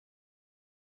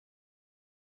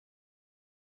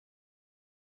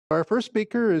Our first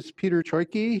speaker is Peter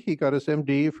Choyke. He got his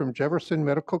MD from Jefferson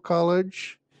Medical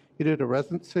College. He did a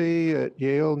residency at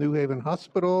Yale New Haven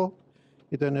Hospital.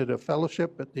 He then did a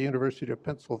fellowship at the University of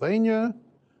Pennsylvania,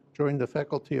 joined the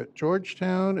faculty at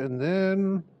Georgetown, and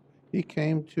then he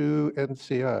came to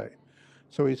NCI.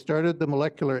 So he started the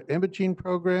molecular imaging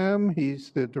program.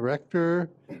 He's the director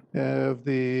of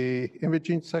the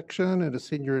imaging section and a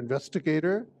senior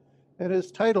investigator. And his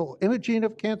title, Imaging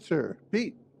of Cancer.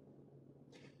 Pete.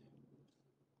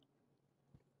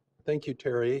 Thank you,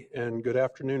 Terry, and good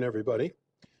afternoon, everybody.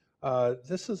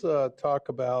 This is a talk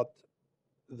about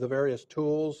the various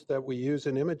tools that we use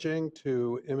in imaging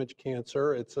to image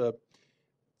cancer. It's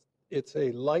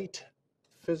a light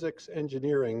physics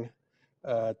engineering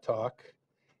talk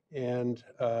and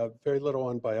very little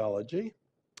on biology.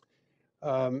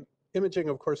 Imaging,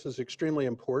 of course, is extremely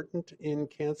important in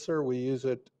cancer. We use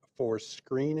it for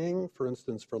screening, for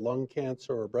instance, for lung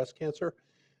cancer or breast cancer,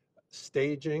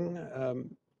 staging,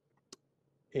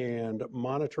 and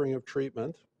monitoring of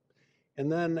treatment,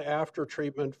 and then after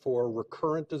treatment for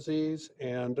recurrent disease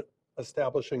and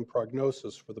establishing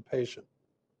prognosis for the patient.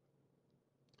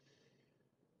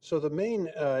 So the main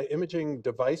imaging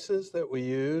devices that we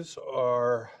use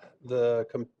are the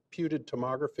computed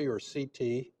tomography or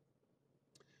CT,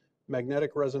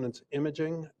 magnetic resonance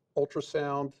imaging,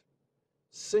 ultrasound,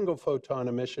 single photon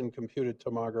emission computed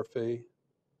tomography,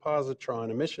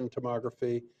 positron emission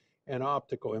tomography, and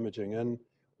optical imaging. And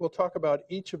we'll talk about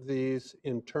each of these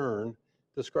in turn,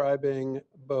 describing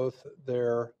both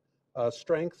their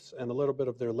strengths and a little bit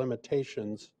of their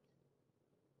limitations.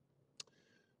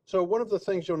 So one of the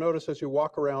things you'll notice as you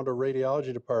walk around a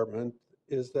radiology department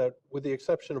is that, with the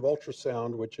exception of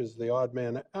ultrasound, which is the odd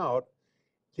man out,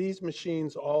 these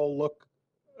machines all look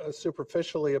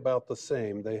superficially about the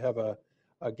same. They have a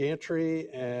gantry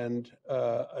and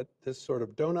this sort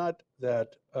of donut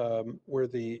that where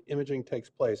the imaging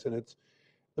takes place. And it's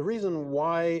the reason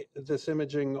why this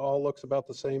imaging all looks about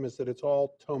the same is that it's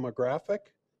all tomographic,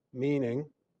 meaning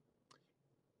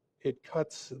it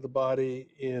cuts the body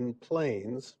in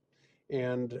planes,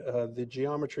 and the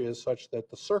geometry is such that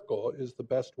the circle is the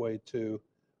best way to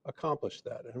accomplish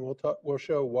that. And we'll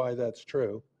show why that's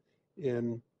true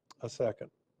in a second.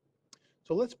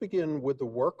 So let's begin with the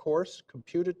workhorse,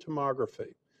 computed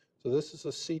tomography. So this is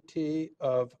a CT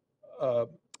of a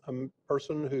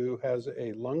person who has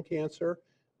a lung cancer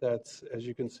that's, as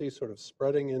you can see, sort of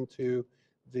spreading into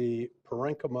the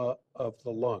parenchyma of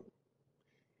the lung.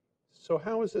 So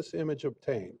how is this image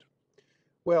obtained?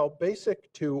 Well,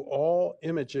 basic to all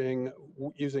imaging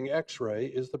using X-ray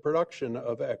is the production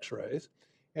of X-rays.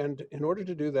 And in order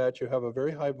to do that, you have a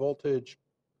very high voltage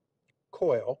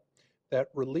coil that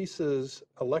releases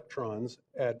electrons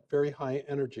at very high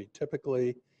energy,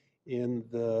 typically in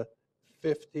the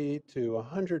 50 to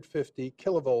 150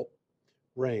 kilovolt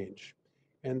range.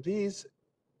 And these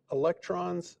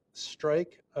electrons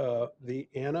strike the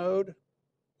anode,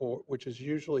 which is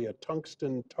usually a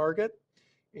tungsten target,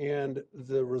 and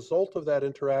the result of that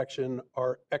interaction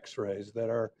are X-rays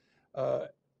that are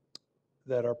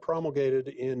promulgated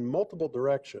in multiple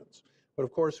directions. But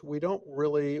of course, we don't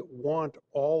really want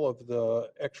all of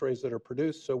the X-rays that are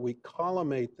produced, so we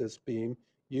collimate this beam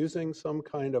using some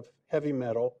kind of heavy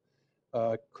metal.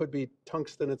 Could be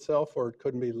tungsten itself, or it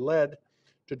could be lead,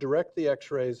 to direct the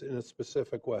X-rays in a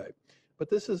specific way. But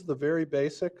this is the very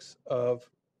basics of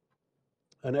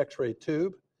an X-ray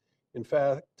tube. In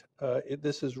fact,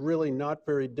 this is really not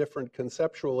very different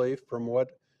conceptually from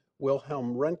what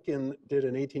Wilhelm Röntgen did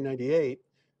in 1898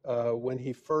 when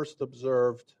he first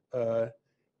observed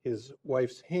his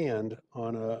wife's hand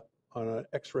on an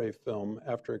X-ray film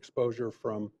after exposure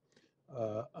from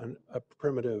a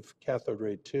primitive cathode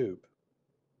ray tube.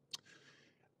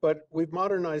 But we've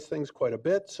modernized things quite a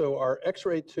bit. So our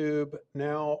X-ray tube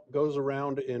now goes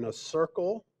around in a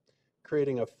circle,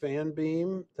 creating a fan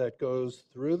beam that goes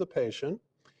through the patient.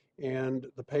 And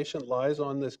the patient lies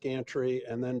on this gantry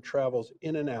and then travels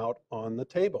in and out on the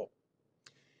table.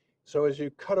 So as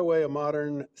you cut away a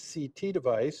modern CT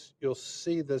device, you'll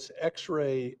see this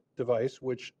X-ray device,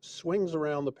 which swings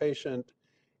around the patient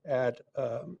at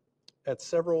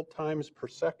several times per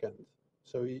second.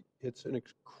 So it's an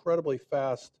incredibly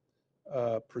fast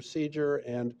procedure,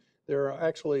 and there are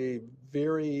actually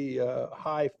very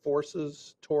high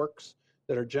forces, torques,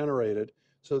 that are generated.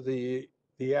 So the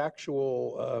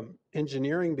actual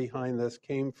engineering behind this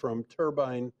came from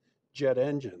turbine jet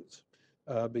engines,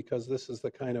 because this is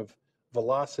the kind of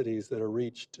velocities that are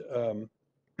reached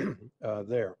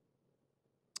there.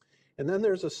 And then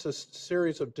there's a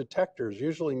series of detectors,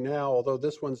 usually now, although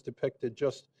this one's depicted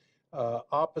just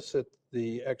opposite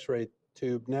the X-ray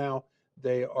tube now,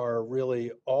 they are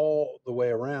really all the way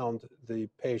around the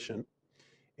patient.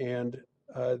 And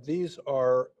these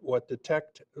are what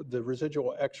detect the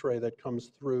residual X-ray that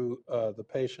comes through the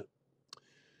patient.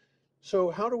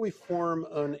 So how do we form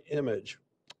an image?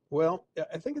 Well,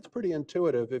 I think it's pretty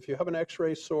intuitive. If you have an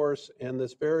X-ray source and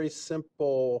this very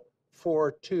simple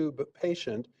 4-tube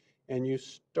patient, and you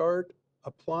start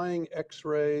applying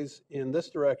X-rays in this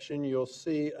direction, you'll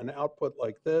see an output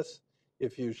like this.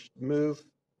 If you move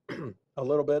a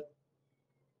little bit,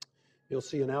 you'll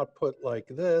see an output like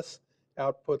this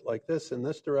in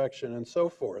this direction, and so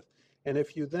forth. And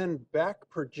if you then back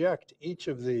project each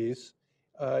of these,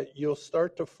 you'll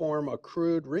start to form a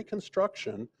crude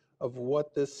reconstruction of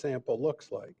what this sample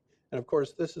looks like. And of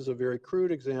course, this is a very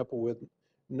crude example with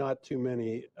not too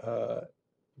many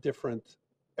different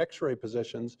X-ray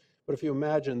positions. But if you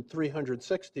imagine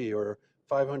 360 or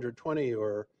 520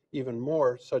 or even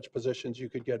more such positions, you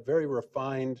could get very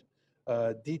refined,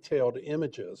 detailed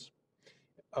images,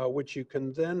 which you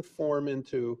can then form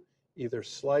into either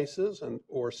slices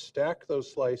or stack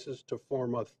those slices to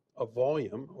form a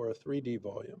volume or a 3D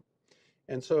volume.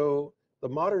 And so the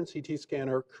modern CT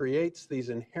scanner creates these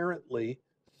inherently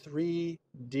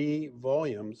 3D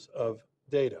volumes of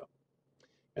data.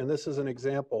 And this is an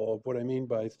example of what I mean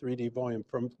by 3D volume.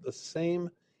 From the same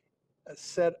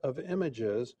set of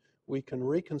images, we can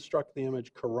reconstruct the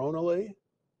image coronally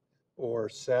or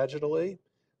sagittally,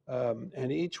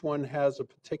 and each one has a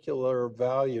particular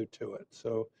value to it.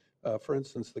 So, for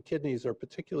instance, the kidneys are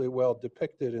particularly well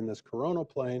depicted in this coronal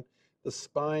plane. The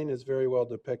spine is very well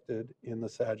depicted in the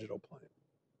sagittal plane.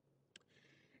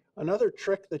 Another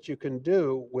trick that you can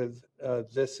do with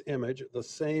this image, the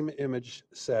same image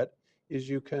set, is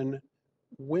you can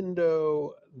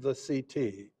window the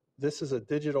CT. This is a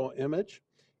digital image,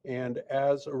 and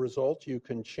as a result, you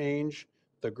can change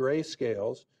the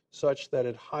grayscales such that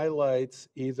it highlights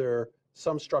either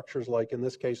some structures, like in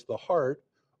this case the heart,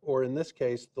 or in this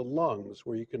case the lungs,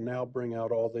 where you can now bring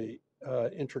out all the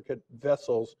intricate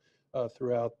vessels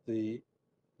throughout the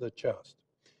chest.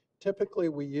 Typically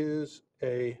we use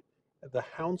the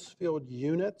Hounsfield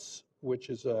units, which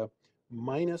is a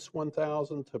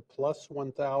 -1000 to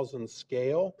 +1000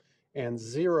 scale, and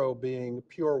 0 being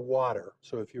pure water.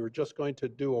 So if you were just going to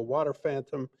do a water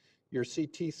phantom, your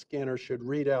CT scanner should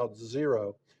read out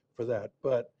 0 for that.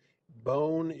 But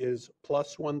bone is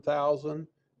 +1000,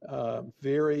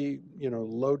 very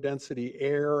low density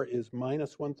air is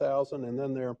 -1000, and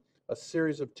then there are a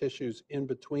series of tissues in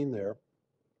between there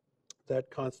that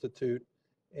constitute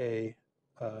the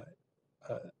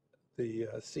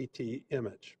CT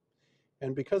image.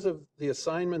 And because of the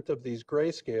assignment of these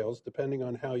grayscales, depending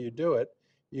on how you do it,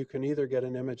 you can either get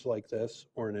an image like this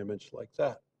or an image like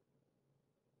that.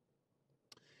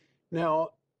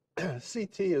 Now,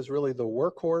 CT is really the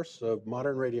workhorse of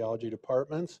modern radiology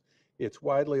departments. It's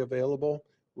widely available,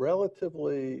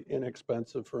 relatively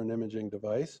inexpensive for an imaging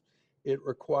device. It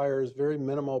requires very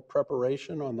minimal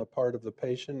preparation on the part of the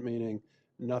patient, meaning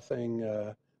nothing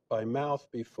by mouth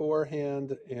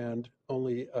beforehand and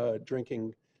only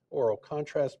drinking oral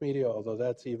contrast media, although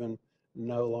that's even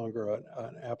no longer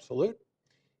an absolute.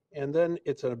 And then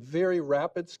it's a very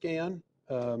rapid scan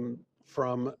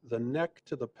from the neck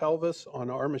to the pelvis. On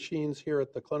our machines here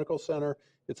at the clinical center,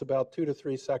 it's about 2 to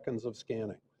 3 seconds of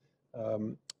scanning.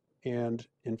 And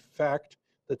in fact,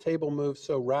 the table moves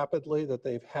so rapidly that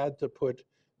they've had to put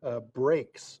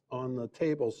brakes on the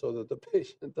table so that the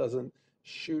patient doesn't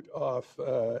shoot off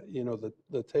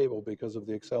the table because of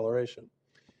the acceleration.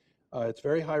 It's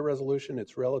very high resolution.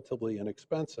 It's relatively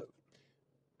inexpensive.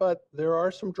 But there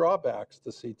are some drawbacks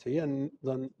to CT, and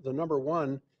the number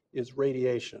one is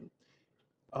radiation.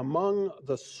 Among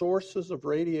the sources of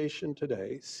radiation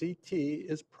today, CT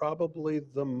is probably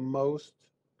the most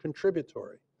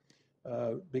contributory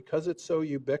because it's so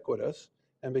ubiquitous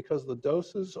and because the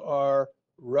doses are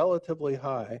relatively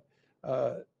high.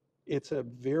 It's a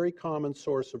very common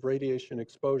source of radiation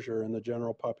exposure in the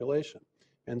general population.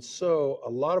 And so a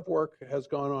lot of work has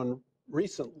gone on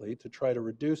recently to try to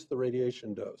reduce the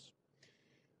radiation dose.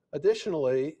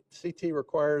 Additionally, CT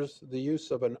requires the use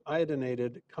of an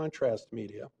iodinated contrast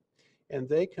media, and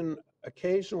they can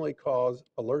occasionally cause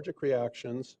allergic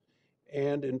reactions,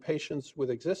 and in patients with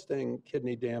existing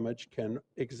kidney damage can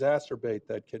exacerbate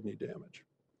that kidney damage.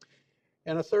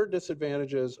 And a third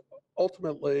disadvantage is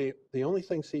ultimately the only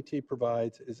thing CT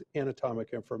provides is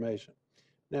anatomic information.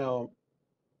 Now,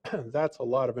 that's a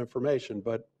lot of information,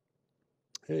 but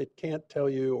it can't tell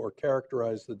you or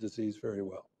characterize the disease very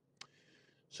well.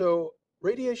 So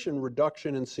radiation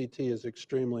reduction in CT is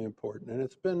extremely important, and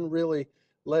it's been really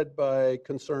led by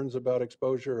concerns about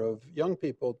exposure of young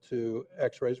people to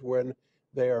X-rays when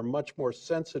they are much more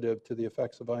sensitive to the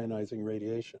effects of ionizing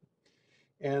radiation.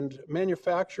 And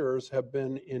manufacturers have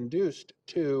been induced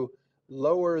to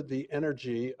lower the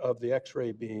energy of the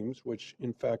X-ray beams, which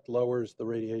in fact lowers the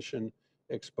radiation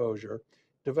exposure,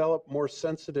 develop more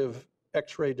sensitive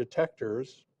X-ray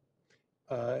detectors,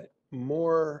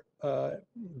 better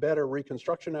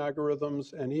reconstruction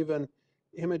algorithms, and even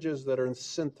images that are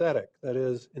synthetic. That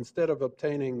is, instead of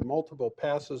obtaining multiple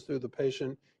passes through the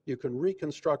patient, you can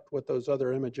reconstruct what those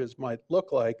other images might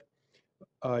look like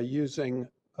using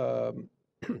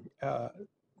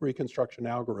reconstruction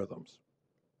algorithms.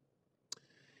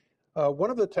 One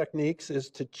of the techniques is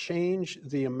to change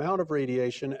the amount of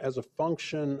radiation as a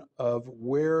function of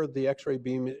where the X-ray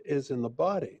beam is in the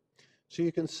body. So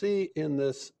you can see in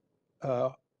this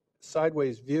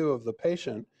sideways view of the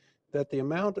patient that the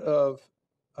amount of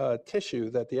tissue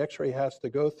that the X-ray has to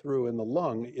go through in the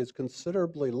lung is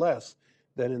considerably less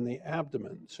than in the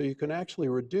abdomen. So you can actually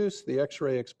reduce the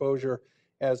X-ray exposure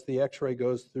as the X-ray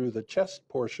goes through the chest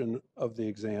portion of the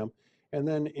exam, and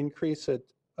then increase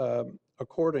it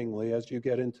accordingly as you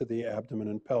get into the abdomen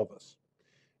and pelvis.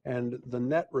 And the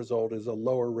net result is a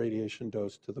lower radiation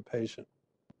dose to the patient.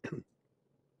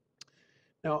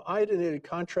 Now, iodinated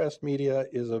contrast media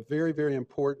is a very, very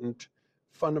important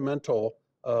fundamental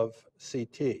of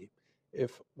CT.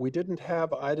 If we didn't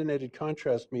have iodinated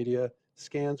contrast media,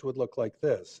 scans would look like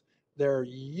this. They're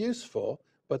useful,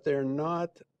 but they're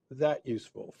not that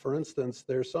useful. For instance,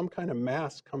 there's some kind of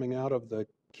mass coming out of the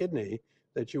kidney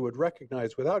that you would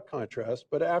recognize without contrast,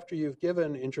 but after you've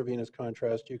given intravenous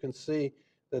contrast, you can see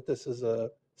that this is a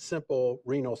simple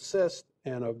renal cyst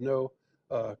and of no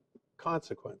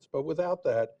consequence. But without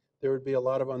that, there would be a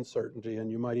lot of uncertainty, and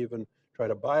you might even try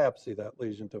to biopsy that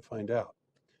lesion to find out.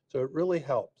 So it really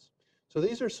helps. So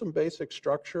these are some basic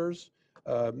structures.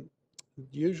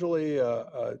 Usually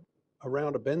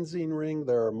around a benzene ring,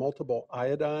 there are multiple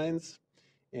iodines,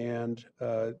 and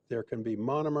there can be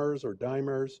monomers or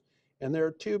dimers. And there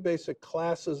are two basic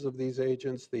classes of these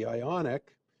agents, the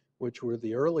ionic, which were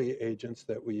the early agents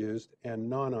that we used, and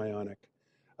non-ionic.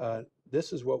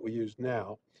 This is what we use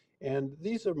now. And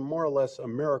these are more or less a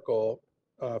miracle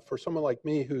for someone like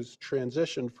me who's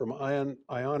transitioned from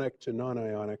ionic to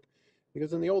non-ionic,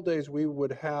 because in the old days we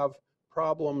would have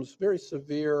problems, very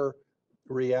severe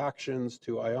reactions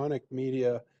to ionic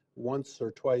media once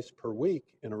or twice per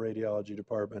week in a radiology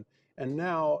department, and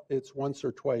now it's once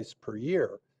or twice per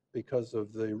year because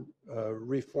of the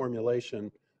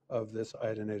reformulation of this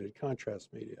iodinated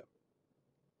contrast media.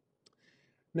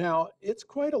 Now, it's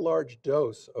quite a large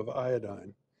dose of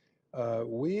iodine.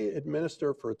 We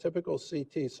administer for a typical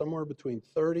CT somewhere between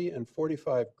 30 and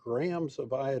 45 grams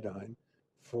of iodine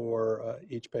for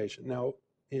each patient. Now,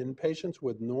 in patients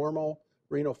with normal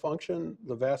renal function,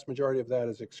 the vast majority of that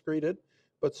is excreted,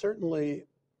 but certainly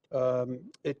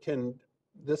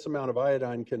this amount of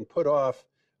iodine can put off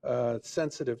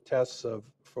sensitive tests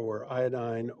for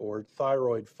iodine or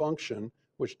thyroid function,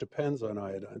 which depends on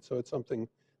iodine. So it's something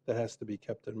that has to be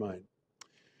kept in mind.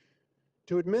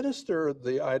 To administer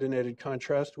the iodinated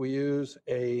contrast, we use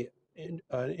an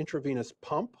intravenous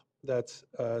pump that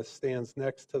stands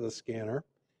next to the scanner.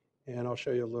 And I'll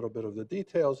show you a little bit of the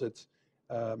details.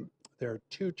 There are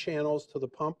two channels to the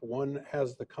pump. One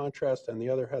has the contrast and the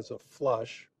other has a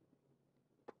flush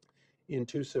in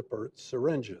two separate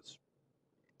syringes.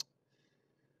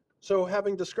 So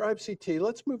having described CT,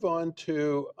 let's move on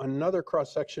to another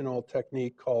cross-sectional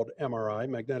technique called MRI,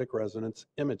 magnetic resonance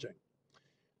imaging.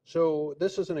 So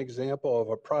this is an example of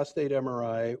a prostate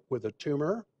MRI with a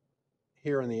tumor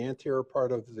here in the anterior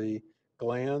part of the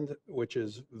gland, which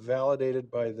is validated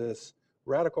by this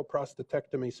radical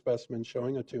prostatectomy specimen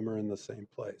showing a tumor in the same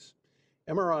place.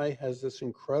 MRI has this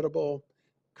incredible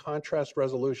contrast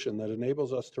resolution that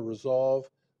enables us to resolve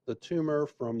the tumor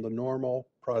from the normal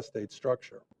prostate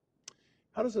structure.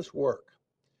 How does this work?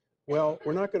 Well,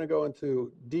 we're not going to go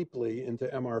deeply into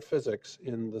MR physics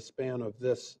in the span of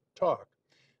this talk,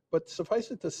 but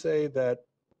suffice it to say that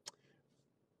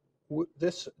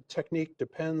this technique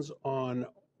depends on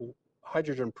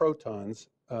hydrogen protons,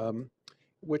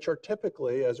 which are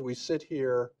typically, as we sit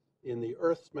here in the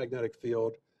Earth's magnetic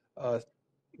field,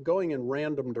 going in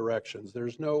random directions.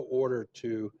 There's no order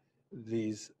to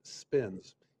these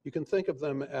spins. You can think of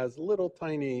them as little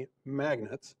tiny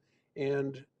magnets,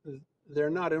 and they're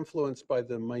not influenced by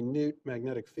the minute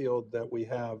magnetic field that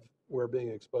we're being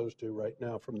exposed to right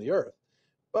now from the Earth.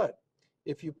 But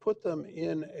if you put them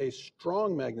in a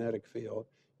strong magnetic field,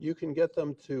 you can get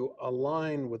them to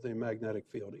align with the magnetic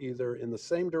field, either in the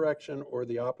same direction or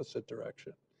the opposite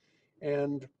direction.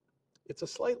 And it's a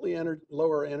slightly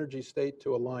lower energy state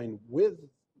to align with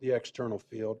the external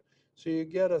field. So you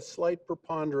get a slight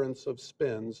preponderance of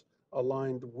spins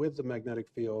aligned with the magnetic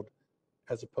field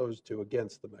as opposed to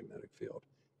against the magnetic field.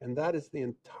 And that is the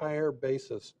entire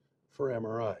basis for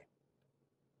MRI.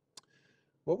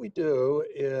 What we do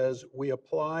is we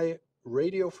apply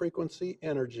radio frequency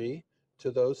energy to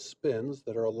those spins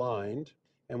that are aligned,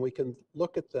 and we can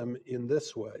look at them in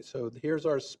this way. So here's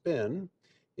our spin.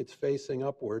 It's facing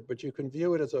upward, but you can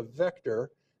view it as a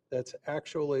vector that's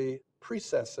actually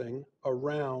precessing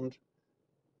around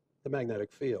the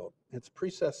magnetic field. It's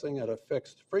precessing at a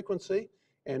fixed frequency,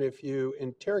 and if you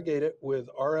interrogate it with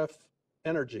RF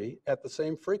energy at the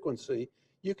same frequency,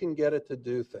 you can get it to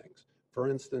do things. For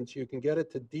instance, you can get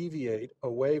it to deviate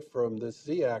away from this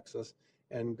z-axis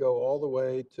and go all the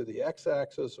way to the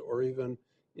x-axis or even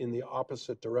in the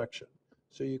opposite direction.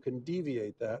 So you can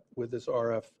deviate that with this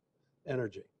RF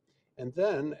energy. And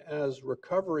then as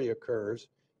recovery occurs,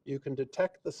 you can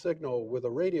detect the signal with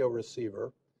a radio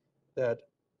receiver that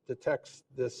detects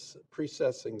this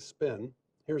precessing spin.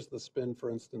 Here's the spin, for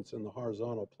instance, in the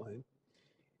horizontal plane,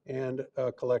 and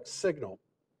collects signal.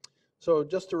 So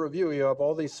just to review, you have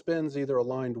all these spins either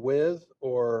aligned with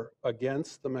or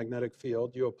against the magnetic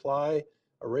field. You apply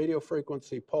a radio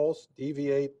frequency pulse,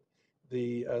 deviate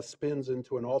the spins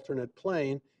into an alternate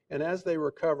plane, and as they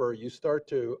recover, you start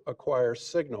to acquire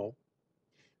signal,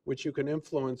 which you can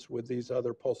influence with these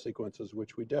other pulse sequences,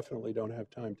 which we definitely don't have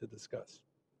time to discuss.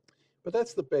 But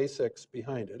that's the basics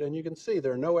behind it. And you can see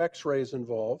there are no X-rays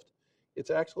involved.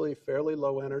 It's actually fairly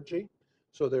low energy,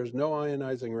 so there's no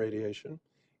ionizing radiation.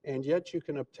 And yet you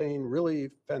can obtain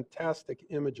really fantastic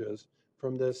images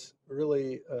from this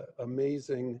really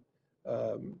amazing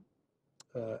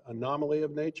anomaly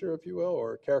of nature, if you will,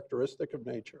 or characteristic of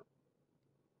nature.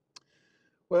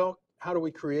 Well, how do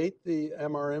we create the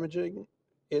MR imaging?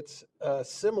 It's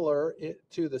similar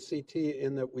to the CT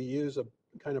in that we use a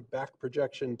kind of back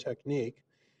projection technique,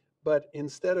 but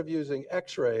instead of using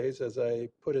X-rays, as I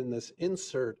put in this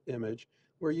insert image,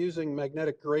 we're using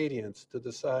magnetic gradients to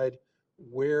decide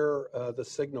where the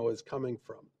signal is coming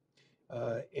from.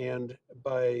 And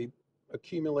by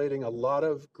accumulating a lot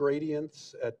of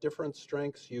gradients at different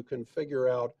strengths, you can figure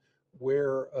out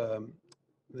where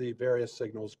the various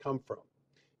signals come from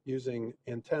using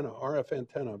antenna, RF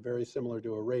antenna, very similar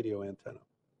to a radio antenna.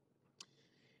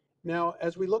 Now,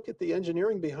 as we look at the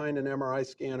engineering behind an MRI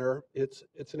scanner, it's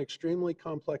an extremely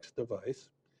complex device.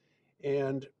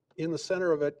 And in the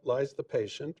center of it lies the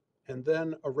patient. And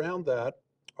then around that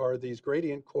are these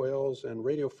gradient coils and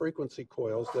radio frequency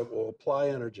coils that will apply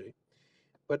energy.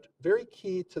 But very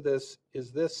key to this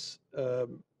is this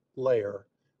layer,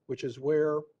 which is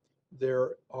where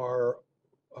there are,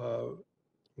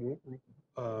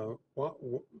 the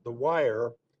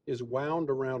wire is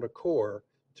wound around a core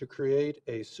to create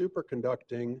a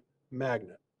superconducting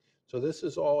magnet. So this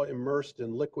is all immersed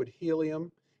in liquid helium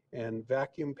and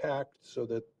vacuum packed so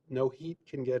that no heat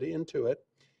can get into it.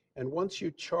 And once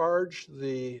you charge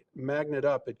the magnet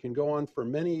up, it can go on for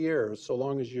many years so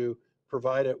long as you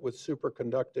provide it with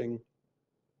superconducting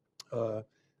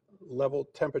level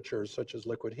temperatures such as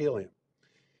liquid helium.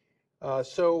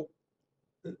 So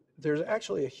there's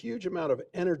actually a huge amount of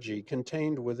energy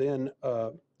contained within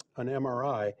an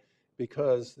MRI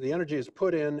because the energy is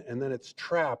put in and then it's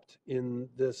trapped in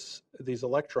these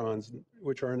electrons,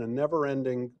 which are in a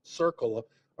never-ending circle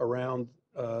around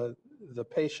the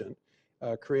patient,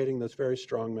 creating this very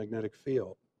strong magnetic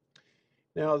field.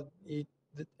 Now,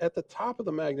 at the top of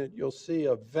the magnet, you'll see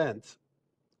a vent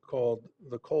called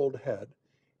the cold head.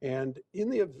 And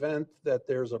in the event that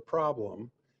there's a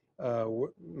problem,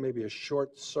 maybe a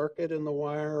short circuit in the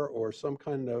wire or some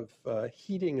kind of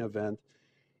heating event,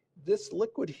 this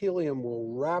liquid helium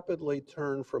will rapidly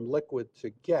turn from liquid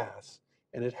to gas,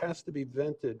 and it has to be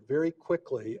vented very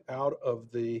quickly out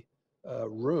of the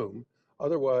room.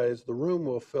 Otherwise, the room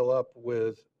will fill up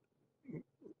with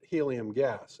helium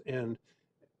gas and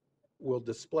will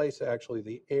displace actually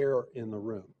the air in the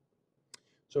room.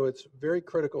 So it's a very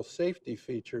critical safety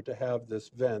feature to have this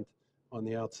vent on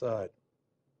the outside.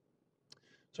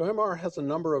 So MR has a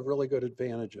number of really good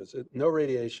advantages. No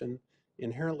radiation,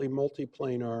 inherently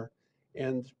multiplanar,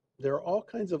 and there are all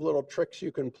kinds of little tricks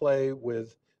you can play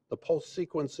with the pulse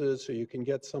sequences so you can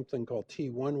get something called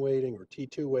T1 weighting or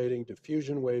T2 weighting,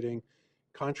 diffusion weighting,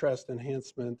 contrast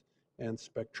enhancement, and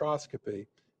spectroscopy.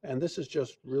 And this is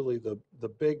just really the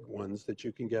big ones that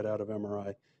you can get out of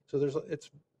MRI. So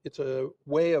it's a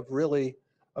way of really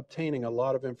obtaining a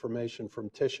lot of information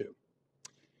from tissue.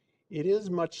 It is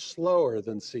much slower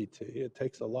than CT. It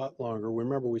takes a lot longer.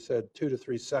 Remember, we said 2 to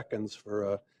 3 seconds for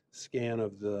a scan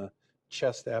of the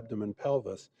chest, abdomen,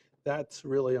 pelvis. That's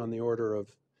really on the order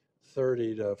of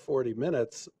 30 to 40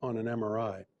 minutes on an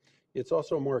MRI. It's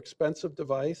also a more expensive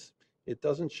device. It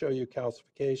doesn't show you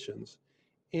calcifications.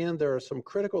 And there are some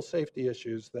critical safety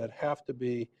issues that have to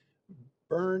be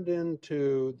burned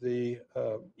into the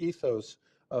ethos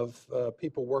of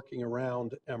people working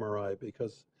around MRI,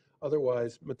 because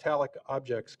otherwise metallic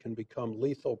objects can become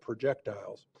lethal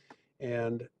projectiles.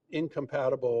 And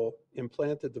incompatible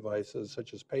implanted devices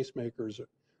such as pacemakers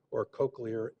or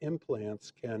cochlear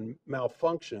implants can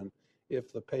malfunction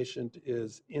if the patient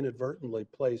is inadvertently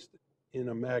placed in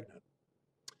a magnet.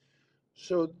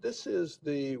 So this is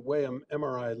the way an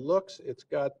MRI looks. It's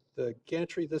got the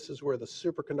gantry. This is where the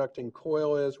superconducting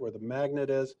coil is, where the magnet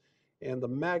is. And the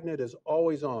magnet is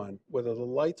always on. Whether the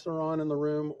lights are on in the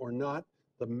room or not,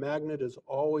 the magnet is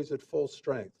always at full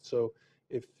strength. So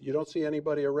if you don't see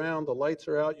anybody around, the lights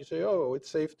are out, you say, oh, it's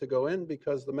safe to go in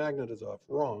because the magnet is off.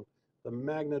 Wrong. The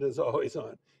magnet is always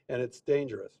on, and it's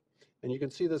dangerous. And you can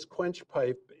see this quench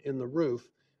pipe in the roof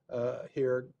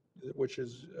here, which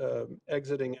is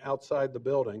exiting outside the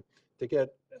building to get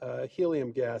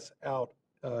helium gas out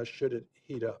should it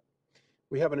heat up.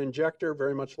 We have an injector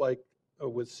very much like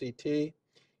with CT,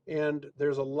 and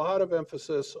there's a lot of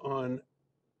emphasis on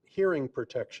hearing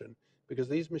protection because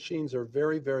these machines are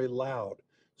very, very loud.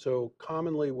 So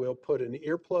commonly we'll put an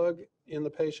earplug in the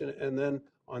patient, and then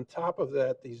on top of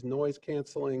that, these noise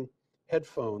canceling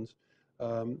headphones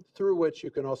through which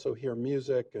you can also hear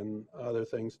music and other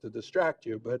things to distract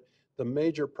you. But the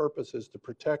major purpose is to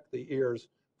protect the ears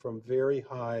from very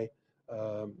high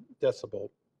decibel.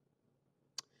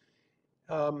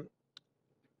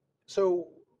 So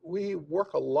we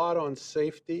work a lot on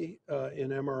safety in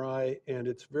MRI, and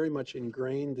it's very much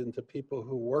ingrained into people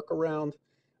who work around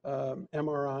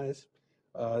MRIs.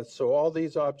 So all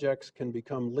these objects can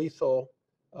become lethal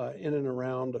in and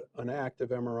around an active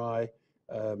MRI.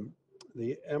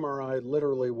 The MRI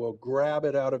literally will grab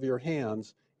it out of your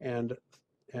hands and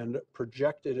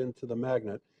project it into the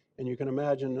magnet. And you can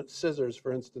imagine scissors,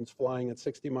 for instance, flying at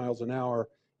 60 miles an hour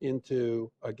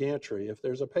into a gantry. If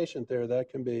there's a patient there, that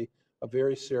can be a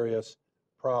very serious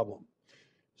problem.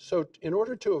 So in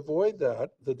order to avoid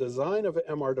that, the design of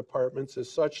MR departments is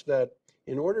such that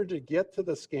in order to get to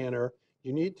the scanner,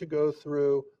 you need to go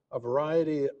through a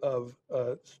variety of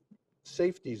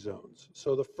safety zones.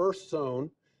 So the first zone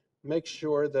makes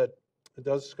sure that it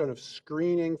does kind of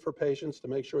screening for patients to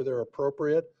make sure they're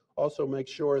appropriate. Also make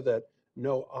sure that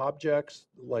no objects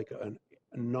like a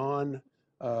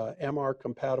non-MR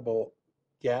compatible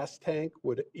gas tank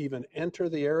would even enter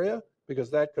the area, because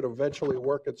that could eventually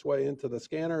work its way into the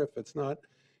scanner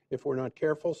if we're not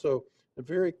careful. So a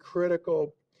very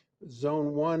critical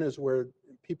zone 1 is where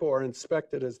people are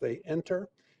inspected as they enter.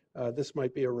 This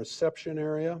might be a reception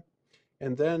area.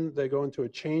 And then they go into a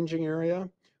changing area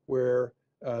where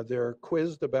they're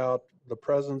quizzed about the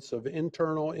presence of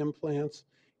internal implants,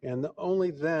 and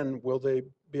only then will they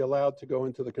be allowed to go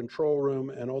into the control room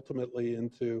and ultimately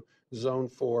into zone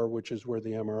 4, which is where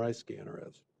the MRI scanner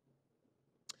is.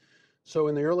 So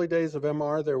in the early days of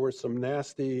MR, there were some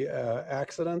nasty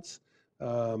accidents.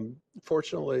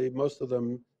 Fortunately, most of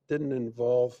them didn't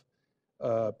involve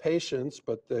patients,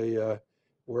 but they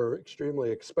were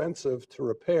extremely expensive to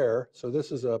repair. So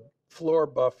this is a floor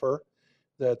buffer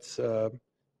that's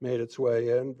made its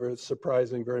way in,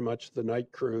 surprising very much the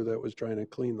night crew that was trying to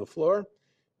clean the floor.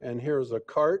 And here's a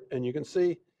cart, and you can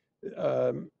see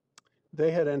they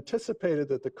had anticipated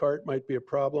that the cart might be a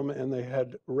problem, and they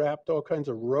had wrapped all kinds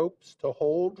of ropes to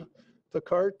hold the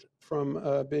cart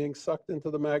from being sucked into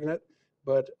the magnet,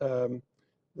 but the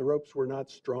ropes were not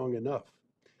strong enough.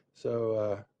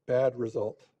 So bad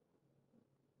result.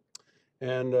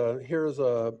 And here's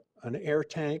an air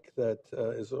tank that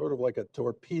is sort of like a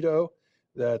torpedo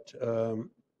that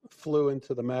flew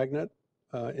into the magnet.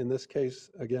 In this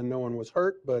case, again, no one was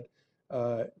hurt, but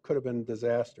it could have been a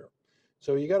disaster.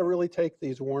 So you got to really take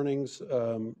these warnings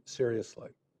seriously.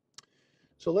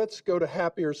 So let's go to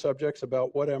happier subjects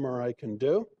about what MRI can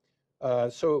do.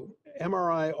 So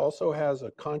MRI also has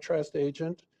a contrast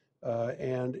agent,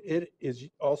 and it is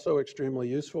also extremely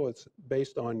useful. It's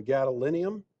based on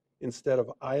gadolinium instead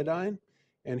of iodine.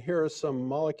 And here are some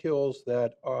molecules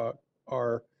that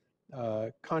are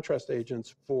contrast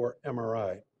agents for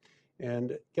MRI.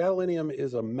 And gadolinium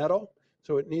is a metal,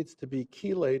 so it needs to be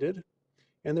chelated.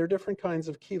 And there are different kinds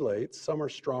of chelates. Some are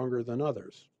stronger than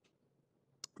others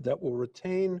that will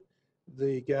retain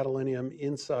the gadolinium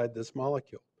inside this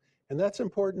molecule. And that's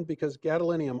important because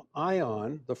gadolinium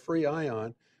ion, the free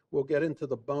ion, will get into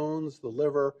the bones, the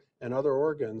liver, and other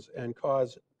organs and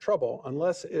cause trouble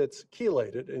unless it's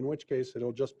chelated, in which case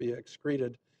it'll just be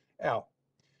excreted out.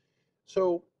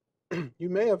 So you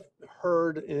may have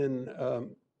heard in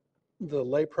the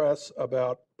lay press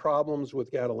about problems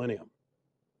with gadolinium.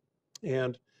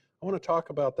 And I want to talk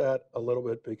about that a little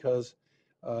bit because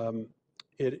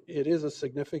it is a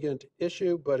significant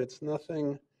issue, but it's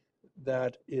nothing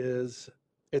that is,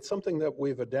 it's something that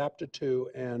we've adapted to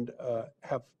and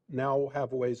now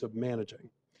have ways of managing.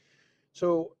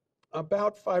 So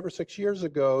about 5 or 6 years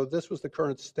ago, this was the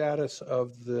current status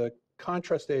of the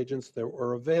contrast agents that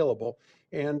were available.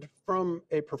 And from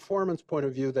a performance point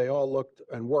of view, they all looked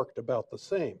and worked about the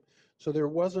same. So there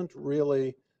wasn't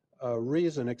really a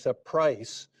reason except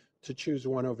price to choose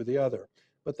one over the other.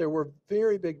 But there were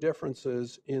very big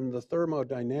differences in the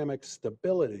thermodynamic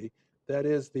stability, that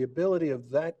is, the ability of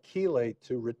that chelate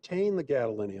to retain the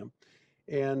gadolinium.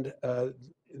 And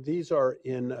these are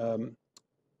in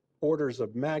orders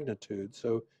of magnitude.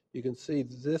 So you can see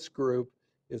this group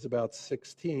is about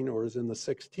 16 or is in the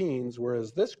 16s,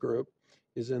 whereas this group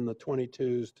is in the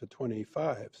 22s to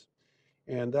 25s.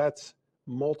 And that's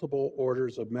multiple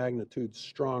orders of magnitude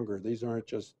stronger. These aren't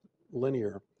just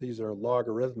linear, these are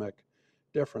logarithmic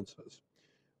differences.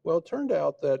 Well, it turned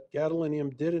out that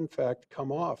gadolinium did in fact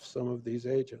come off some of these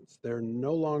agents. They're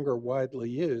no longer widely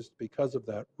used because of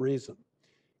that reason.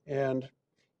 And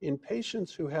in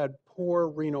patients who had poor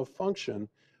renal function,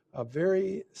 a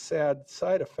very sad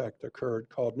side effect occurred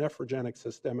called nephrogenic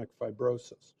systemic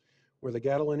fibrosis, where the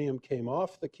gadolinium came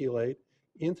off the chelate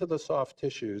into the soft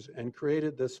tissues and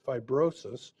created this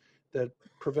fibrosis that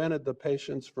prevented the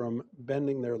patients from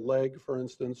bending their leg, for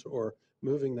instance, or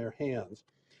moving their hands.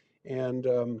 And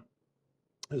it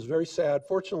was very sad.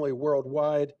 Fortunately,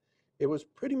 worldwide, it was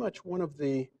pretty much one of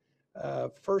the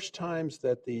first times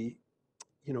that the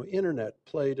internet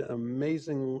played an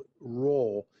amazing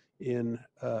role in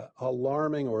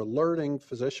alarming or alerting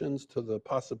physicians to the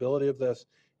possibility of this.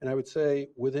 And I would say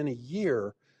within a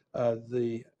year,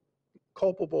 the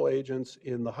culpable agents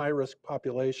in the high-risk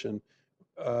population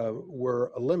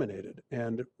were eliminated.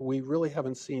 And we really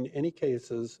haven't seen any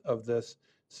cases of this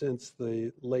since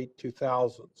the late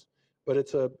 2000s. But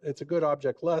it's a good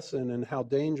object lesson in how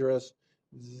dangerous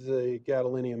the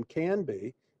gadolinium can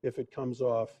be if it comes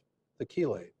off the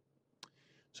chelate.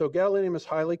 So gadolinium is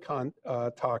highly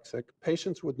toxic.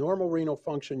 Patients with normal renal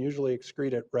function usually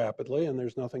excrete it rapidly, and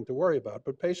there's nothing to worry about.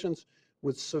 But patients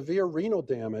with severe renal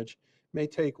damage may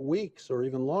take weeks or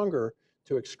even longer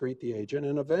to excrete the agent,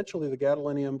 and eventually the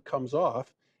gadolinium comes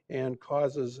off and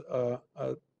causes a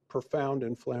profound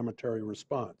inflammatory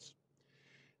response.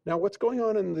 Now, what's going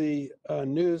on in the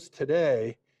news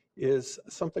today is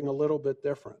something a little bit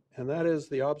different, and that is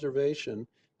the observation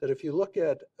that if you look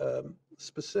at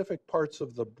specific parts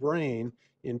of the brain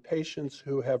in patients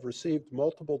who have received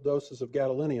multiple doses of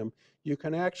gadolinium, you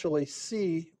can actually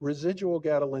see residual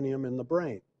gadolinium in the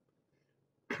brain.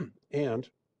 And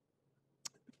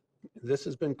this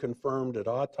has been confirmed at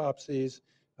autopsies,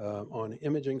 on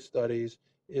imaging studies.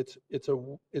 It's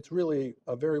really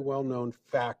a very well-known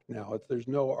fact now. There's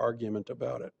no argument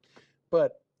about it.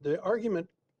 But the argument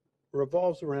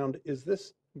revolves around, is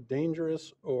this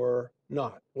dangerous or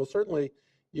not? Well, certainly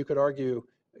you could argue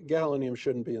gadolinium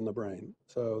shouldn't be in the brain,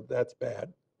 so that's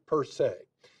bad per se.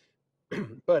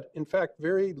 But in fact,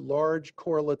 very large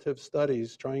correlative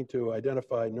studies trying to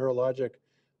identify neurologic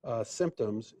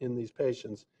symptoms in these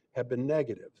patients have been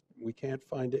negative. We can't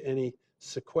find any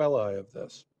sequelae of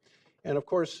this. And of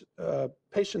course,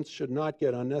 patients should not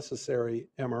get unnecessary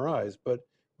MRIs, but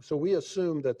so we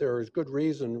assume that there is good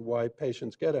reason why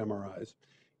patients get MRIs.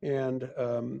 And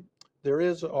there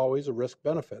is always a risk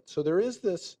benefit. So there is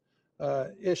this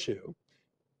issue.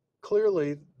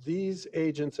 Clearly, these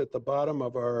agents at the bottom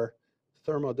of our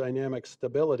thermodynamic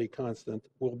stability constant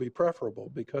will be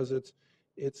preferable because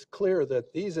it's clear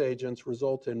that these agents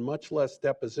result in much less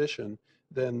deposition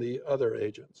than the other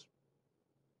agents.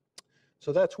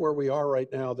 So that's where we are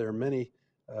right now. There are many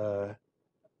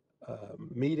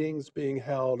meetings being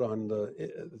held on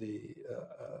the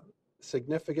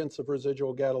significance of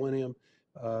residual gadolinium.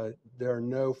 There are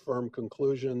no firm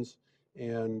conclusions,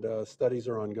 and studies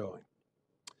are ongoing.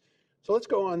 So let's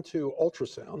go on to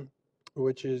ultrasound,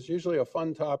 which is usually a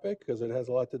fun topic because it has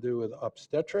a lot to do with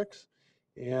obstetrics.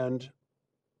 And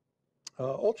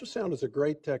ultrasound is a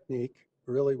great technique,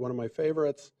 really one of my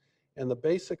favorites. And the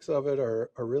basics of it are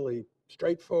really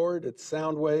straightforward. It's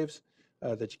sound waves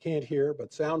that you can't hear,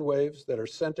 but sound waves that are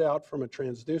sent out from a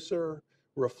transducer,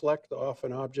 reflect off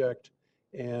an object,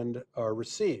 and are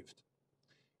received.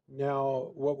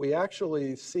 Now, what we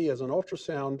actually see as an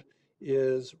ultrasound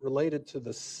is related to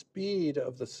the speed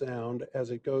of the sound as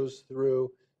it goes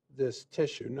through this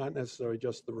tissue, not necessarily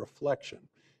just the reflection,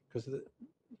 because the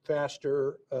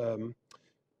faster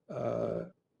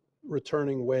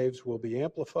returning waves will be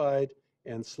amplified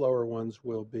and slower ones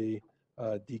will be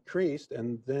decreased,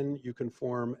 and then you can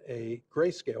form a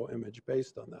grayscale image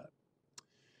based on that.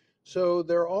 So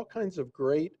there are all kinds of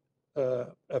great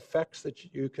effects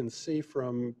that you can see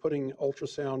from putting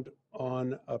ultrasound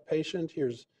on a patient.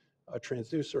 Here's a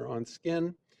transducer on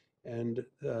skin, and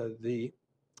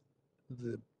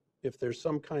if there's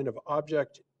some kind of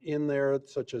object in there,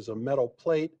 such as a metal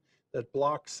plate that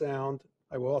blocks sound.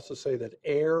 I will also say that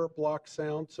air blocks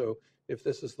sound. So if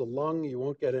this is the lung, you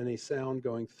won't get any sound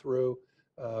going through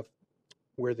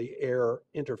where the air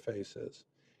interface is.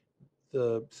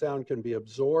 The sound can be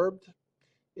absorbed.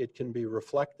 It can be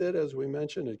reflected, as we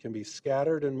mentioned. It can be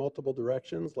scattered in multiple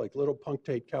directions, like little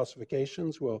punctate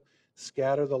calcifications will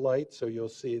scatter the light. So you'll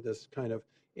see this kind of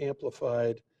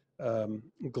amplified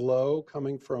glow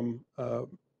coming from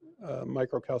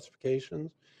microcalcifications.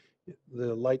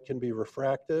 The light can be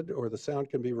refracted, or the sound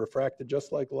can be refracted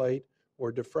just like light,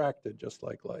 or diffracted just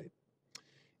like light.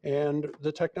 And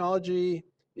the technology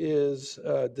is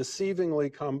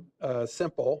deceivingly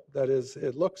simple. That is,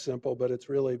 it looks simple, but it's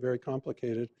really very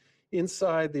complicated.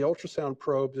 Inside the ultrasound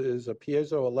probe is a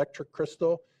piezoelectric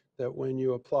crystal that when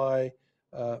you apply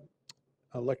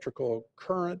electrical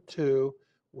current to,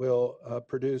 will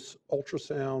produce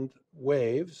ultrasound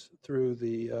waves through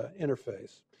the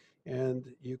interface.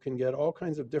 And you can get all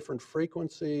kinds of different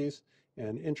frequencies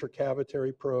and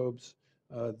intracavitary probes.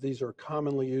 These are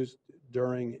commonly used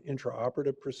during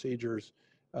intraoperative procedures,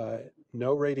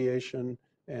 no radiation,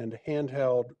 and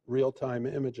handheld real-time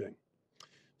imaging.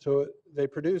 So they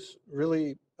produce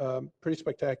really pretty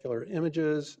spectacular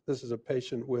images. This is a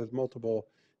patient with multiple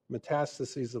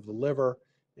metastases of the liver,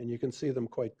 and you can see them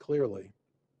quite clearly.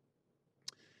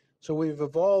 So we've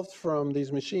evolved from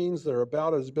these machines that are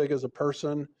about as big as a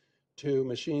person to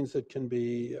machines that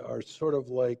are sort of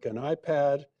like an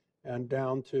iPad and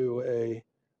down to a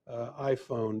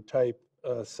iPhone type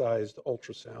sized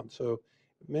ultrasound. So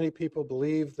many people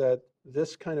believe that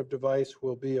this kind of device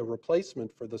will be a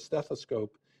replacement for the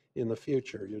stethoscope in the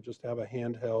future. You'll just have a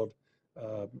handheld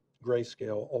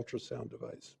grayscale ultrasound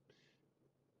device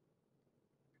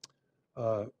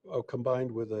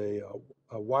combined with a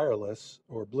wireless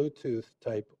or Bluetooth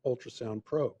type ultrasound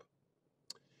probe.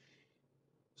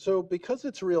 So because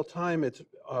it's real time,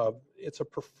 it's a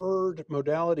preferred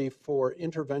modality for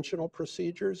interventional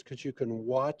procedures because you can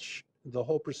watch the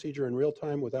whole procedure in real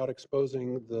time without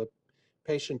exposing the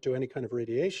patient to any kind of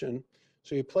radiation.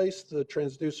 So you place the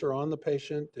transducer on the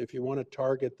patient. If you want to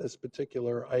target this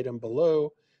particular item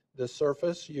below the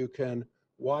surface, you can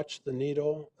watch the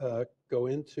needle go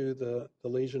into the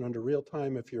lesion under real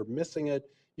time. If you're missing it,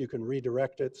 you can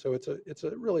redirect it. So it's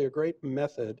really a great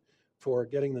method for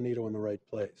getting the needle in the right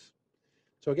place.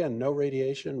 So again, no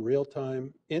radiation, real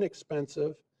time,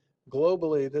 inexpensive.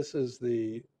 Globally, this is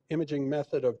the imaging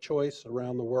method of choice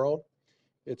around the world.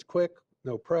 It's quick,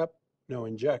 no prep, no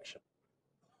injection.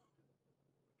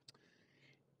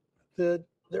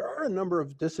 There are a number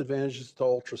of disadvantages to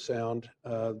ultrasound,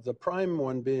 the prime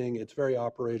one being it's very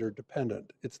operator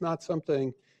dependent. It's not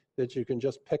something that you can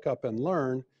just pick up and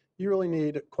learn. You really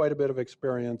need quite a bit of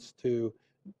experience to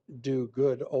do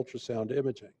good ultrasound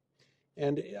imaging.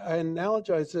 And I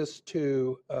analogize this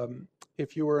to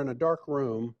if you were in a dark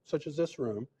room, such as this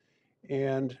room,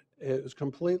 and it was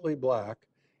completely black,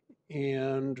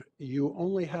 and you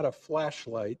only had a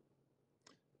flashlight,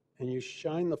 and you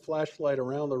shine the flashlight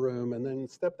around the room and then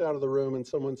stepped out of the room and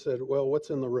someone said, well, what's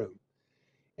in the room?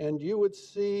 And you would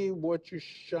see what you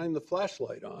shine the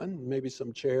flashlight on, maybe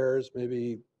some chairs,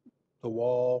 maybe the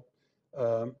wall,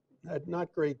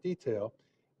 not great detail.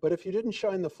 But if you didn't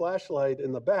shine the flashlight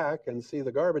in the back and see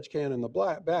the garbage can in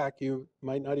the back, you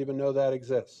might not even know that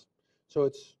exists. So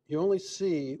you only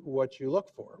see what you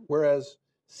look for, whereas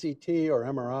CT or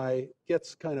MRI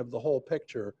gets kind of the whole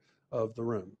picture of the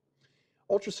room.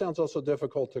 Ultrasound's also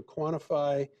difficult to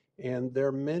quantify, and there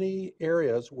are many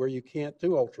areas where you can't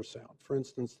do ultrasound. For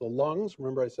instance, the lungs,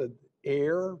 remember I said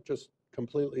air just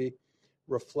completely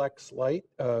reflects light,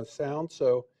 sound,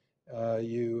 so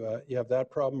you have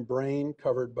that problem. Brain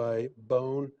covered by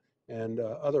bone and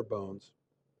other bones.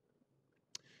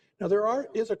 Now there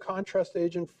is a contrast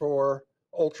agent for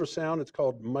ultrasound. It's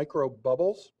called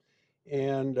microbubbles,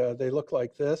 and they look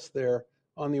like this. They're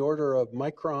on the order of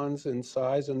microns in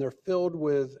size, and they're filled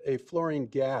with a fluorine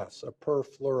gas, a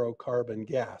perfluorocarbon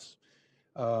gas.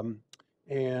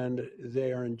 And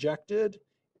they are injected.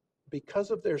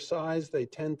 Because of their size, they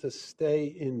tend to stay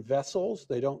in vessels.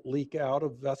 They don't leak out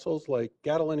of vessels like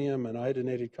gadolinium and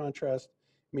iodinated contrast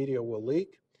media will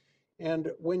leak.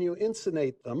 And when you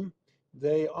insunate them,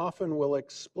 they often will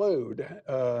explode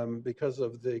because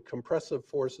of the compressive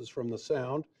forces from the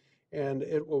sound, and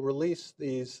it will release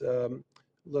these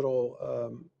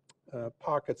little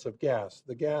pockets of gas.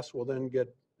 The gas will then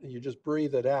you just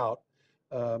breathe it out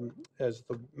as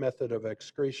the method of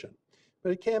excretion.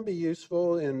 But it can be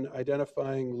useful in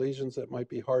identifying lesions that might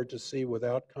be hard to see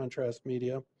without contrast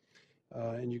media.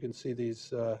 And you can see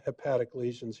these hepatic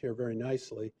lesions here very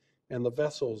nicely, and the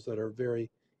vessels that are very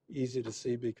easy to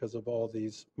see because of all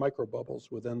these microbubbles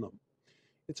within them.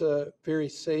 It's a very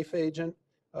safe agent,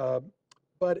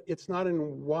 but it's not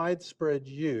in widespread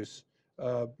use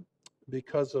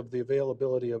because of the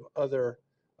availability of other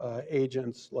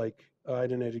agents like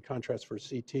iodinated contrast for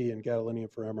CT and gadolinium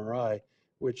for MRI,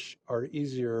 which are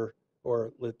easier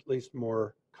or at least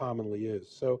more commonly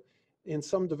used. So in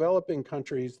some developing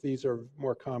countries, these are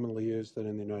more commonly used than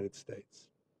in the United States.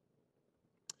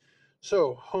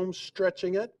 So home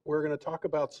stretching it, we're going to talk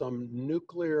about some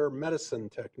nuclear medicine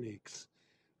techniques.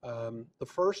 The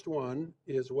first one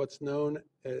is what's known,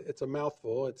 it's a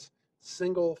mouthful, it's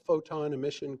single photon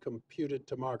emission computed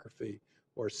tomography,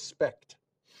 or SPECT.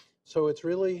 So it's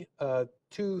really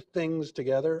two things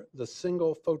together, the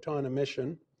single photon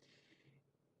emission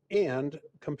and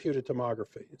computed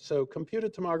tomography. So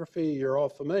computed tomography you're all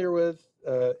familiar with.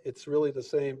 It's really the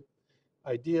same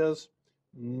ideas,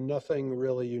 nothing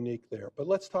really unique there. But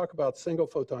let's talk about single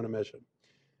photon emission.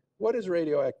 What is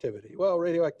radioactivity? Well,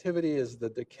 radioactivity is the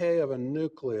decay of a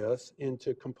nucleus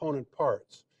into component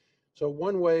parts. So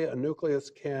one way a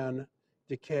nucleus can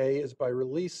decay is by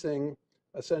releasing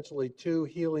essentially two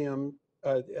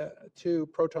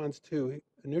protons, two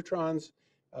neutrons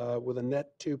with a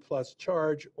net 2+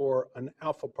 charge, or an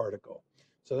alpha particle.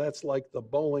 So that's like the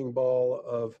bowling ball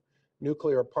of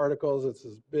nuclear particles. It's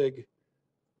this big,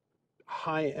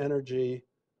 high energy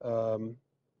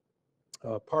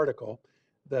particle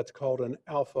that's called an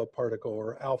alpha particle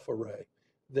or alpha ray.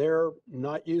 They're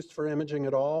not used for imaging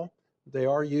at all. They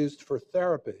are used for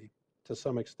therapy to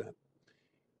some extent.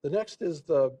 The next is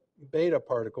the beta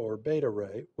particle or beta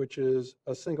ray, which is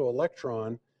a single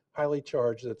electron, highly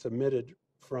charged, that's emitted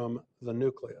from the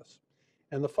nucleus.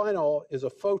 And the final is a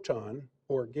photon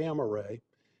or gamma ray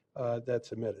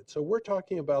that's emitted. So we're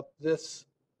talking about this,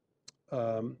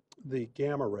 the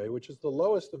gamma ray, which is the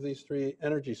lowest of these three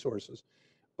energy sources,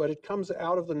 but it comes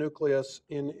out of the nucleus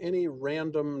in any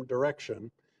random direction,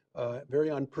 very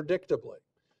unpredictably.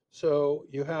 So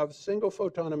you have single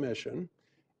photon emission,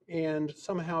 and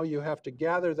somehow you have to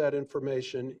gather that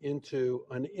information into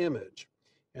an image,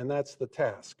 and that's the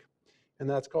task. And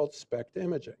that's called SPECT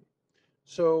imaging.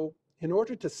 So in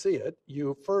order to see it,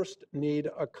 you first need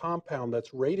a compound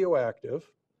that's radioactive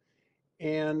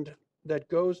and that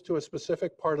goes to a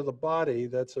specific part of the body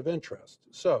that's of interest.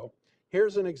 So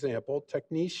here's an example,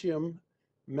 technetium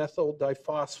methyl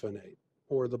diphosphonate,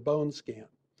 or the bone scan.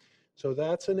 So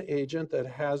that's an agent that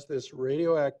has this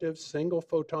radioactive single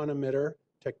photon emitter,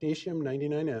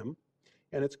 technetium-99m,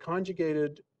 and it's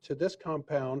conjugated to this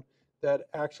compound that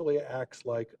actually acts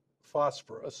like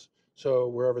phosphorus. So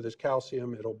wherever there's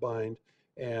calcium, it'll bind,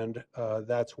 and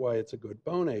that's why it's a good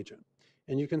bone agent.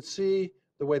 And you can see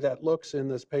the way that looks in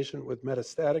this patient with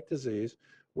metastatic disease,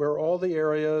 where all the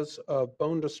areas of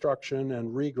bone destruction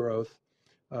and regrowth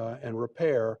and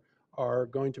repair are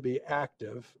going to be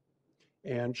active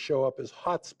and show up as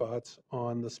hotspots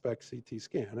on the SPECT CT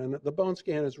scan. And the bone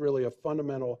scan is really a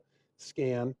fundamental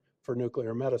scan for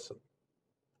nuclear medicine.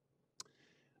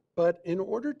 But in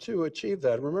order to achieve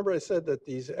that, remember I said that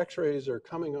these X-rays are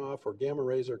coming off, or gamma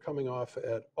rays are coming off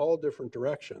at all different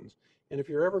directions. And if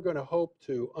you're ever going to hope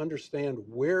to understand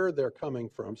where they're coming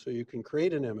from so you can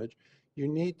create an image, you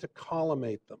need to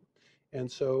collimate them. And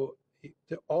so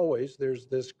always there's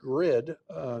this grid,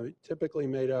 typically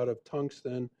made out of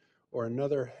tungsten or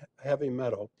another heavy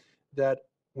metal, that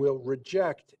will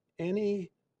reject any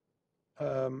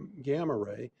gamma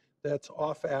ray that's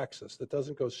off axis, that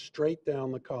doesn't go straight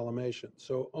down the collimation.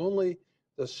 So only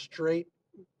the straight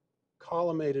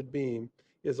collimated beam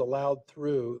is allowed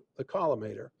through the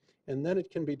collimator, and then it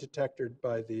can be detected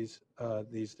by these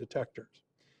detectors.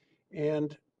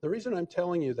 And the reason I'm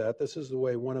telling you that, this is the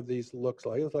way one of these looks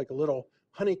like. It's like a little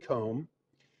honeycomb,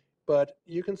 but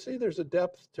you can see there's a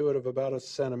depth to it of about 1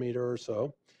 centimeter or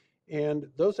so. And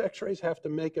those X-rays have to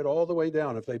make it all the way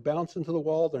down. If they bounce into the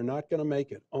wall, they're not going to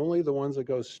make it. Only the ones that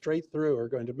go straight through are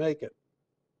going to make it.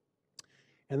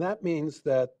 And that means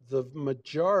that the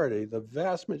majority, the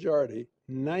vast majority,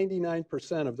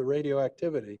 99% of the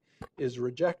radioactivity is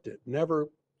rejected, never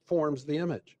forms the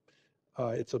image.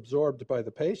 It's absorbed by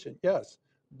the patient, yes,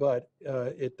 but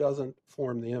it doesn't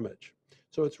form the image.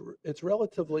 So it's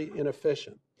relatively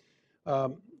inefficient.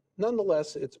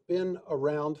 nonetheless, it's been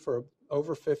around for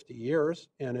over 50 years,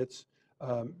 and it's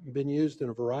been used in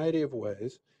a variety of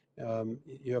ways.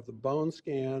 You have the bone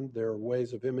scan. There are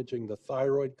ways of imaging the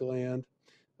thyroid gland.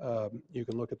 You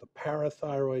can look at the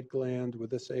parathyroid gland with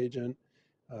this agent.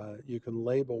 You can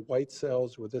label white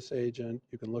cells with this agent.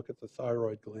 You can look at the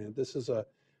thyroid gland. This is a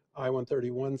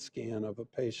I-131 scan of a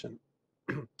patient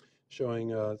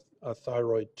showing a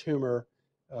thyroid tumor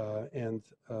and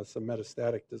some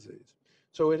metastatic disease.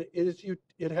 So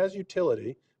it has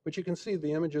utility, but you can see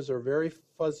the images are very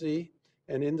fuzzy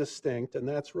and indistinct, and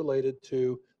that's related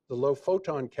to the low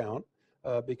photon count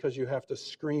because you have to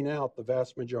screen out the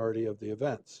vast majority of the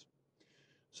events.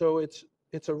 So it's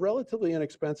a relatively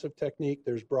inexpensive technique.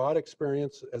 There's broad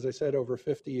experience, as I said, over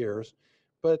 50 years,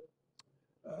 but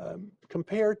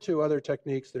compared to other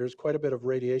techniques, there's quite a bit of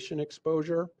radiation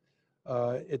exposure.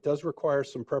 It does require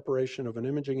some preparation of an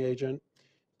imaging agent.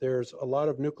 There's a lot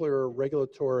of nuclear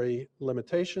regulatory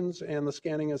limitations, and the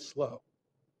scanning is slow.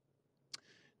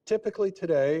 Typically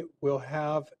today, we'll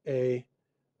have a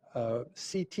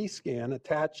CT scan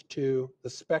attached to the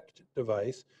SPECT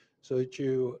device so that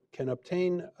you can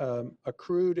obtain a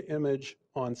crude image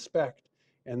on SPECT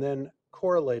and then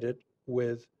correlate it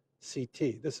with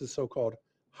CT. This is so-called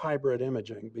hybrid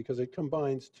imaging because it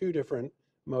combines two different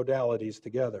modalities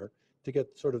together to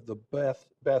get sort of the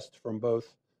best from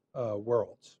both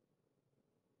worlds.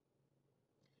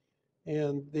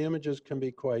 And the images can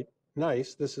be quite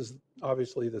nice. This is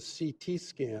obviously the CT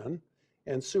scan,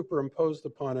 and superimposed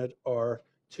upon it are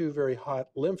two very hot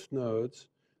lymph nodes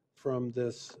from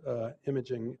this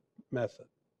imaging method.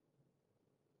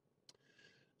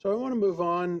 So I want to move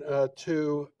on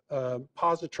to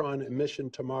positron emission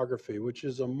tomography, which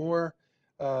is a more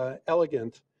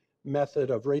elegant method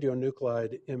of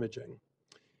radionuclide imaging.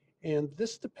 And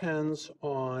this depends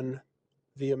on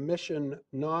the emission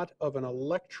not of an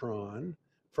electron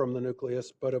from the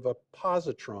nucleus, but of a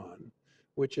positron,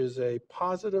 which is a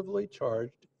positively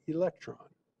charged electron.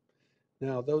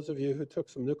 Now, those of you who took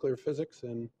some nuclear physics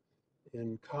in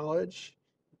college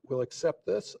will accept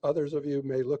this. Others of you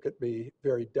may look at me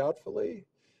very doubtfully.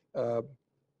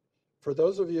 For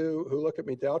those of you who look at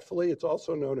me doubtfully, it's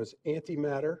also known as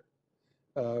antimatter,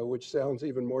 which sounds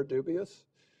even more dubious.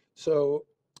 So,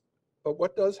 but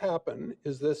what does happen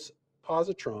is this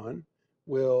positron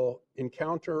will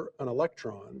encounter an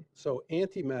electron. So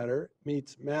antimatter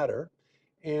meets matter,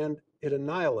 and it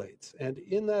annihilates. And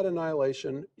in that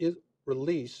annihilation is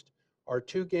released are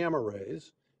two gamma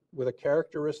rays with a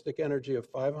characteristic energy of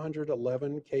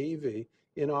 511 keV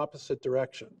in opposite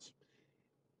directions.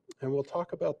 And we'll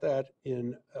talk about that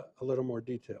in a little more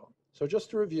detail. So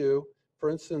just to review, for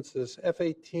instance, this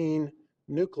F18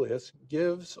 nucleus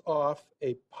gives off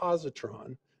a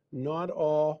positron. Not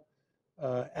all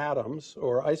atoms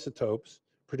or isotopes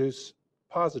produce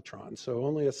positrons, so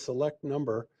only a select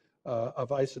number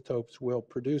of isotopes will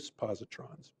produce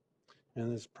positrons.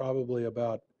 And there's probably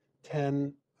about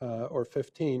 10 or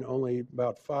 15, only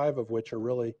about 5 of which are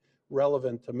really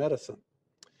relevant to medicine.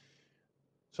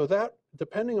 So that,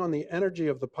 depending on the energy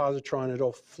of the positron,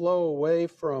 it'll flow away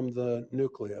from the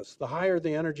nucleus. The higher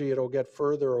the energy, it'll get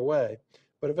further away.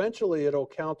 But eventually, it'll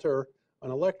counter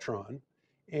an electron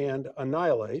and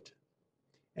annihilate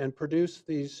and produce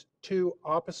these two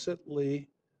oppositely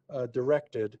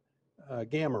directed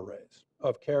gamma rays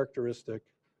of characteristic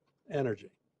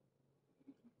energy.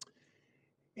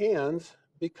 And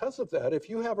because of that, if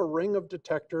you have a ring of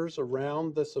detectors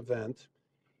around this event,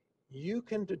 you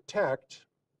can detect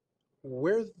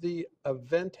where the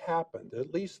event happened,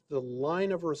 at least the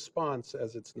line of response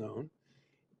as it's known,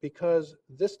 because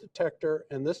this detector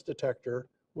and this detector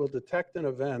will detect an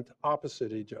event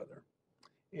opposite each other.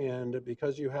 And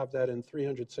because you have that in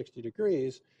 360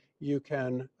 degrees, you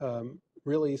can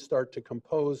really start to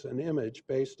compose an image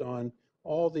based on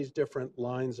all these different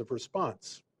lines of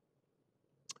response.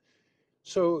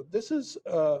 So this is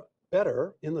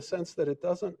better in the sense that it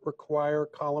doesn't require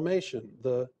collimation.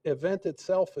 The event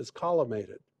itself is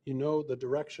collimated. You know the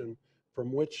direction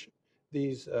from which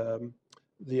these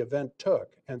the event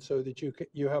took, and so that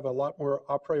you have a lot more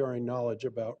a priori knowledge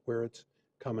about where it's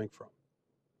coming from.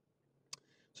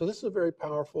 So this is a very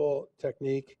powerful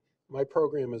technique. My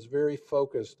program is very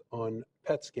focused on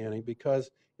PET scanning because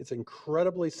it's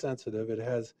incredibly sensitive. It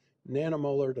has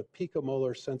nanomolar to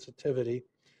picomolar sensitivity,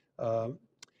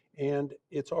 and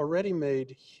it's already made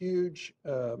huge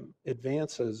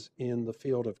advances in the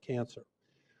field of cancer.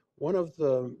 One of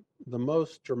the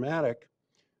most dramatic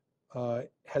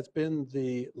has been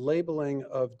the labeling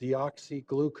of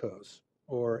deoxyglucose,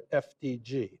 or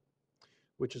FDG,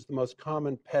 which is the most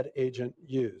common PET agent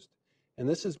used. And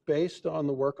this is based on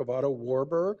the work of Otto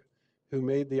Warburg, who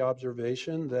made the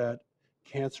observation that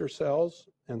cancer cells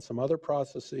and some other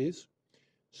processes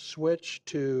switch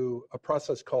to a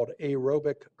process called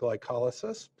aerobic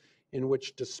glycolysis, in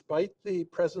which, despite the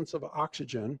presence of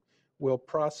oxygen, will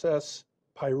process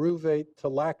pyruvate to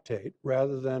lactate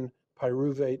rather than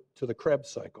pyruvate to the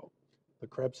Krebs cycle. The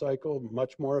Krebs cycle,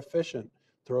 much more efficient,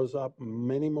 throws up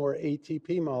many more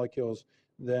ATP molecules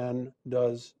than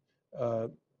does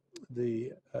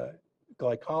the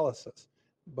glycolysis.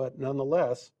 But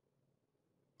nonetheless,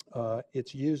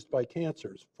 it's used by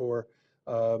cancers for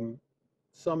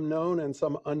some known and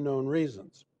some unknown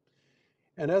reasons.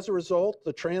 And as a result,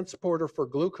 the transporter for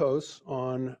glucose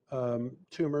on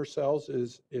tumor cells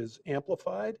is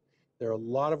amplified. There are a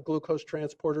lot of glucose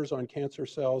transporters on cancer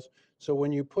cells. So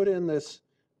when you put in this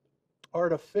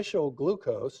artificial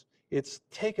glucose, it's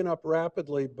taken up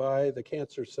rapidly by the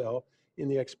cancer cell in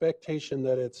the expectation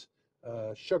that it's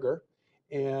sugar,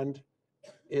 and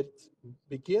it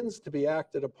begins to be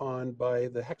acted upon by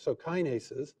the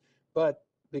hexokinases, but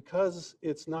because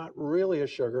it's not really a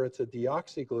sugar, it's a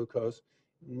deoxyglucose,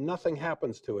 nothing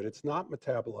happens to it. It's not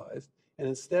metabolized, and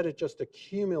instead it just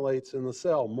accumulates in the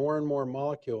cell. More and more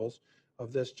molecules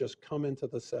of this just come into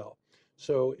the cell.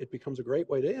 So it becomes a great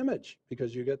way to image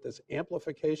because you get this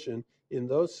amplification in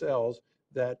those cells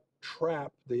that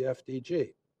trap the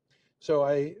FDG. So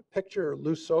I picture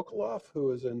Lou Sokolov,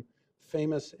 who is a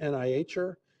famous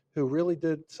NIHer, who really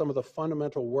did some of the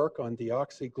fundamental work on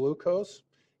deoxyglucose.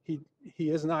 He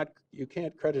is not, you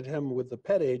can't credit him with the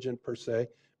PET agent per se,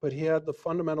 but he had the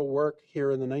fundamental work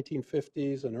here in the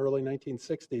 1950s and early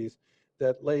 1960s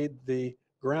that laid the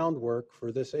groundwork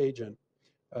for this agent.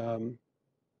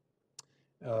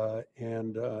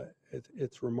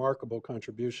 Its remarkable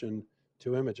contribution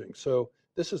to imaging. So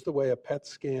this is the way a PET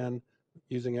scan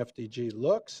using FDG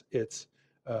looks. It's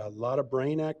a lot of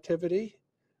brain activity.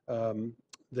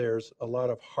 There's a lot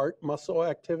of heart muscle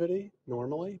activity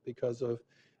normally because of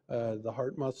the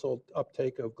heart muscle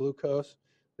uptake of glucose.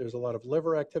 There's a lot of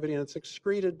liver activity, and it's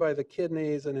excreted by the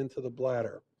kidneys and into the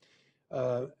bladder.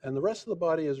 And the rest of the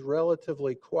body is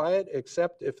relatively quiet,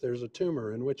 except if there's a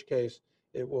tumor, in which case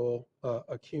it will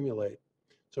accumulate.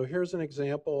 So here's an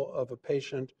example of a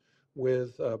patient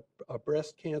with a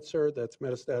breast cancer that's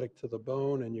metastatic to the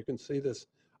bone, and you can see this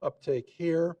uptake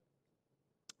here,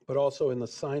 but also in the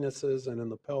sinuses and in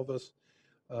the pelvis.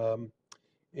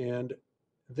 And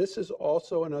this is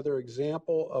also another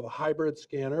example of a hybrid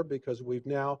scanner because we've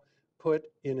now put,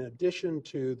 in addition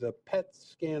to the PET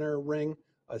scanner ring,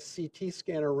 a CT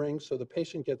scanner ring, so the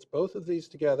patient gets both of these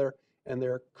together and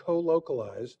they're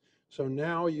co-localized. So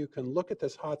now you can look at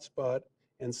this hotspot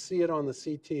and see it on the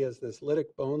CT as this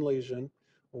lytic bone lesion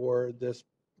or this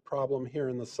problem here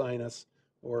in the sinus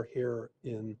or here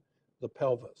in the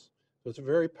pelvis. So it's a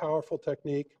very powerful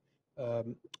technique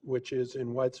which is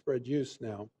in widespread use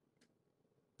now.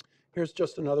 Here's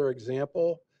just another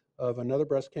example of another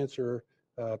breast cancer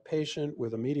patient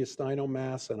with a mediastinal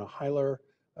mass and a hilar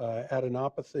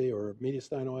adenopathy or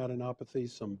mediastinal adenopathy,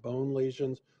 some bone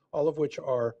lesions, all of which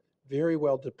are very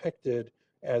well depicted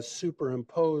as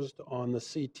superimposed on the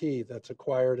CT that's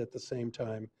acquired at the same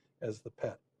time as the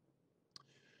PET.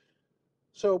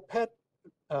 So PET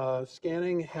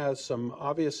scanning has some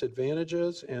obvious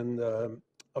advantages and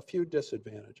a few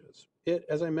disadvantages.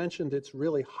 As I mentioned, it's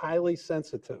really highly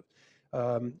sensitive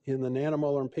in the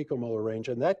nanomolar and picomolar range,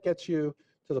 and that gets you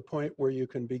to the point where you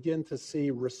can begin to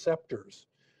see receptors.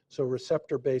 So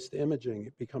receptor-based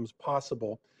imaging becomes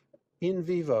possible in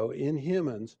vivo, in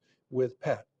humans, with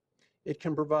PET. It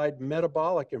can provide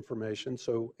metabolic information,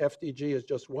 so FDG is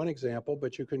just one example,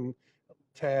 but you can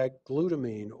tag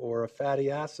glutamine or a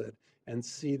fatty acid and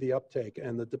see the uptake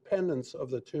and the dependence of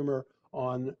the tumor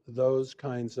on those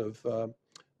kinds of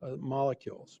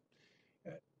molecules.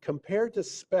 Compared to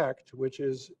SPECT, which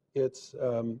is its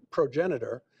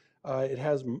progenitor, it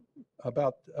has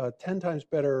about 10 times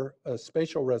better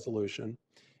spatial resolution,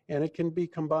 and it can be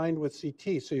combined with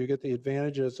CT, so you get the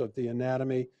advantages of the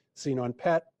anatomy seen on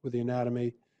PET with the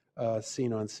anatomy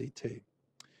seen on CT.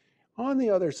 On the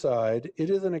other side, it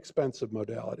is an expensive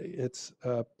modality. It's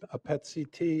a PET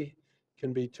CT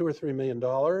can be $2 or $3 million.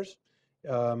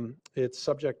 It's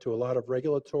subject to a lot of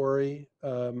regulatory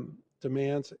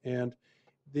demands, and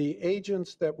the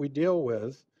agents that we deal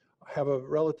with have a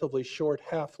relatively short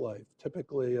half-life,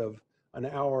 typically of an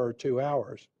hour or 2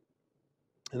 hours.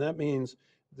 And that means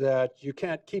that you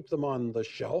can't keep them on the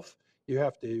shelf. You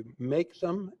have to make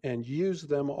them and use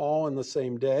them all in the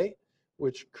same day,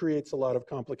 which creates a lot of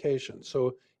complications.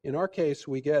 So in our case,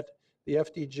 we get the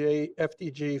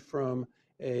FDG from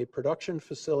a production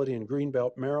facility in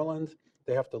Greenbelt, Maryland.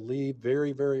 They have to leave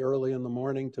very, very early in the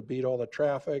morning to beat all the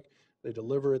traffic. They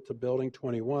deliver it to building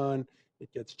 21.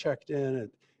 It gets checked in.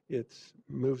 It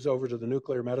moves over to the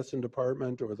nuclear medicine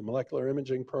department or the molecular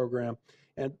imaging program.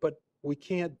 But we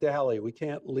can't dally. We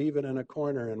can't leave it in a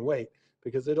corner and wait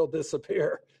because it'll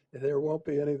disappear. There won't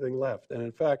be anything left. And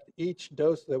in fact, each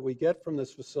dose that we get from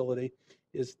this facility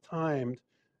is timed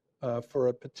for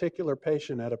a particular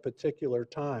patient at a particular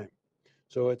time.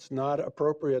 So it's not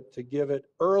appropriate to give it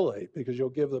early because you'll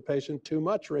give the patient too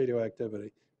much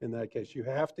radioactivity in that case. You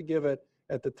have to give it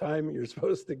at the time you're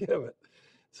supposed to give it.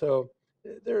 So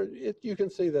you can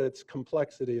see that its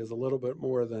complexity is a little bit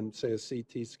more than, say, a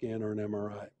CT scan or an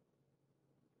MRI.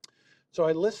 So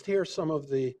I list here some of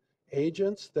the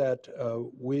agents that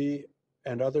we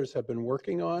and others have been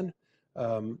working on.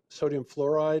 Sodium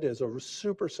fluoride is a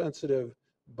super sensitive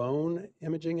bone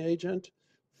imaging agent.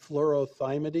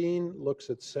 Fluorothymidine looks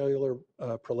at cellular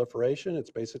proliferation. It's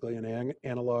basically an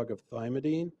analog of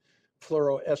thymidine.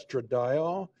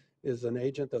 Fluoroestradiol is an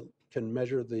agent that can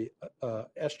measure the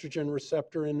estrogen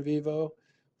receptor in vivo.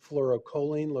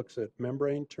 Fluorocholine looks at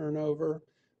membrane turnover.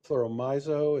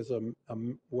 Fluoromiso is a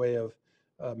way of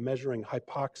measuring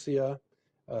hypoxia.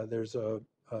 There's a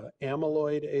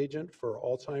amyloid agent for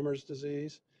Alzheimer's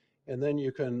disease. And then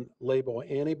you can label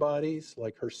antibodies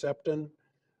like Herceptin,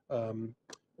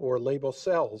 or label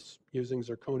cells using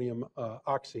zirconium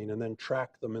oxime and then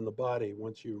track them in the body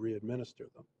once you re-administer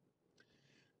them.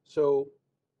 So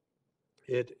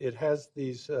it has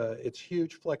these, it's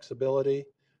huge flexibility,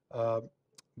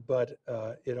 but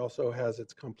it also has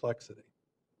its complexity.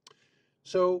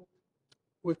 So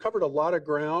we've covered a lot of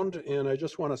ground, and I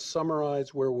just want to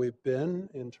summarize where we've been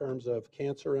in terms of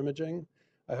cancer imaging.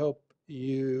 I hope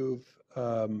you've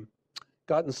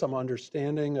gotten some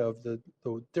understanding of the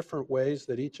different ways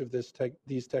that each of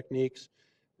these techniques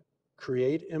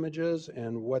create images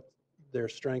and what their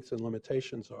strengths and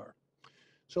limitations are.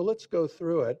 So let's go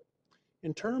through it.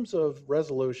 In terms of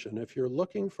resolution, if you're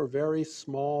looking for very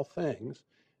small things,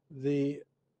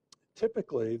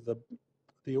 typically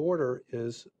the order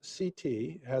is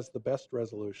CT has the best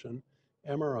resolution,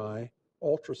 MRI,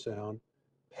 ultrasound,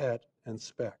 PET, and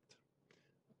SPECT.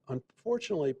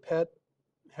 Unfortunately, PET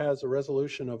has a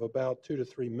resolution of about 2 to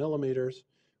 3 millimeters,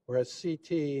 whereas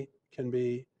CT can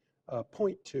be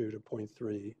 0.2 to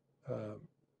 0.3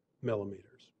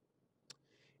 millimeters.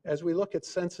 As we look at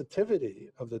sensitivity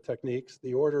of the techniques,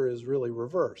 the order is really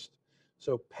reversed.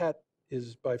 So PET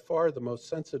is by far the most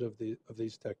sensitive of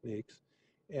these techniques,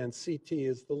 and CT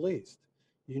is the least.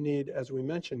 You need, as we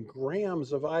mentioned,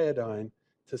 grams of iodine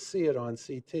to see it on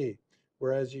CT,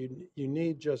 whereas you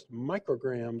need just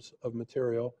micrograms of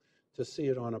material to see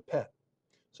it on a PET.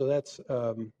 So that's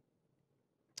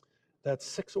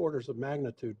 6 orders of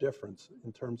magnitude difference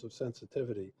in terms of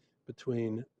sensitivity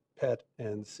between PET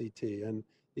and CT. And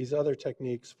these other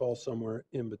techniques fall somewhere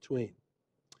in between.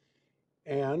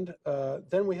 And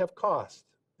then we have cost.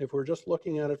 If we're just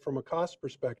looking at it from a cost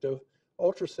perspective,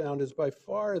 ultrasound is by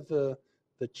far the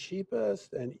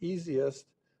cheapest and easiest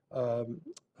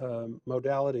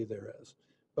modality there is.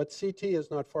 But CT is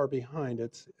not far behind.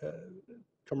 It's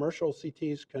commercial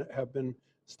CTs have been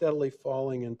steadily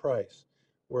falling in price,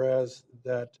 whereas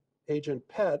that agent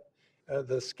PET,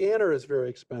 the scanner is very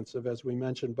expensive, as we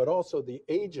mentioned, but also the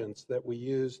agents that we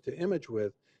use to image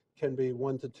with can be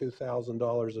 $1,000 to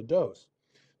 $2,000 a dose.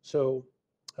 So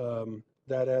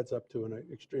that adds up to an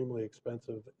extremely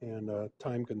expensive and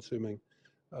time-consuming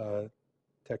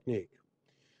technique.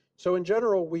 So in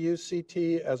general, we use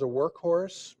CT as a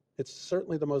workhorse. It's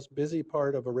certainly the most busy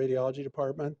part of a radiology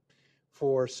department.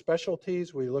 For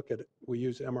specialties, we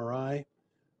use MRI.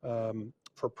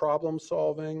 For problem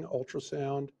solving,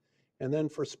 ultrasound. And then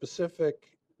for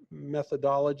specific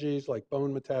methodologies like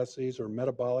bone metastases or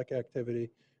metabolic activity,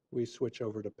 we switch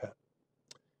over to PET.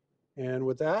 And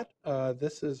with that,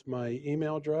 this is my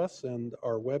email address and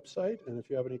our website. And if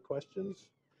you have any questions,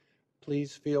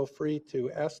 please feel free to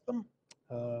ask them.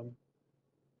 Do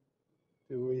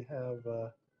we have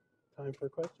time for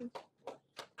questions?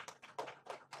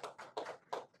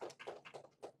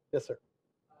 Yes, sir.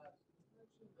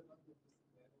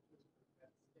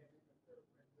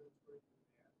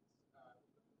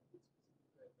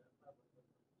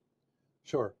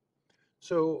 Sure.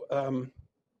 So,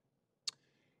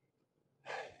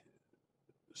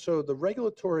 so the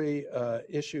regulatory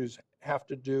issues have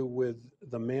to do with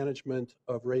the management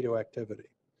of radioactivity.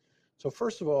 So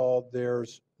first of all, there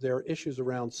are issues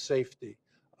around safety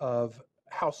of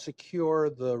how secure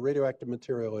the radioactive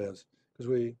material is, because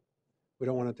we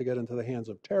don't want it to get into the hands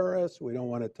of terrorists. We don't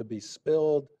want it to be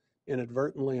spilled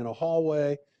inadvertently in a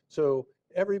hallway. So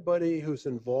everybody who's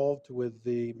involved with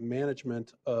the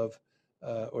management of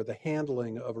or the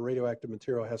handling of a radioactive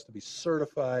material has to be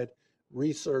certified,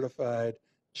 recertified,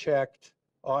 checked,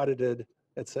 audited,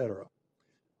 etc.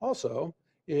 Also,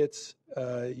 it's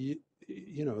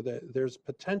there's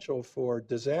potential for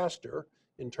disaster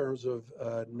in terms of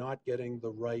not getting the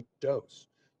right dose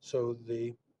to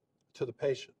the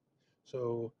patient.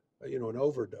 So an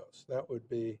overdose, that would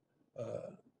be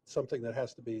something that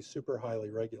has to be super highly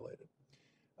regulated.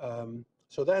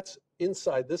 So that's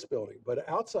inside this building, but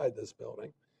outside this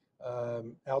building,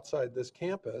 outside this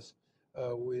campus,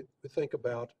 we think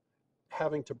about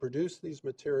having to produce these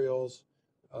materials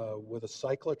with a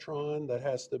cyclotron that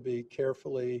has to be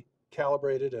carefully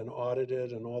calibrated and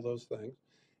audited and all those things.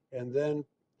 And then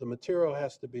the material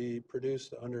has to be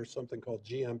produced under something called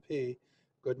GMP,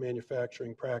 good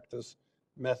manufacturing practice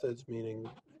methods, meaning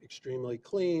extremely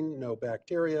clean, no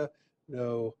bacteria,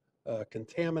 no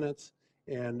contaminants.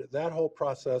 And that whole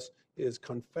process is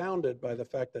confounded by the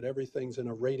fact that everything's in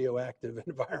a radioactive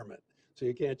environment. So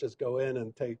you can't just go in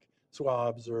and take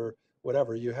swabs or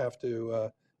whatever. You have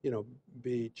to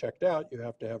be checked out. You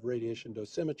have to have radiation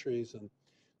dosimetries. And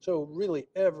so really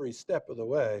every step of the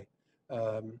way,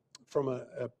 from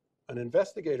an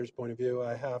investigator's point of view,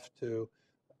 I have to,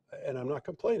 and I'm not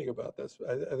complaining about this,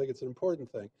 I think it's an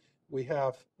important thing. We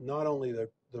have not only the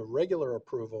regular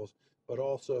approvals, but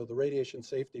also the radiation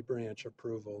safety branch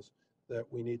approvals that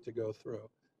we need to go through,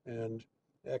 and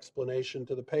explanation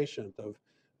to the patient of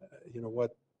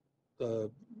what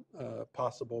the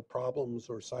possible problems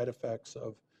or side effects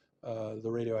of the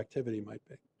radioactivity might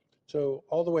be. So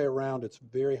all the way around, it's a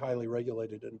very highly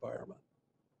regulated environment,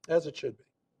 as it should be.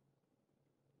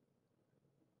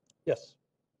 Yes?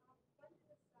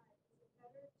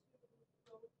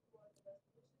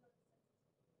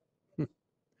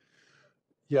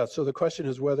 Yeah, so the question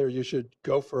is whether you should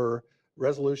go for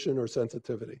resolution or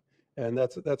sensitivity. And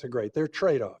that's a great, they're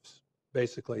trade-offs,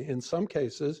 basically. In some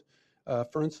cases,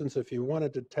 for instance, if you want to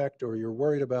detect or you're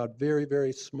worried about very,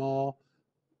 very small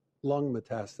lung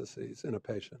metastases in a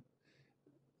patient,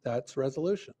 that's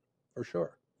resolution, for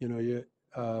sure. You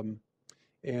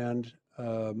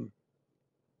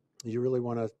really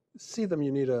want to see them,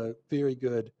 you need a very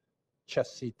good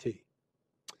chest CT.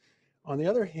 On the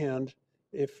other hand,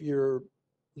 if you're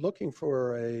looking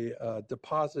for a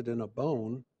deposit in a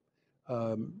bone,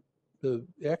 the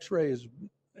X-rays,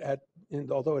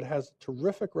 although it has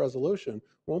terrific resolution,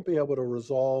 won't be able to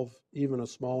resolve even a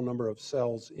small number of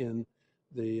cells in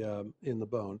the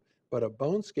bone. But a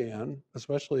bone scan,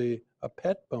 especially a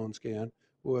PET bone scan,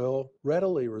 will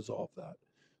readily resolve that.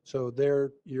 So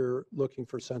there you're looking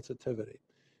for sensitivity.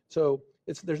 So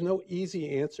there's no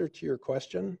easy answer to your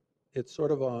question. It's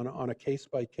sort of on a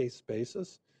case-by-case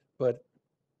basis, but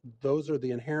those are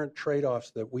the inherent trade-offs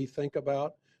that we think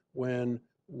about when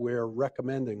we're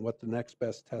recommending what the next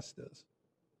best test is.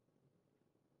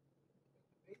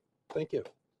 Thank you.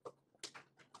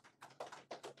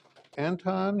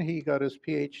 Anton, he got his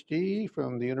Ph.D.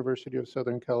 from the University of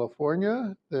Southern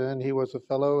California. Then he was a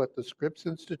fellow at the Scripps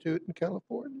Institute in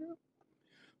California.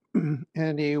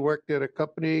 And he worked at a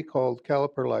company called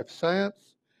Caliper Life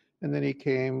Science. And then he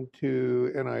came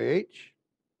to NIH.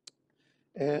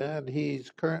 And he's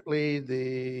currently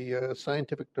the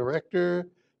scientific director,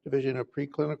 Division of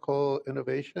Preclinical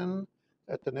Innovation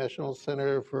at the National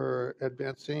Center for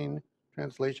Advancing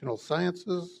Translational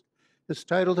Sciences. His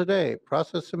title today,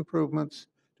 Process Improvements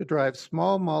to Drive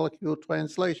Small Molecule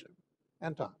Translation.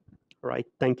 Anton. All right,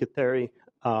 thank you, Terry.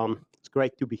 It's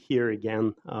great to be here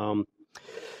again.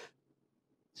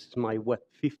 This is my,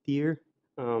 fifth year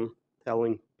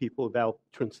telling people about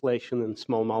translation and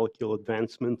small molecule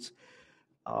advancements.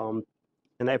 And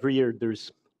every year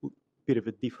there's a bit of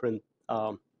a different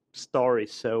story,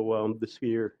 so this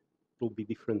year will be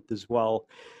different as well.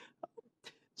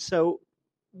 So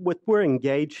what we're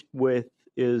engaged with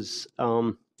is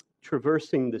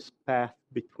traversing this path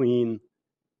between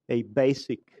a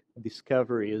basic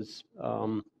discovery as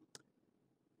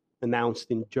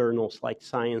announced in journals like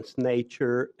Science,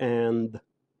 Nature, and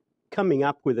coming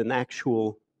up with an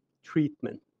actual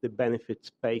treatment that benefits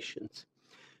patients.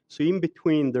 So in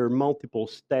between, there are multiple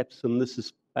steps, and this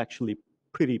is actually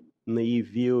pretty naive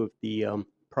view of the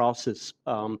process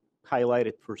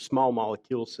highlighted for small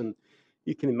molecules. And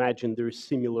you can imagine there's a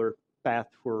similar path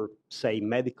for, say,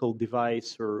 medical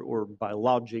device or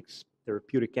biologics,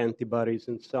 therapeutic antibodies,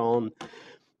 and so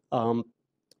on.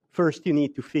 First, you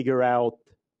need to figure out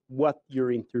what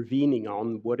you're intervening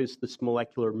on, what is this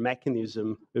molecular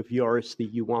mechanism of yours that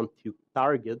you want to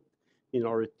target in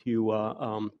order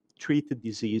to treat the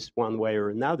disease one way or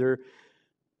another.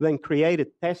 then create a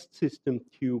test system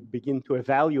to begin to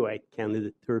evaluate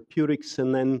candidate therapeutics,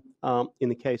 and then, in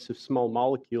the case of small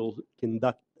molecules,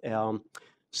 conduct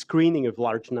screening of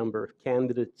large number of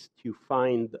candidates to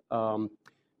find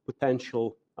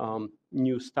potential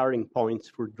new starting points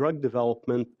for drug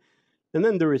development. And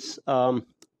then there is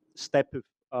step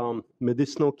of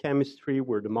medicinal chemistry,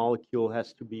 where the molecule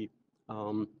has to be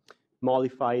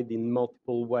modified in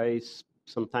multiple ways,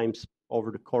 sometimes over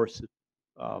the course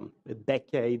of a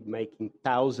decade, making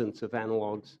thousands of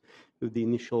analogs of the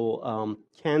initial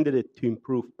candidate to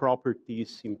improve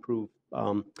properties, improve,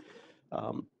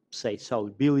 say,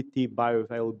 solubility,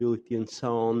 bioavailability, and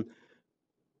so on.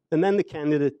 And then the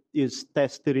candidate is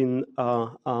tested in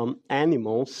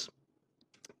animals,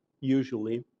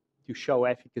 usually, to show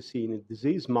efficacy in a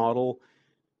disease model.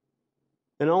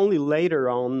 And only later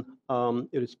on,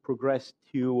 it is progressed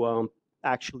to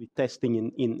actually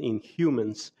testing in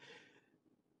humans.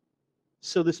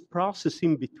 So this process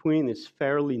in between is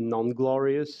fairly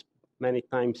non-glorious. Many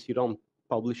times you don't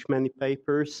publish many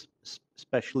papers,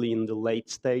 especially in the late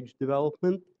stage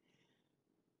development.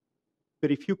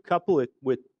 But if you couple it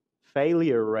with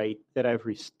failure rate at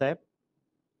every step,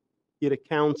 it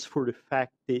accounts for the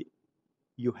fact that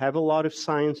you have a lot of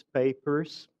science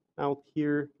papers out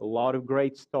here, a lot of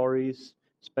great stories,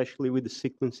 especially with the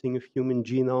sequencing of human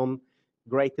genome,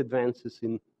 great advances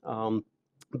in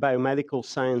biomedical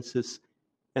sciences,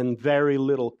 and very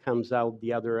little comes out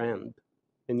the other end.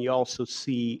 And you also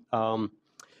see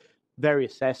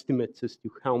various estimates as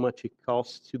to how much it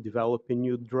costs to develop a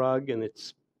new drug, and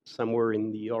it's somewhere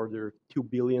in the order of $2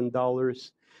 billion.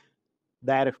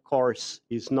 That, of course,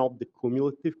 is not the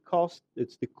cumulative cost.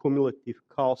 It's the cumulative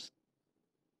cost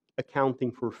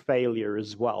accounting for failure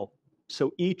as well.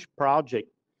 So each project,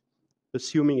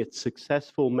 assuming it's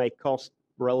successful, may cost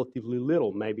relatively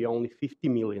little, maybe only $50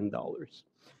 million.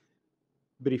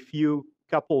 But if you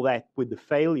couple that with the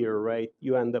failure rate,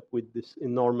 you end up with this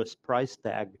enormous price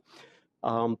tag.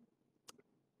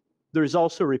 There's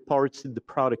also reports that the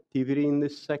productivity in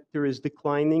this sector is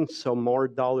declining, so more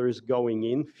dollars going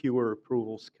in, fewer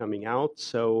approvals coming out.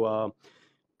 So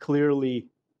clearly,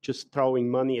 just throwing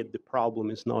money at the problem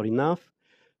is not enough.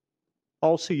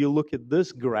 Also, you look at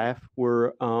this graph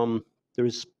where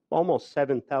there's almost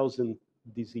 7,000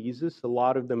 diseases. A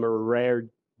lot of them are rare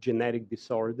genetic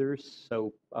disorders,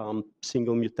 so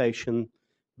single mutation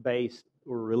based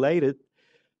or related.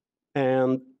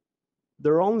 And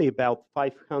there are only about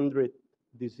 500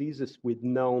 diseases with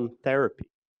known therapy.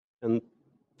 And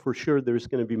for sure, there's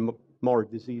going to be more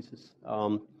diseases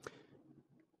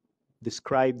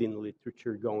described in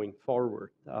literature going forward.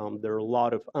 There are a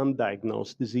lot of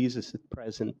undiagnosed diseases at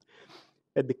present.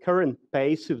 At the current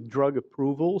pace of drug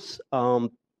approvals,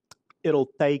 it'll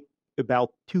take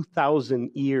about 2,000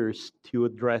 years to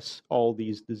address all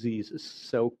these diseases.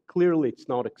 So clearly, it's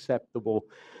not acceptable.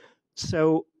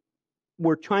 So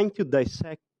we're trying to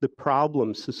dissect the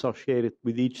problems associated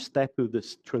with each step of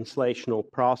this translational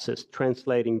process,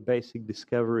 translating basic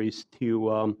discoveries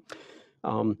to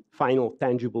final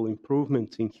tangible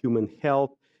improvements in human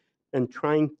health, and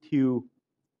trying to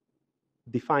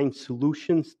define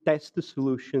solutions, test the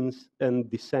solutions,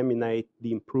 and disseminate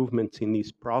the improvements in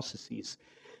these processes.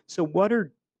 So what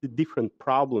are the different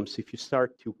problems if you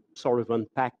start to sort of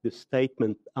unpack this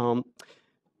statement?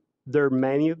 There are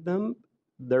many of them.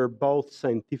 They're both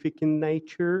scientific in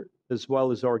nature as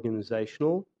well as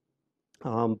organizational.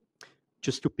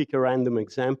 Just to pick a random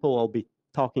example, I'll be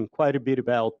talking quite a bit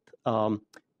about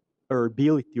our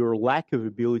ability or lack of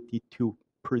ability to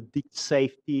predict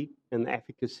safety and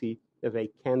efficacy of a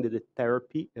candidate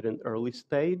therapy at an early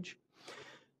stage.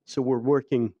 So we're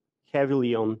working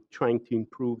heavily on trying to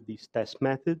improve these test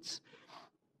methods.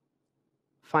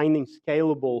 Finding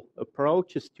scalable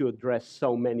approaches to address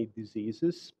so many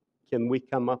diseases. Can we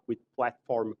come up with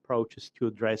platform approaches to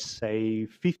address, say,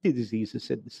 50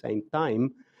 diseases at the same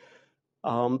time?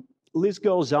 List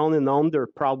goes on and on. There are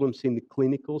problems in the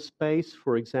clinical space.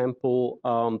 For example,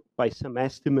 by some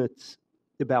estimates,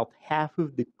 about half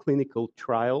of the clinical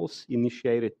trials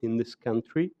initiated in this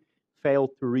country failed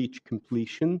to reach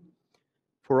completion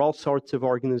for all sorts of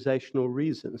organizational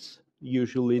reasons,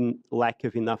 usually lack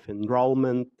of enough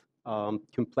enrollment,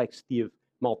 complexity of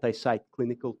multi-site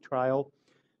clinical trial.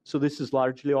 So this is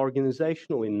largely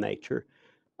organizational in nature.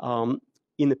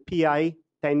 In a PI,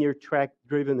 tenure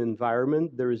track-driven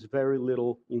environment, there is very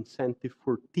little incentive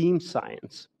for team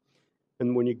science.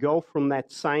 And when you go from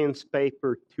that science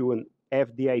paper to an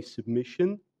FDA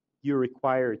submission, you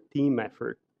require a team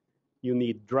effort. You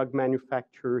need drug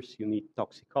manufacturers, you need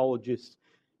toxicologists.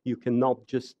 You cannot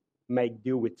just make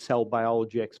do with cell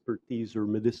biology expertise or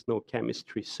medicinal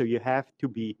chemistry. So you have to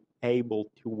be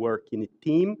able to work in a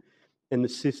team, and the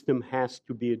system has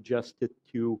to be adjusted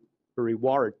to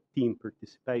reward team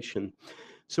participation.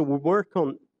 So we work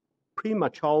on pretty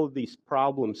much all of these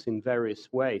problems in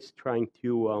various ways, trying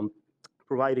to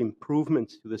provide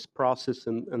improvements to this process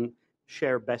and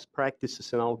share best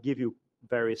practices, and I'll give you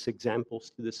various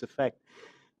examples to this effect.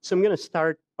 So I'm going to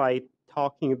start by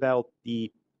talking about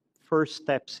the first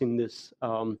steps in this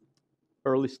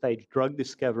early stage drug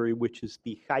discovery, which is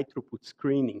the high throughput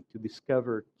screening to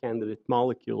discover candidate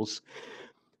molecules.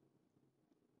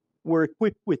 We're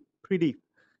equipped with pretty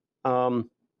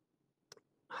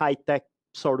high-tech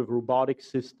sort of robotic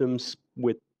systems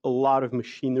with a lot of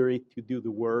machinery to do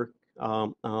the work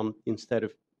instead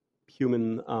of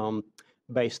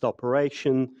human-based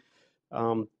operation.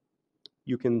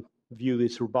 You can view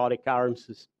these robotic arms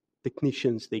as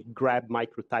technicians. They grab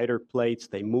microtiter plates,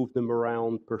 they move them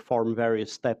around, perform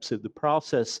various steps of the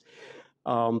process.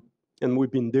 And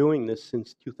we've been doing this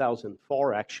since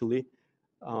 2004, actually,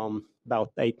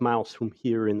 about 8 miles from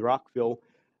here in Rockville.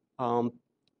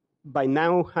 By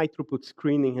now, high-throughput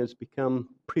screening has become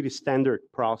pretty standard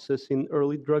process in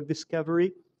early drug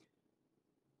discovery,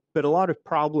 but a lot of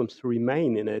problems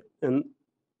remain in it. And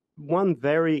one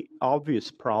very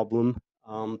obvious problem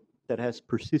that has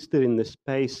persisted in this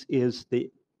space is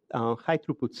the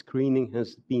high-throughput screening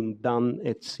has been done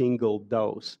at single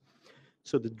dose.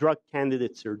 So the drug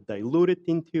candidates are diluted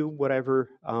into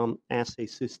whatever assay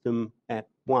system at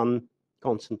one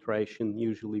concentration,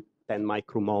 usually 10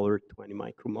 micromolar, 20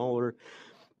 micromolar.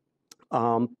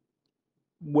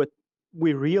 What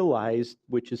we realized,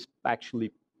 which is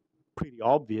actually pretty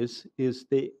obvious, is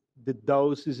the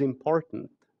dose is important.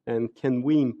 And can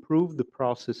we improve the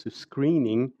process of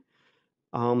screening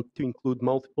to include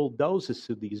multiple doses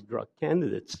of these drug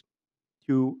candidates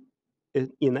to,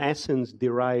 in essence,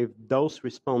 derive dose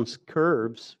response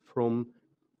curves from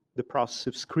the process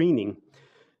of screening?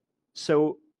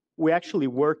 So we actually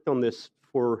worked on this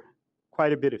for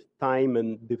quite a bit of time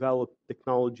and developed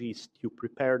technologies to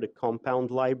prepare the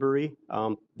compound library.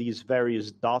 These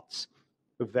various dots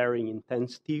of varying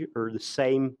intensity are the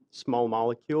same small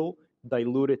molecule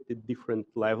diluted at different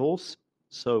levels,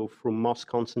 so from most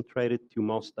concentrated to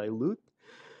most dilute.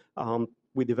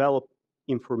 We developed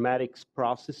informatics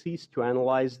processes to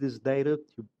analyze this data,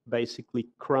 to basically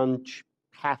crunch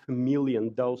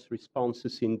 500,000 dose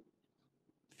responses in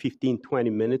 15, 20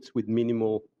 minutes with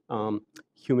minimal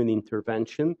human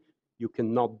intervention. You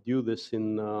cannot do this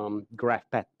in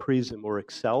GraphPad Prism or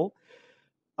Excel.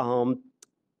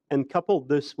 And couple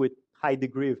this with high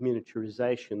degree of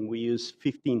miniaturization. We use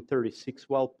 1536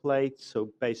 well plates,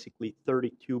 so basically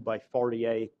 32 by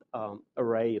 48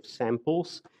 array of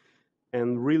samples,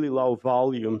 and really low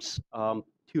volumes, 2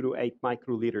 to 8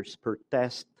 microliters per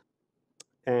test.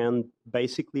 And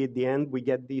basically at the end, we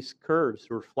get these curves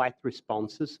or flat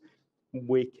responses.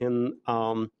 We can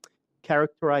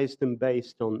characterize them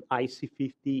based on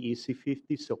IC50,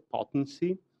 EC50, so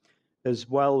potency, as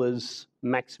well as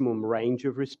maximum range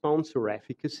of response or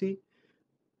efficacy,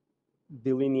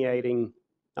 delineating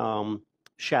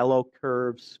shallow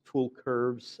curves, full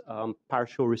curves,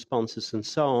 partial responses, and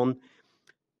so on.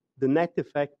 The net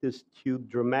effect is to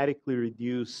dramatically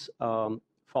reduce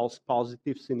false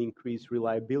positives and increase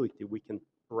reliability. We can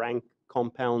rank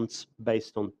compounds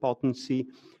based on potency,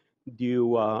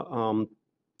 do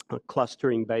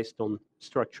clustering based on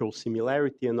structural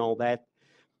similarity and all that.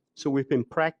 So we've been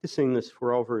practicing this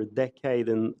for over a decade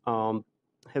and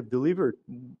have delivered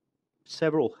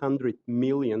several 100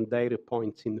 million data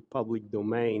points in the public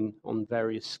domain on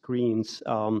various screens.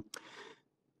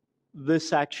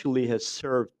 This actually has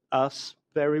served us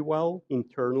very well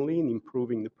internally in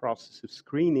improving the process of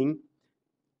screening,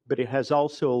 but it has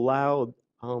also allowed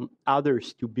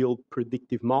others to build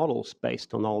predictive models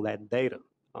based on all that data,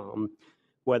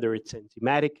 whether it's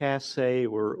enzymatic assay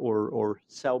or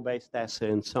cell-based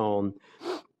assay and so on.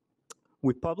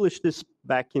 We published this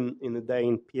back in the day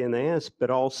in PNAS, but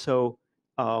also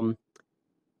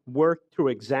worked through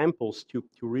examples to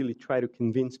really try to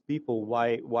convince people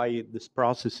why this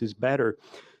process is better.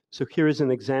 So here is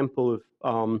an example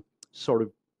of sort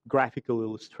of graphical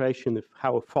illustration of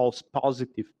how a false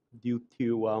positive due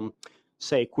to,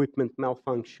 say, equipment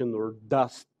malfunction or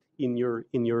dust in your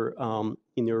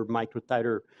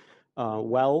microtiter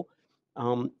well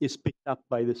is picked up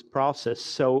by this process.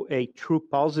 So a true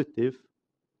positive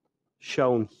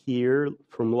shown here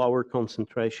from lower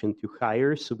concentration to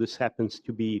higher. So this happens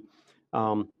to be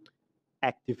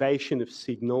activation of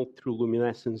signal through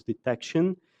luminescence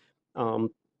detection,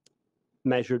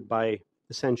 measured by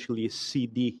essentially a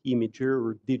CD imager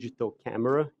or digital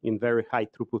camera in very high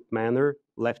throughput manner.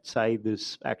 Left side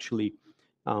is actually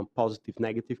positive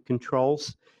negative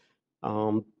controls.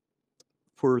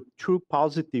 For true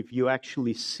positive, you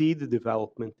actually see the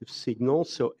development of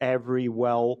signals. So every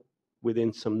well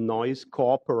within some noise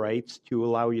cooperates to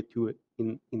allow you to,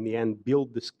 in the end,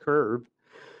 build this curve.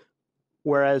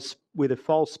 Whereas with a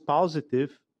false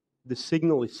positive, the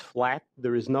signal is flat.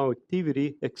 There is no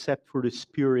activity except for the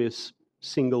spurious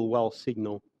single well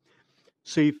signal.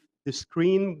 So if the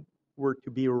screen were to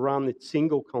be run at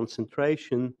single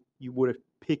concentration, you would have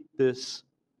picked this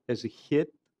as a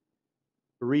hit,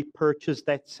 repurchased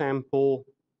that sample,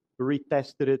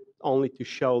 retested it only to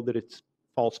show that it's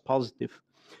false positive.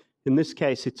 In this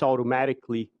case, it's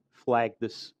automatically flagged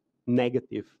as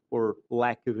negative or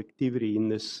lack of activity in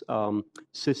this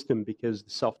system because the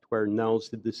software knows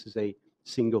that this is a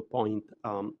single point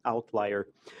outlier.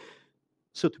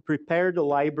 So to prepare the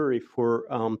library for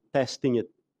testing, it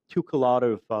took a lot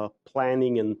of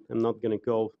planning, and I'm not going to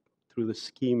go through the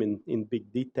scheme in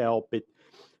big detail, but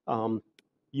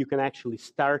you can actually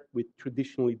start with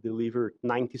traditionally delivered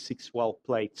 96 well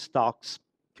plate stocks,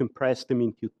 compress them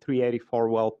into 384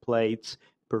 well plates,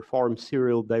 perform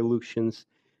serial dilutions,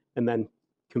 and then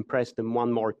compress them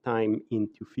one more time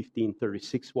into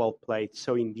 1536 well plates.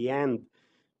 So in the end,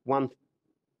 one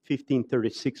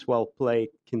 1536 well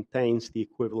plate contains the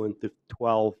equivalent of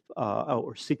 12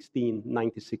 or 16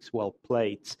 96 well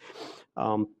plates.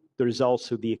 There is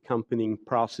also the accompanying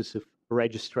process of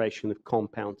registration of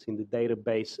compounds in the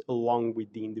database along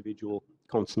with the individual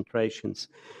concentrations.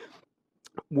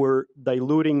 We're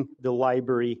diluting the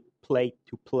library plate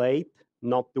to plate,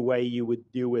 not the way you would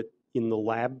do it in the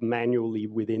lab manually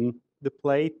within the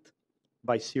plate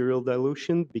by serial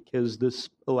dilution, because this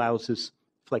allows us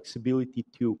flexibility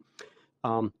to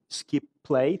skip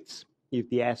plates if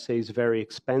the assay is very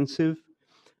expensive,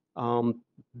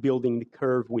 building the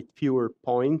curve with fewer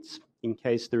points in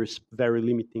case there's very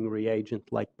limiting reagent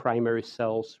like primary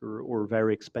cells or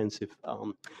very expensive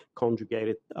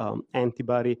conjugated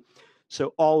antibody.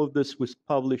 So all of this was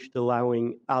published,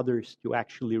 allowing others to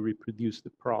actually reproduce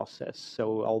the process.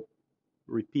 So I'll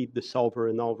repeat this over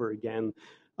and over again.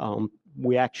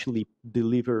 We actually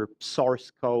deliver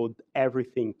source code,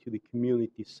 everything to the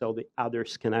community so the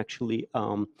others can actually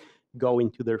go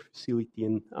into their facility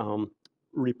and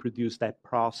reproduce that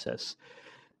process.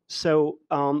 So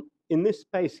in this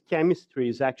space, chemistry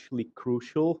is actually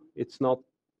crucial. It's not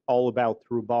all about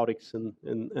robotics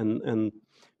and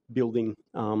building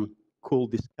cool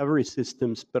discovery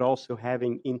systems, but also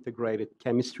having integrated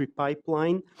chemistry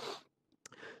pipeline.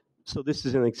 So this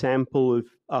is an example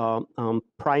of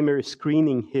primary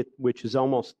screening hit, which is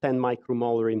almost 10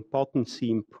 micromolar in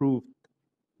potency, improved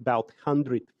about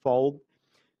 100-fold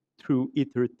through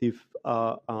iterative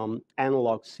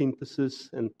analog synthesis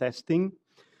and testing.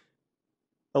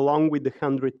 Along with the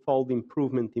 100-fold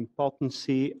improvement in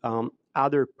potency,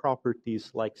 other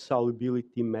properties like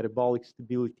solubility, metabolic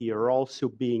stability are also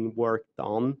being worked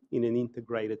on in an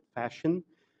integrated fashion.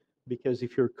 Because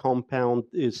if your compound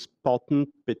is potent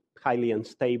but highly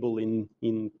unstable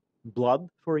in blood,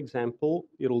 for example,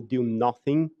 it'll do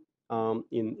nothing in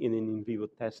an in vivo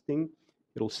testing.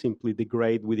 It'll simply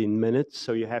degrade within minutes.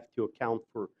 So you have to account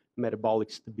for metabolic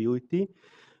stability.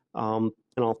 And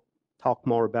I'll talk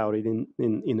more about it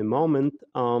in a moment.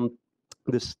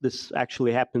 This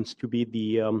actually happens to be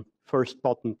the first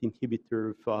potent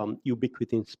inhibitor of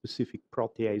ubiquitin-specific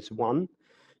protease 1,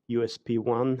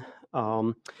 USP1.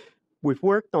 We've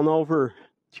worked on over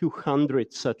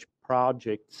 200 such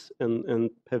projects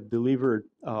and have delivered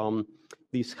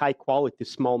these high-quality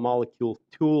small molecule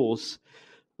tools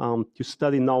to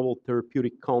study novel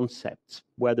therapeutic concepts,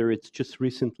 whether it's just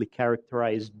recently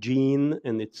characterized gene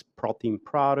and its protein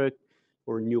product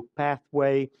or new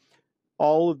pathway.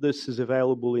 All of this is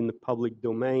available in the public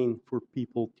domain for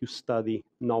people to study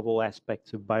novel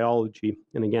aspects of biology.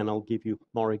 And again, I'll give you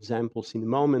more examples in a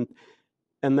moment.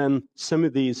 And then some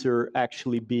of these are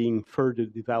actually being further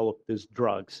developed as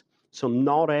drugs. So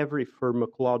not every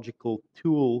pharmacological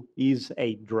tool is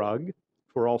a drug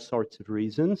for all sorts of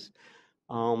reasons.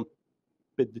 But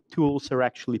the tools are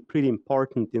actually pretty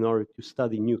important in order to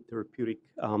study new therapeutic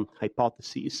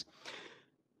hypotheses.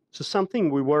 So something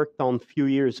we worked on a few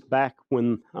years back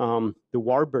when the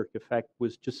Warburg effect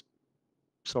was just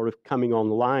sort of coming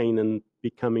online and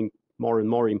becoming more and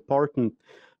more important.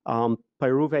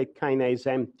 Pyruvate kinase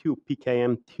M2,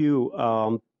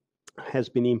 PKM2, has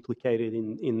been implicated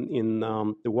in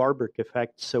the Warburg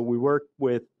effect. So we worked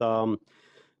with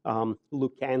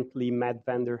Luke Antley, Matt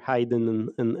Vander Heijden,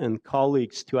 and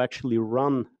colleagues to actually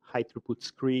run high-throughput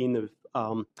screen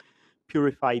of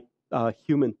purified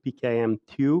human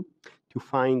PKM2 to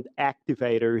find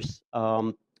activators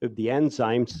of the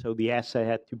enzymes. So the assay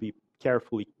had to be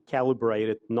carefully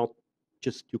calibrated, not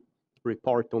just to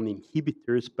report on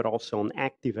inhibitors, but also on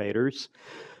activators.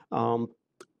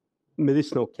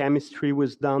 Medicinal chemistry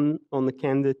was done on the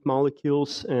candidate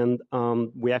molecules, and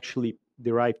we actually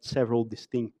derived several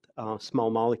distinct small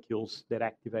molecules that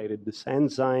activated this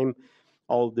enzyme.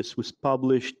 All of this was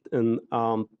published, and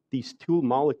these two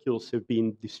molecules have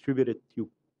been distributed to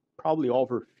probably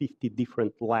over 50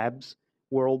 different labs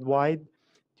worldwide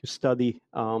to study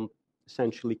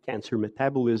essentially cancer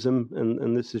metabolism,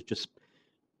 and this is just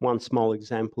one small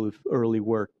example of early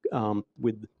work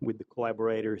with the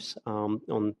collaborators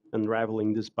on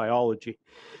unraveling this biology.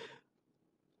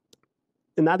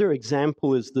 Another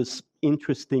example is this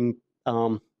interesting,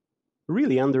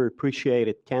 really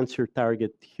underappreciated cancer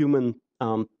target, human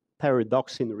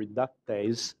thyrodoxine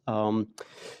reductase,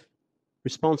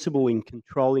 responsible in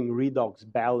controlling redox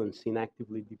balance in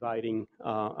actively dividing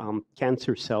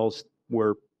cancer cells,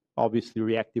 where obviously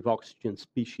reactive oxygen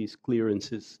species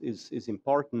clearance is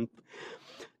important.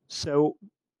 So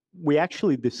we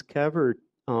actually discovered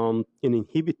an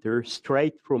inhibitor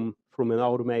straight from an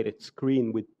automated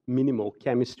screen with minimal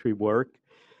chemistry work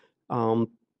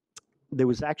that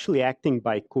was actually acting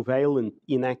by covalent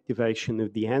inactivation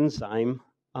of the enzyme.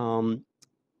 And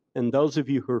those of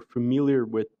you who are familiar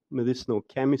with medicinal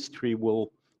chemistry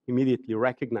will immediately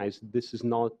recognize that this is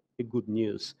not a good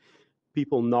news.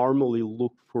 People normally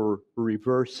look for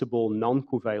reversible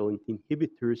non-covalent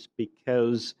inhibitors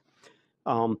because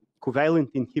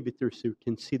covalent inhibitors are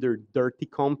considered dirty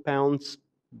compounds.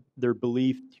 They're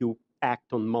believed to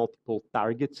act on multiple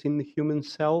targets in the human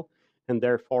cell and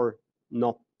therefore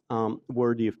not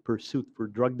worthy of pursuit for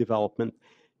drug development.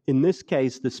 In this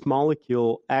case, this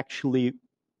molecule actually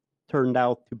turned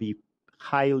out to be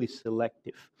highly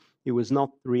selective. It was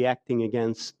not reacting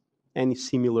against any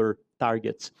similar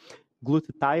targets.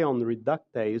 Glutathione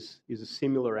reductase is a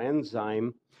similar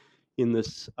enzyme in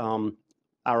this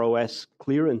ROS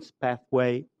clearance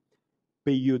pathway,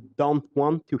 but you don't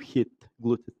want to hit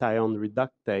glutathione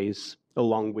reductase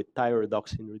along with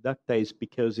thyrodoxine reductase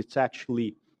because it's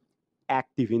actually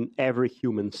active in every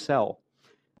human cell.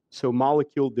 So a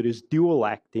molecule that is dual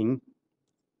acting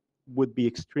would be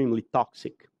extremely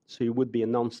toxic. So it would be a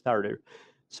non-starter.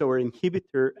 So our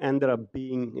inhibitor ended up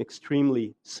being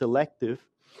extremely selective.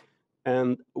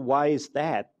 And why is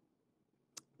that?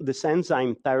 This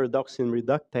enzyme, thyrodoxine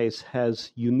reductase,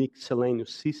 has unique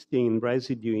selenocysteine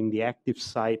residue in the active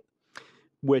site,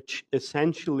 which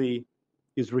essentially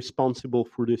is responsible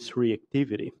for this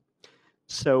reactivity.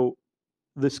 So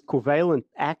this covalent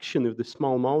action of the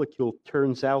small molecule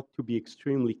turns out to be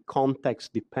extremely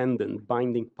context-dependent,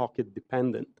 binding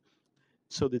pocket-dependent.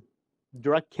 So the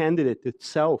drug candidate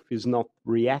itself is not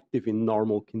reactive in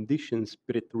normal conditions,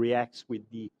 but it reacts with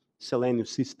the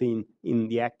selenocysteine in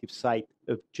the active site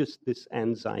of just this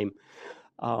enzyme.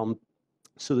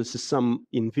 So this is some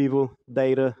in vivo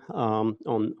data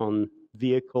on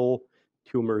vehicle,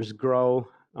 tumors grow,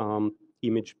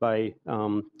 imaged by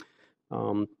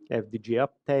FDG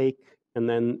uptake, and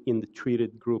then in the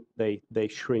treated group, they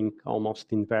shrink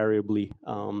almost invariably,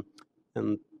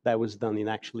 and that was done in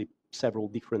actually several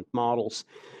different models.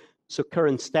 So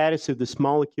current status of this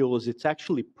molecule is it's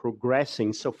actually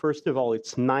progressing. So first of all,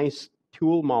 it's a nice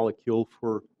tool molecule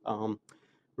for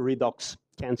redox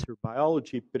cancer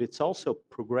biology, but it's also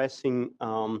progressing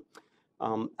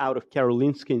out of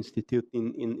Karolinska Institute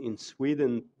in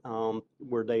Sweden,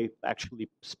 where they actually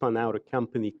spun out a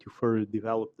company to further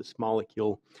develop this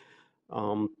molecule.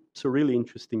 So really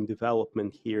interesting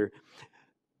development here.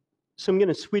 So I'm going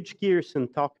to switch gears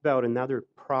and talk about another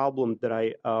problem that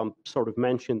I sort of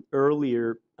mentioned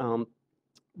earlier.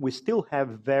 We still have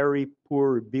very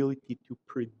poor ability to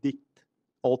predict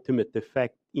ultimate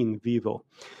effect in vivo.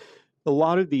 A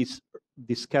lot of these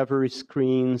discovery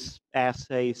screens,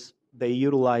 assays, they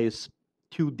utilize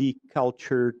 2D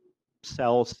cultured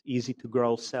cells, easy to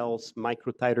grow cells,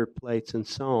 microtiter plates, and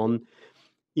so on.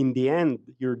 In the end,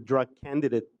 your drug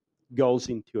candidate goes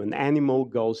into an animal,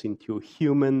 goes into a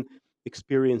human,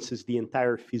 experiences the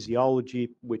entire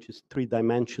physiology, which is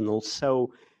three-dimensional.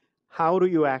 So how do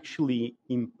you actually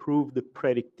improve the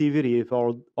predictivity of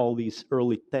all these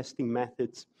early testing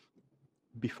methods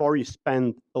before you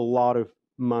spend a lot of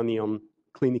money on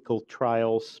clinical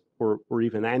trials or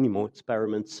even animal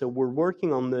experiments? So we're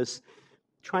working on this,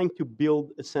 trying to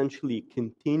build essentially a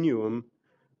continuum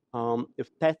of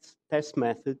test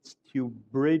methods to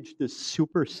bridge the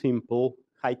super simple,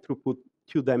 high-throughput,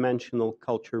 two-dimensional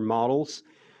culture models.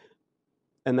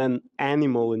 And then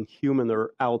animal and human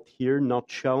are out here, not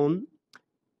shown.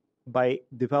 by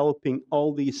developing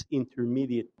all these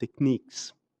intermediate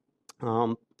techniques.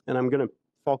 And I'm going to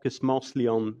focus mostly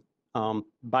on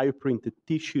bioprinted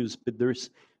tissues, but there's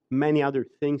many other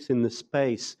things in the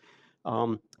space.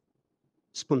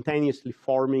 Spontaneously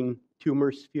forming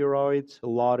tumor spheroids, a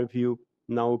lot of you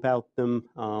know about them.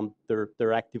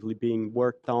 They're actively being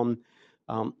worked on.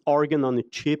 Organ on a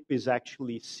chip is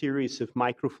actually a series of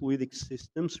microfluidic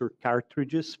systems or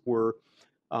cartridges where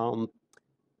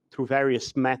through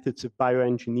various methods of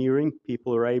bioengineering,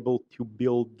 people are able to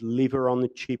build liver on a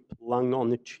chip, lung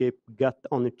on a chip, gut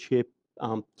on a chip,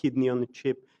 kidney on a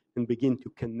chip, and begin to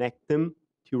connect them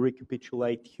to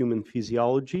recapitulate human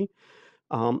physiology.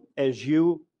 As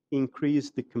you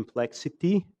increase the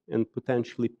complexity and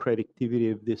potentially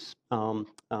predictivity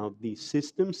of these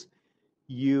systems,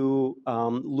 you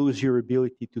lose your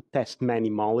ability to test many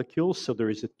molecules, so there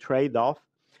is a trade-off.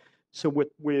 So what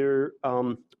we're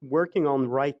working on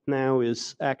right now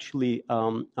is actually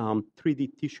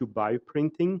 3D tissue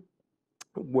bioprinting,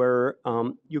 where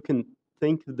you can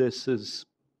think of this as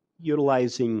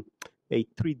utilizing a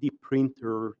 3D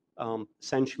printer,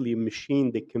 essentially a machine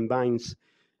that combines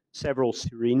several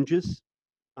syringes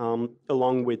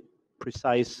along with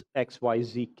precise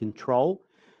XYZ control.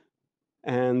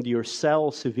 And your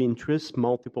cells of interest,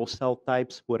 multiple cell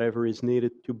types, whatever is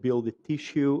needed to build a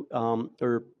tissue,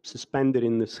 are suspended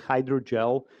in this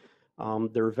hydrogel.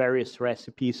 There are various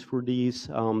recipes for these.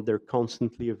 They're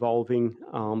constantly evolving,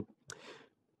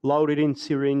 loaded in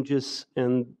syringes,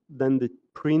 and then the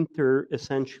printer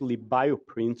essentially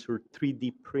bioprints or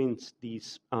 3D prints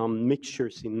these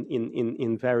mixtures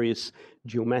in various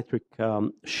geometric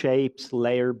shapes,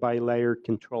 layer by layer,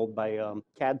 controlled by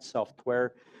CAD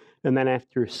software. And then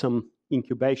after some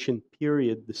incubation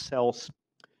period, the cells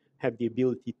have the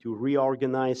ability to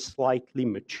reorganize slightly,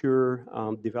 mature,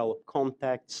 develop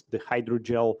contacts. The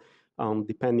hydrogel,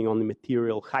 depending on the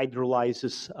material,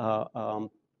 hydrolyzes,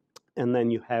 and then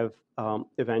you have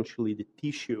eventually the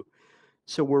tissue.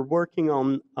 So we're working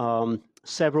on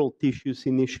several tissues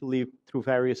initially through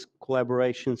various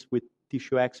collaborations with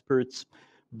tissue experts,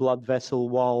 blood vessel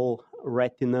wall,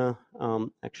 retina,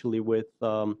 actually with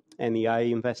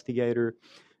NEI investigator,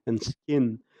 and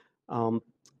skin.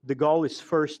 The goal is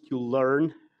first to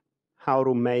learn how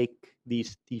to make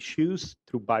these tissues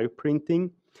through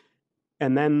bioprinting,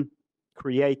 and then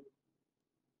create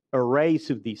arrays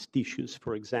of these tissues.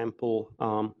 For example,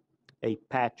 a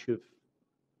patch of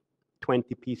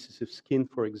 20 pieces of skin,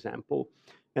 for example,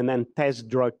 and then test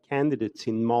drug candidates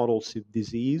in models of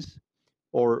disease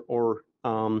or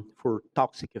for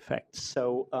toxic effects.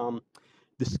 So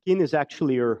the skin is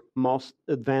actually our most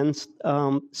advanced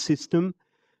system.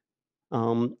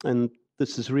 And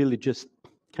this is really just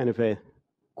kind of a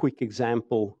quick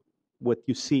example, what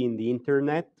you see in the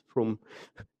internet from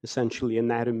essentially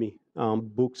anatomy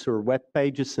books or web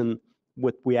pages, and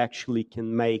what we actually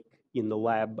can make in the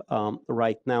lab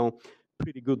right now.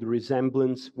 Pretty good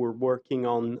resemblance. We're working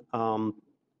on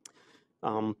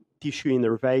tissue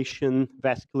innervation,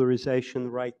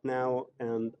 vascularization right now,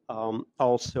 and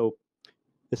also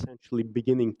essentially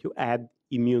beginning to add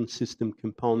immune system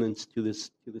components to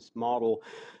this model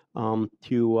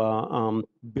to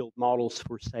build models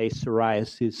for, say,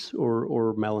 psoriasis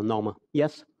or melanoma.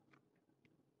 Yes?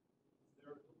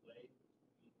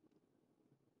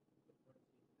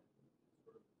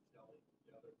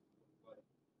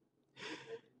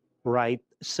 Right.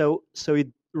 So it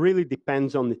really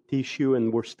depends on the tissue,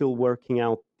 and we're still working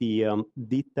out the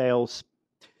details.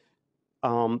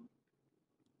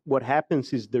 What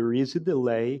happens is there is a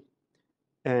delay,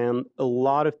 and a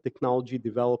lot of technology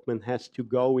development has to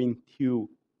go into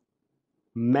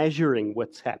measuring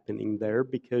what's happening there,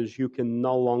 because you can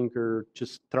no longer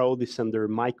just throw this under a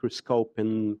microscope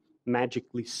and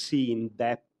magically see in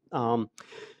depth.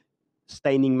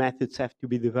 Staining methods have to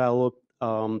be developed,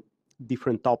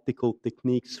 different optical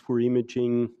techniques for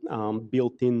imaging,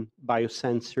 built-in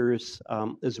biosensors,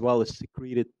 as well as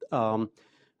secreted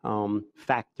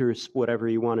factors, whatever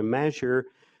you want to measure.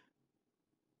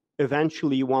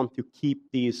 Eventually, you want to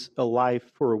keep these alive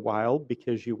for a while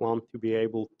because you want to be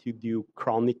able to do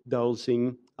chronic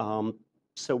dosing,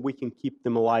 so we can keep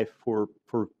them alive for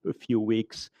a few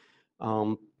weeks.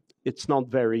 It's not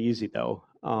very easy, though.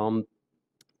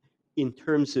 In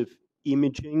terms of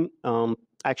imaging,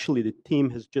 actually, the team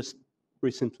has just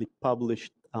recently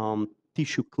published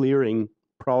tissue clearing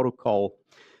protocol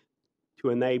to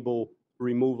enable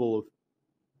removal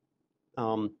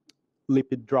of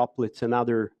lipid droplets and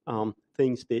other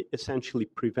things that essentially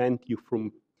prevent you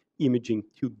from imaging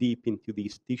too deep into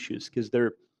these tissues, because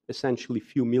they're essentially a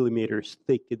few millimeters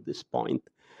thick at this point.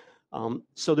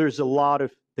 So there's a lot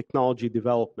of technology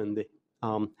development that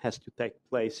has to take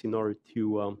place in order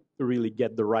to really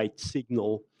get the right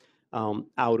signal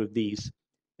out of these.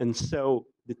 And so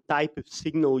the type of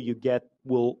signal you get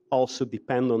will also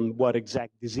depend on what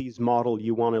exact disease model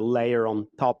you want to layer on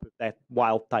top of that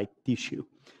wild type tissue.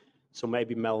 So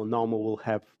maybe melanoma will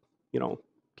have,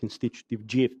 constitutive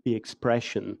GFP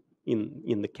expression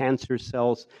in the cancer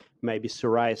cells. Maybe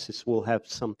psoriasis will have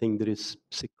something that is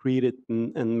secreted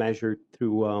and measured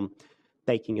through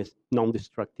taking a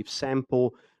non-destructive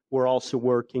sample. We're also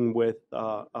working with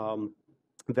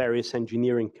various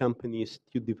engineering companies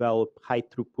to develop high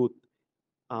throughput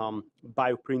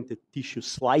bioprinted tissue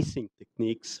slicing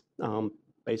techniques,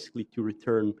 basically to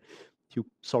return to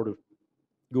sort of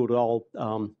good old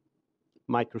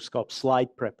microscope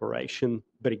slide preparation,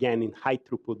 but again in high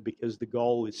throughput, because the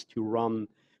goal is to run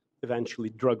eventually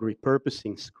drug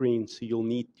repurposing screens. So you'll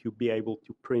need to be able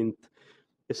to print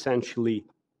essentially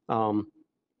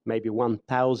maybe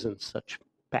 1,000 such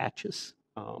patches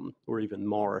or even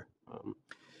more.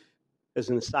 As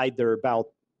an aside, there are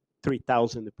about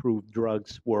 3,000 approved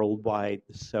drugs worldwide.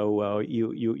 So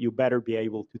you better be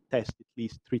able to test at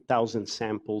least 3,000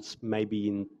 samples, maybe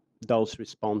in dose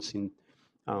response in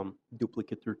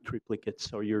duplicate or triplicate.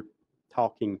 So you're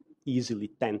talking easily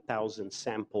 10,000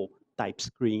 sample type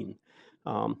screen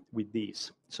with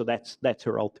these. So that's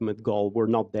our ultimate goal. We're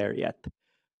not there yet.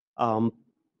 How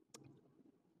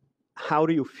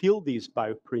do you fill these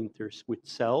bioprinters with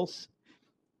cells?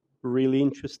 Really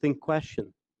interesting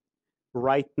question.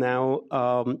 Right now,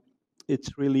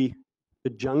 it's really a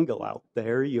jungle out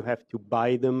there. You have to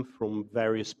buy them from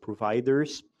various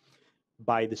providers,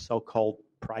 buy the so-called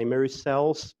primary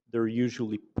cells. They're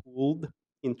usually pooled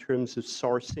in terms of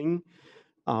sourcing.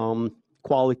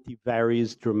 Quality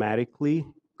varies dramatically.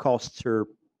 Costs are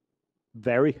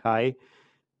very high.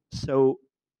 So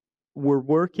we're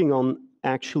working on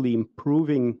actually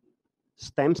improving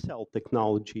stem cell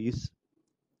technologies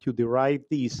to derive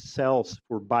these cells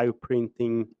for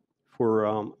bioprinting,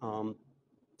 for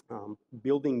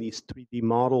building these 3D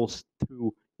models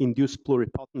through induced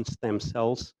pluripotent stem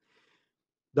cells.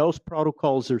 Those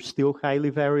protocols are still highly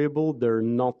variable. They're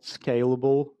not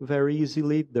scalable very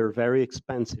easily. They're very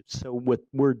expensive. So what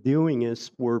we're doing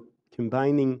is we're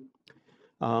combining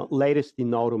latest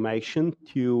in automation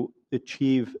to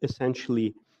achieve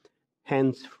essentially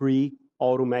hands-free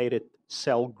automated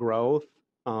cell growth,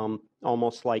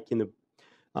 almost like in a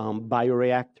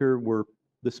bioreactor where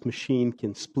this machine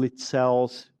can split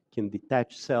cells, can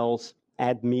detach cells,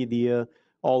 add media,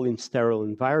 all in sterile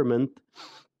environment.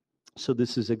 So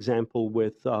this is example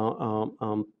with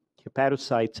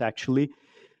hepatocytes actually.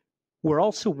 We're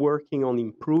also working on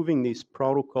improving these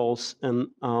protocols, and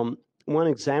one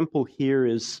example here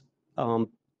is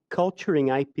culturing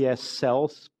iPS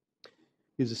cells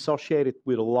is associated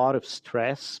with a lot of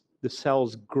stress. The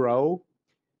cells grow,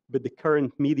 but the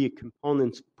current media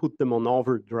components put them on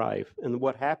overdrive. And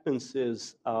what happens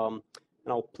is, and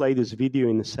I'll play this video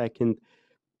in a second,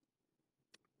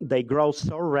 they grow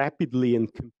so rapidly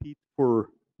and compete for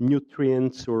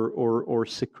nutrients or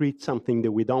secrete something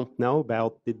that we don't know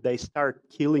about that they start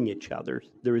killing each other.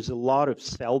 There is a lot of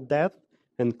cell death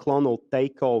and clonal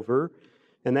takeover.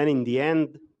 And then in the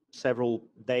end, several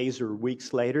days or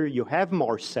weeks later, you have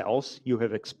more cells, you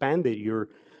have expanded your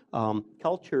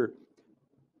culture,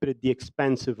 but at the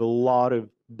expense of a lot of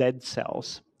dead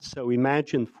cells. So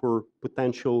imagine for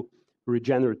potential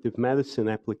regenerative medicine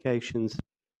applications,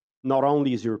 not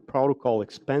only is your protocol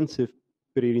expensive,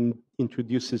 but it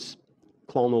introduces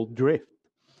clonal drift.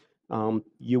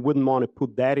 You wouldn't want to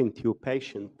put that into a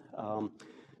patient.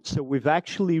 So we've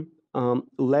actually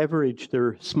leveraged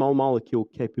their small molecule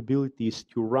capabilities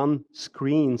to run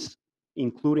screens,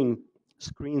 including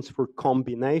screens for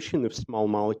combination of small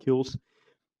molecules,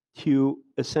 to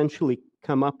essentially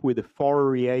come up with a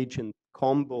 4-reagent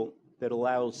combo that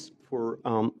allows for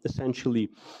essentially,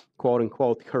 quote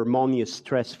unquote, harmonious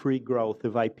stress-free growth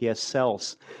of iPS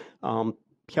cells.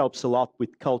 Helps a lot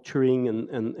with culturing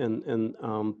and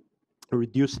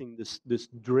reducing this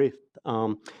drift.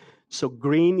 So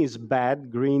green is bad,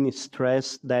 green is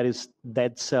stress, that is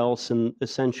dead cells, and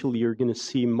essentially you're going to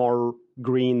see more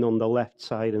green on the left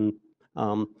side and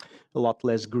a lot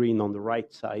less green on the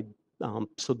right side.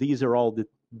 So these are all the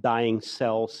dying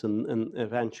cells and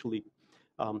eventually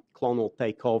clonal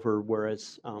takeover,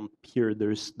 whereas here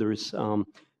there's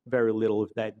very little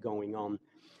of that going on.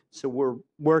 So we're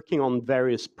working on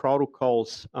various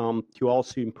protocols to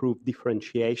also improve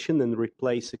differentiation and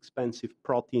replace expensive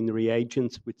protein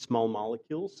reagents with small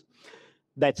molecules.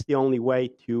 That's the only way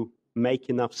to make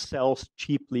enough cells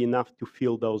cheaply enough to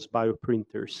fill those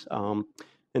bioprinters.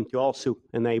 and to also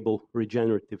enable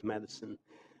regenerative medicine.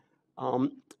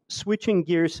 Switching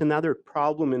gears, another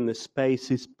problem in this space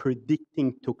is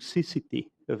predicting toxicity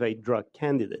of a drug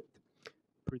candidate,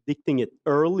 predicting it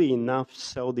early enough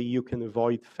so that you can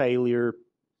avoid failure,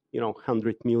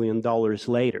 $100 million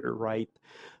later, right?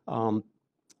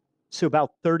 So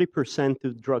about 30%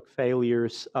 of drug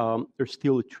failures are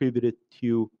still attributed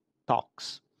to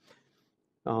tox.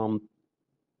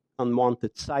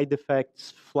 Unwanted side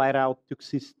effects, flat-out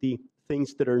toxicity,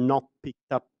 things that are not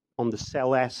picked up on the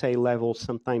cell assay level,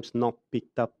 sometimes not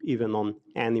picked up even on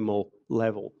animal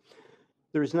level.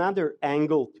 There's another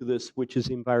angle to this, which is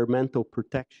environmental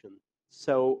protection.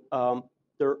 So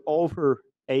there are over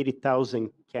 80,000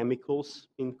 chemicals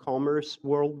in commerce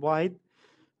worldwide.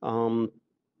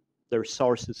 They're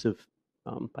sources of,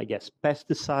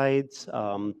 pesticides,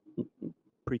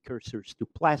 precursors to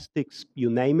plastics, you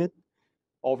name it,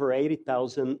 over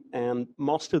 80,000, and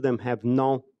most of them have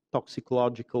no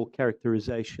toxicological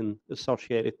characterization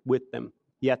associated with them.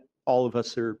 Yet all of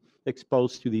us are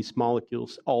exposed to these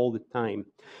molecules all the time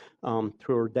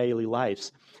through our daily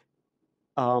lives.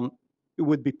 It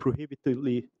would be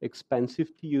prohibitively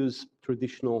expensive to use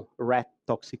traditional rat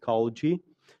toxicology.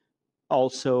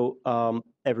 Also,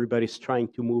 everybody's trying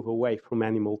to move away from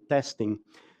animal testing.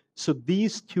 So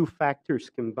these two factors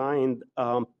combined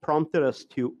prompted us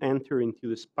to enter into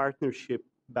this partnership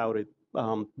about a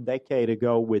decade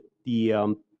ago with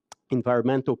the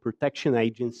Environmental Protection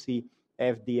Agency,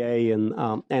 FDA, and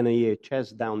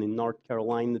NIHS down in North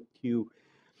Carolina to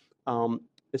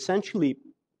essentially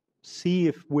see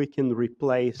if we can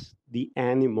replace the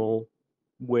animal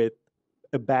with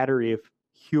a battery of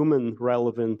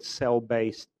human-relevant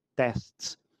cell-based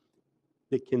tests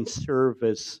that can serve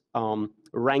as a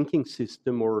ranking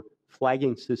system or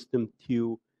flagging system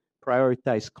to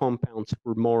prioritize compounds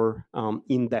for more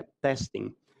in-depth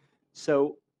testing.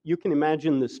 So you can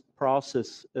imagine this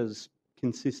process as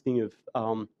consisting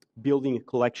of building a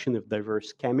collection of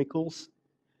diverse chemicals,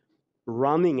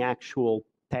 running actual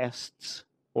tests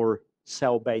or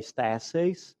cell-based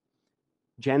assays,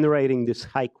 generating this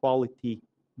high-quality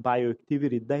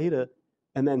bioactivity data,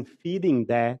 and then feeding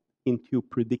that into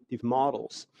predictive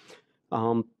models.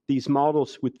 These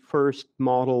models would first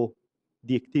model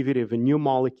the activity of a new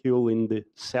molecule in the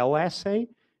cell assay,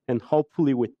 and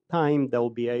hopefully with time, they'll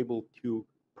be able to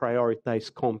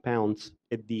prioritize compounds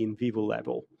at the in vivo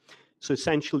level. So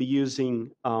essentially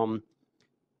using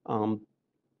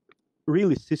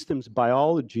really systems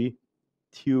biology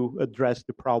to address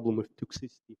the problem of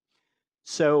toxicity.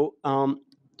 So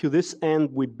to this end,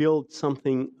 we built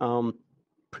something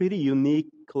pretty unique,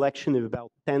 collection of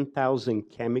about 10,000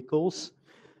 chemicals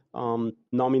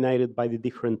nominated by the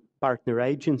different partner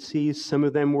agencies. Some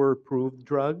of them were approved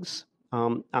drugs.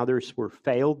 Others were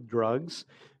failed drugs,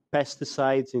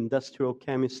 pesticides, industrial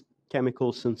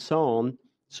chemicals, and so on.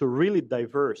 So really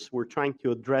diverse. We're trying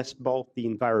to address both the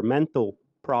environmental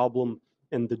problem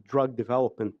and the drug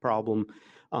development problem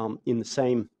in the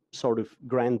same sort of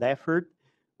grand effort.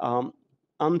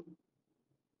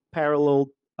 Unparalleled,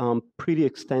 pretty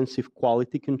extensive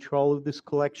quality control of this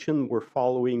collection. We're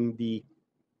following the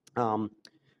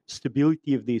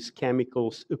stability of these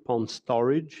chemicals upon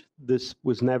storage. This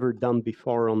was never done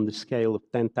before on the scale of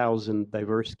 10,000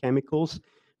 diverse chemicals.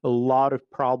 A lot of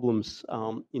problems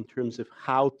in terms of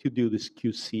how to do this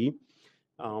QC.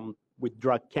 With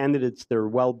drug candidates, they're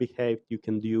well behaved. You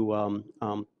can do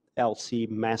LC,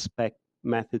 mass spec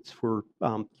methods for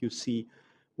QC.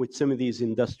 With some of these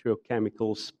industrial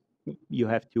chemicals, you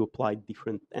have to apply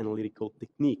different analytical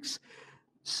techniques.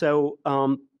 So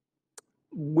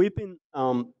we've been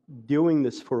doing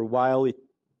this for a while.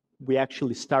 We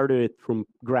actually started it from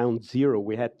ground zero.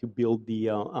 We had to build the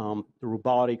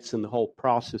robotics and the whole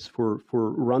process for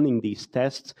running these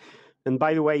tests. And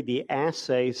by the way, the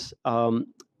assays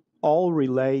all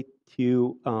relate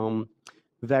to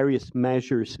various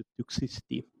measures of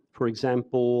toxicity. For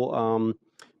example,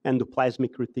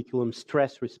 endoplasmic reticulum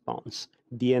stress response,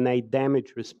 DNA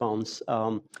damage response,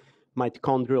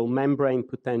 mitochondrial membrane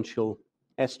potential,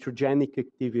 estrogenic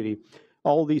activity,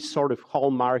 all these sort of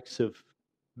hallmarks of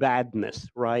badness,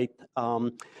 right?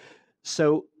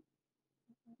 So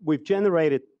we've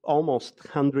generated almost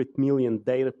 100 million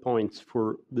data points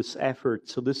for this effort.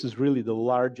 So this is really the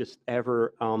largest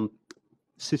ever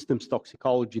systems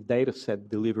toxicology data set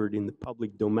delivered in the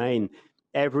public domain.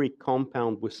 Every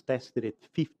compound was tested at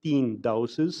 15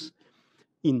 doses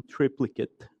in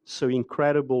triplicate. So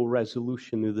incredible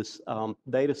resolution of this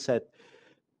data set.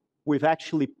 We've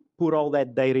actually put all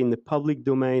that data in the public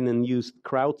domain and used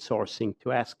crowdsourcing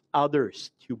to ask others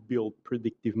to build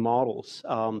predictive models.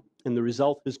 And the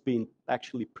result has been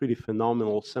actually pretty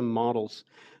phenomenal. Some models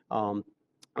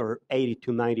are 80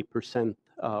 to 90%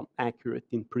 accurate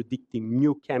in predicting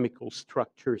new chemical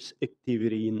structures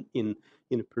activity in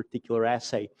a particular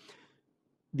assay.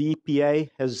 The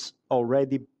EPA has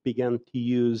already begun to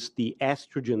use the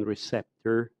estrogen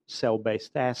receptor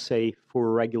cell-based assay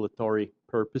for regulatory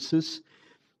purposes.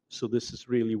 So this is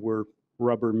really where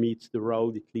rubber meets the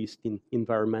road, at least in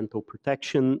environmental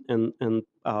protection, and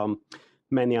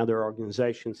many other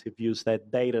organizations have used that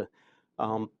data.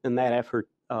 And that effort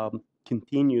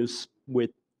continues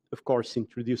with, of course,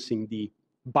 introducing the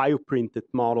bioprinted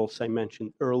models I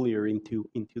mentioned earlier into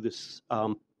this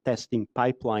testing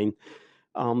pipeline.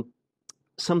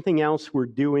 Something else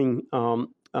we're doing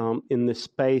in this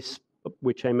space,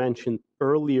 which I mentioned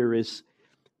earlier, is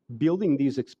building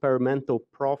these experimental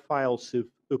profiles of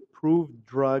approved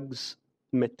drugs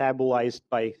metabolized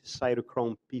by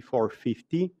cytochrome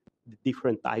P450, the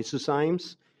different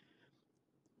isozymes.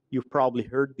 You've probably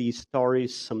heard these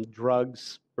stories. Some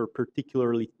drugs are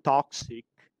particularly toxic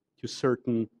to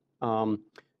certain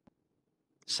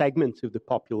segments of the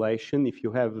population. If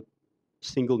you have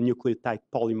single nucleotide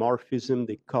polymorphism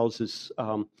that causes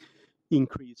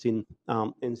increase in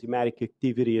enzymatic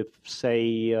activity of,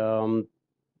 say,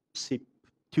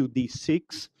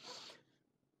 CYP2D6.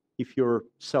 If you're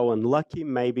so unlucky,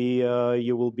 maybe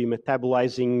you will be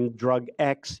metabolizing drug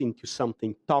X into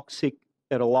something toxic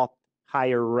at a lot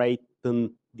higher rate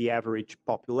than the average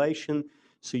population,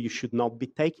 so you should not be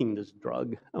taking this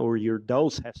drug, or your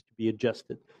dose has to be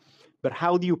adjusted. But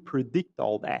how do you predict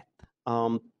all that?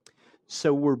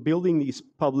 So we're building these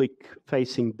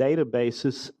public-facing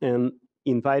databases and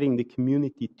inviting the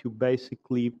community to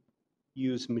basically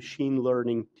use machine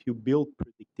learning to build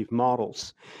predictive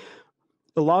models.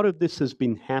 A lot of this has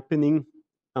been happening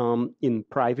in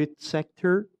private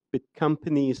sector, but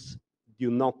companies do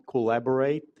not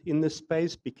collaborate in this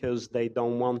space because they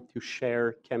don't want to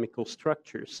share chemical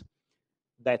structures.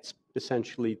 That's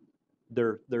essentially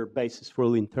their basis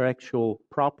for intellectual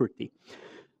property.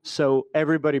 So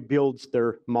everybody builds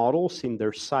their models in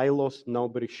their silos.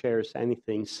 Nobody shares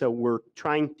anything. So we're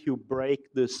trying to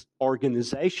break this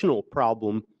organizational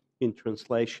problem in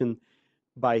translation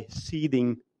by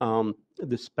seeding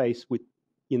the space with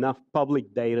enough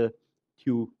public data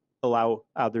to allow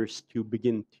others to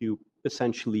begin to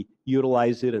essentially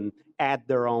utilize it and add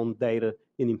their own data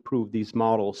and improve these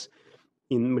models.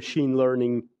 In machine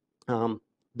learning,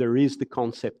 there is the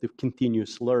concept of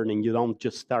continuous learning. You don't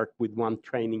just start with one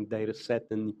training data set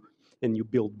and you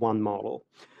build one model.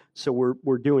 So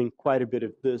we're doing quite a bit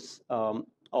of this,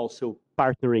 also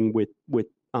partnering with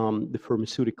the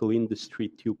pharmaceutical industry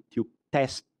to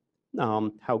test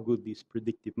how good these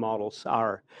predictive models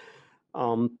are.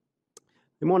 I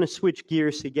want to switch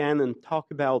gears again and talk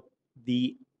about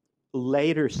the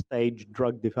later stage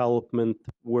drug development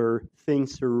where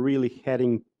things are really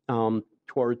heading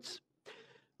towards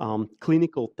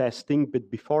clinical testing, but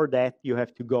before that, you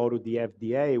have to go to the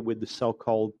FDA with the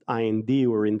so-called IND,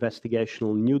 or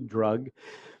investigational new drug.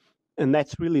 And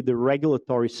that's really the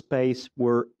regulatory space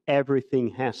where everything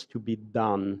has to be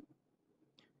done.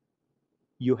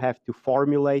 You have to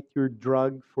formulate your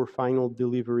drug for final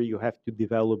delivery. You have to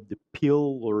develop the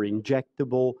pill or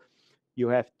injectable. You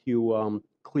have to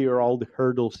clear all the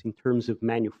hurdles in terms of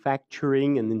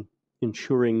manufacturing and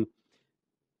ensuring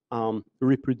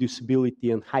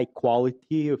reproducibility and high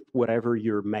quality of whatever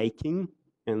you're making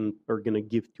and are going to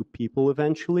give to people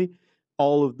eventually.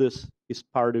 All of this is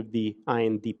part of the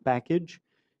IND package.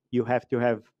 You have to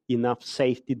have enough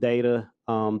safety data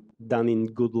done in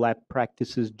good lab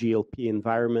practices, GLP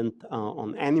environment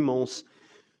on animals,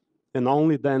 and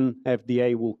only then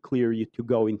FDA will clear you to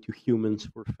go into humans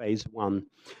for phase 1.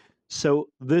 So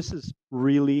this is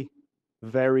really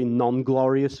very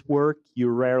non-glorious work. You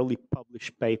rarely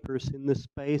publish papers in this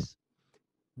space.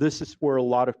 This is where a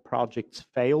lot of projects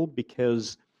fail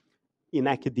because in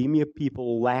academia,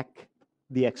 people lack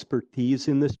the expertise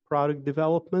in this product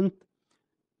development,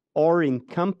 or in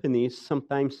companies,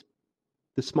 sometimes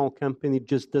the small company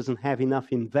just doesn't have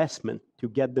enough investment to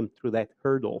get them through that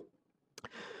hurdle.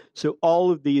 So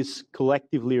all of these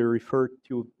collectively are referred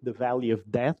to the valley of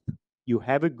death. You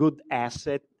have a good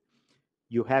asset,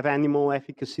 you have animal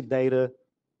efficacy data,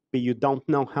 but you don't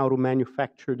know how to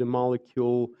manufacture the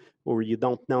molecule, or you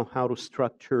don't know how to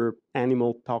structure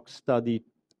animal tox study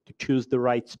to choose the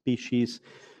right species.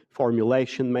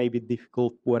 Formulation may be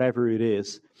difficult, whatever it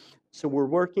is. So we're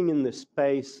working in this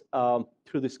space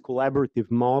through this collaborative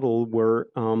model where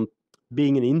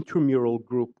being an intramural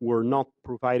group, we're not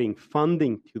providing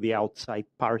funding to the outside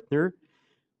partner.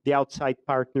 The outside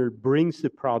partner brings the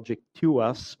project to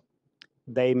us.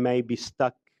 They may be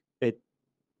stuck at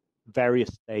various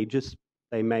stages.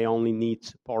 They may only need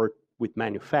support with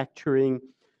manufacturing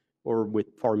or with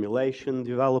formulation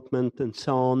development and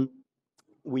so on.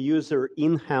 We use our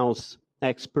in-house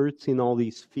experts in all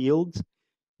these fields.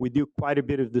 We do quite a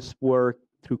bit of this work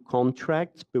through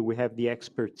contracts, but we have the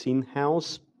experts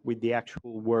in-house with the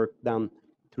actual work done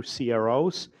through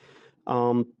CROs.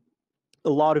 A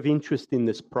lot of interest in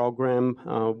this program.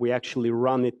 We actually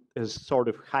run it as sort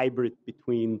of hybrid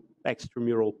between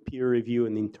extramural peer review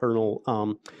and internal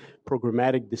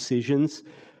programmatic decisions.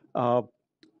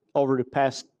 Over the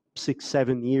past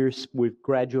 6-7 years, we've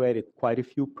graduated quite a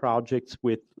few projects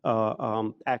with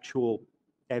actual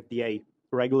FDA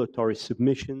regulatory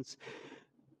submissions.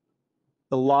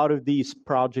 A lot of these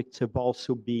projects have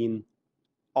also been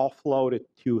offloaded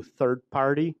to a third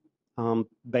party,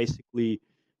 basically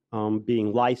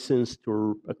being licensed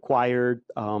or acquired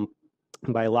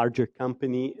by a larger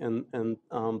company, and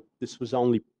this was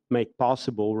only made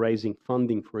possible raising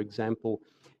funding, for example,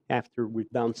 after we've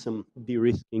done some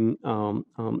de-risking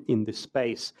in this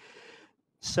space.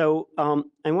 So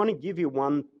I want to give you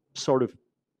one sort of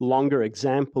longer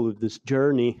example of this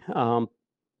journey.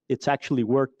 It's actually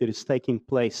work that is taking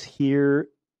place here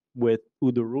with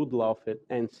Udo Rudloff at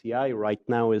NCI right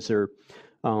now as our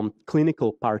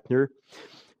clinical partner.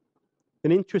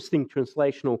 An interesting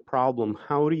translational problem.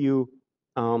 How do you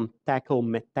tackle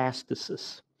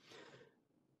metastasis,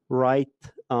 right?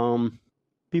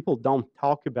 People don't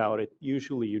talk about it.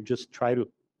 Usually you just try to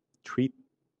treat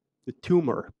the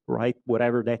tumor, right?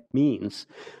 Whatever that means.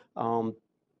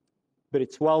 But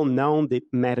it's well known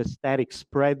that metastatic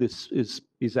spread is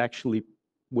actually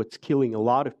what's killing a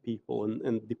lot of people.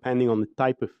 And depending on the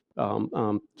type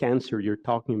of cancer you're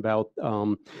talking about,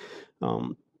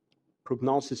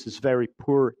 prognosis is very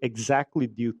poor exactly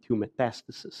due to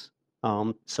metastasis.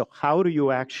 So how do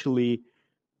you actually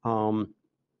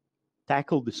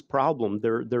tackle this problem?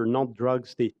 There are not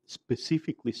drugs that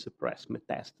specifically suppress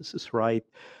metastasis, right?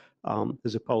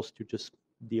 As opposed to just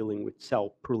dealing with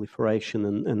cell proliferation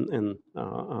and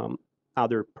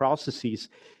other processes.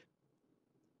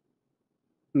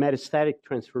 Metastatic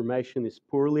transformation is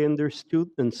poorly understood,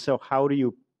 and so how do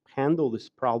you handle this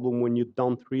problem when you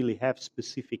don't really have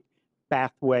specific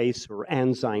pathways or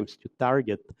enzymes to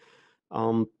target?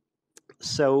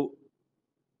 So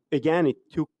again, it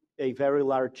took a very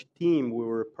large team. We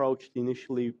were approached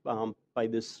initially by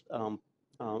this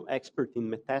expert in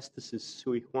metastasis,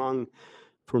 Sui Huang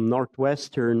from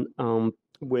Northwestern,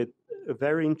 with a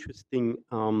very interesting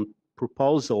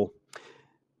proposal.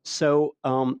 So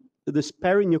this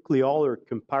perinucleolar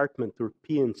compartment, or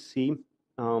PNC,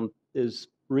 is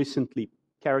recently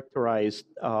characterized,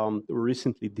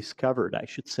 recently discovered, I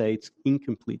should say. It's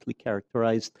incompletely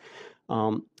characterized.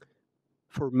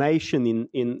 Formation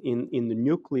in the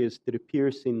nucleus that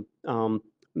appears in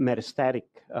metastatic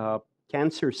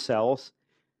cancer cells,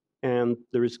 and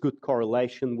there is good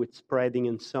correlation with spreading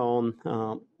and so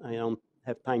on. I don't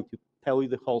have time to tell you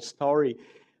the whole story.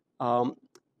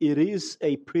 It is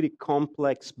a pretty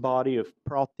complex body of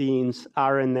proteins,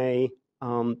 RNA,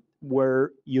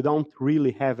 where you don't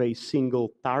really have a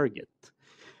single target.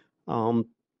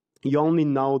 You only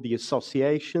know the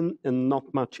association and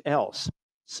not much else.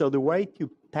 So the way to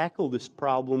tackle this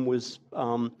problem was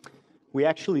we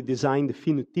actually designed a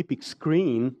phenotypic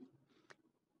screen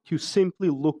to simply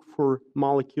look for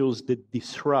molecules that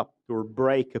disrupt or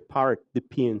break apart the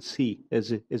PNC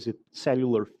as a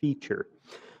cellular feature,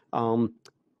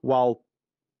 while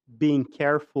being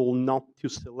careful not to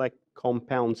select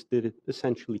compounds that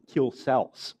essentially kill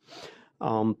cells.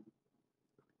 So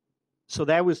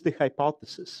that was the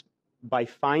hypothesis. By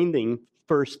finding,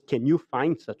 first, can you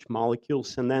find such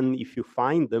molecules? And then if you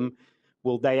find them,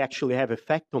 will they actually have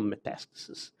effect on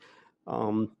metastasis?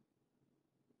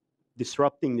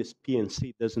 Disrupting this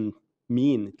PNC doesn't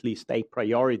mean, at least a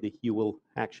priori, that you will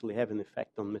actually have an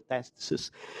effect on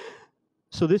metastasis.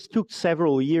 So this took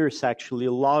several years, actually,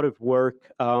 a lot of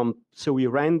work. So we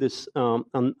ran this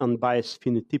unbiased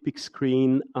phenotypic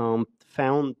screen,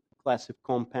 found a class of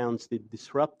compounds that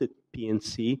disrupted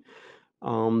PNC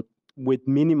with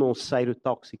minimal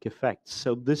cytotoxic effects.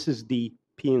 So this is the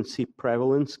PNC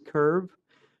prevalence curve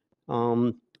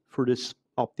for this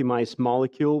optimized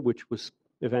molecule, which was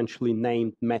eventually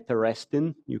named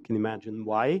metarestin. You can imagine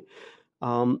why.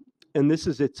 And this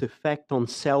is its effect on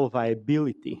cell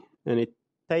viability. And it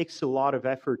takes a lot of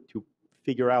effort to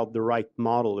figure out the right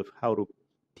model of how to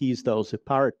tease those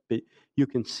apart. But you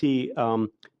can see on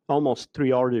almost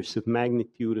 3 orders of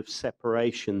magnitude of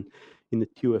separation in the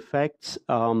two effects.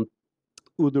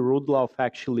 Udo Rudloff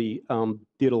actually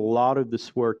did a lot of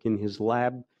this work in his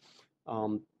lab,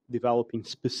 developing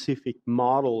specific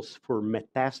models for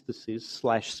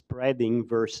metastasis/spreading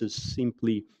versus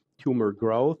simply tumor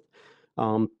growth.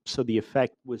 So the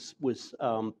effect was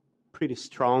pretty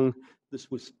strong. This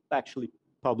was actually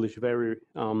published very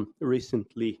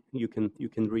recently. You can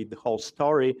read the whole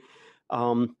story.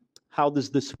 How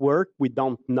does this work? We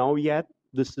don't know yet.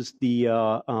 This is the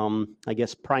I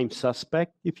guess prime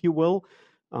suspect, if you will.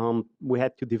 We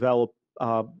had to develop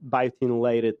a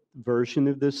biotinylated version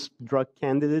of this drug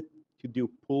candidate to do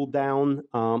pull down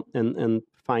and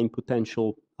find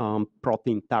potential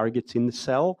protein targets in the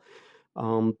cell.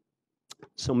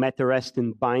 So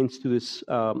metarestin binds to this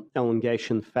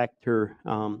elongation factor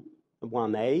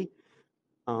 1A,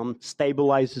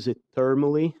 stabilizes it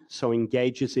thermally, so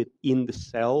engages it in the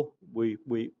cell. We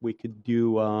could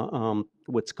do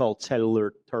what's called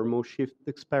cellular thermal shift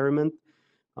experiment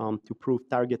to prove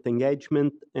target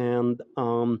engagement, and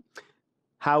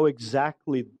how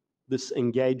exactly this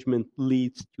engagement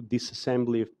leads to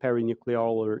disassembly of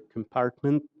perinuclear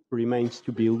compartment remains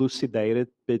to be elucidated,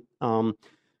 but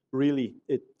really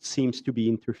it seems to be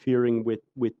interfering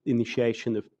with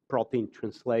initiation of protein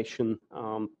translation.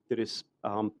 That is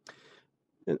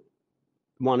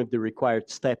one of the required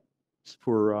steps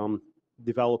for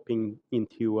developing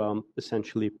into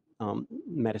essentially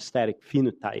metastatic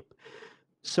phenotype.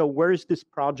 So where is this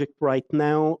project right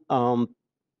now?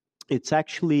 It's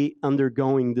actually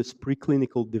undergoing this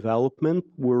preclinical development.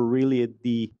 We're really at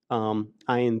the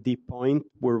IND point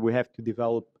where we have to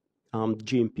develop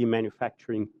GMP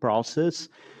manufacturing process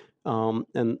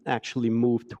and actually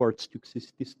move towards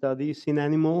toxicity studies in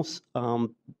animals.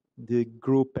 The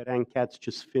group at NCATS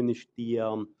just finished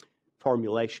the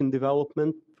formulation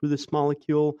development for this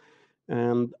molecule,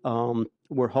 and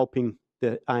we're hoping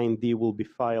the IND will be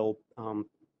filed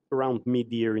around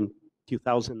mid-year in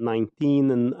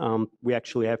 2019, and we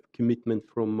actually have commitment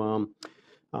from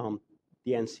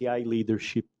the NCI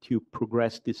leadership to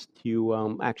progress this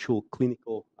to actual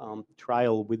clinical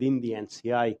trial within the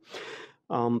NCI.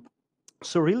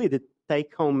 So really the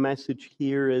take-home message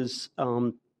here is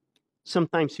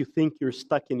sometimes you think you're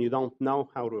stuck and you don't know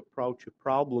how to approach a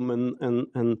problem,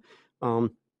 and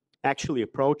actually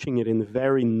approaching it in a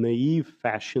very naive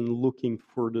fashion, looking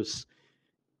for this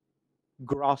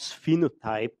gross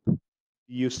phenotype.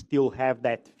 You still have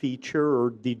that feature,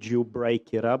 or did you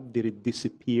break it up? Did it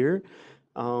disappear?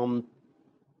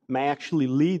 May actually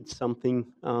lead something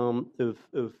of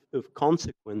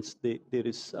consequence that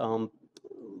is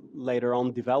later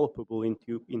on developable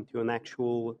into an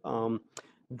actual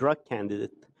drug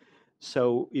candidate.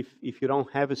 So if you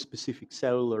don't have a specific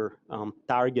cellular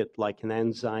target like an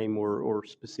enzyme or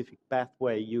specific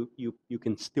pathway, you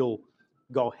can still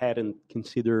go ahead and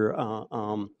consider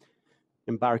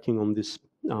embarking on this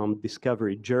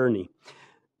discovery journey.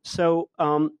 So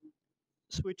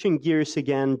switching gears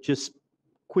again, just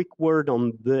quick word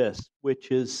on this,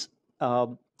 which is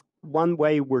one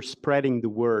way we're spreading the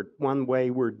word, one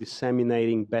way we're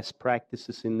disseminating best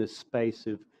practices in this space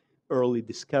of early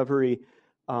discovery.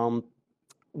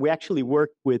 We actually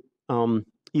worked with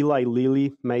Eli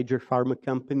Lilly, major pharma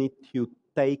company, to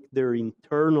take their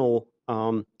internal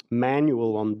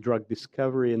manual on drug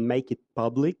discovery and make it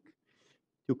public.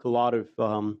 Took a lot of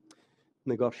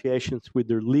negotiations with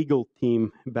their legal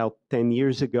team about 10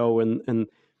 years ago, and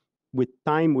with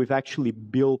time we've actually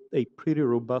built a pretty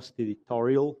robust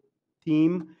editorial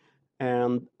team,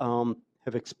 and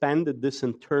have expanded this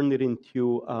and turned it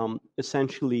into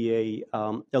essentially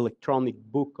a electronic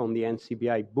book on the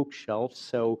NCBI bookshelf,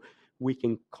 so we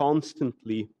can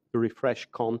constantly refresh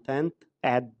content,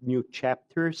 add new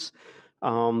chapters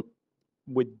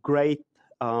with great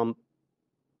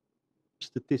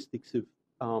statistics of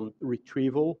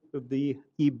retrieval of the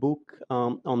ebook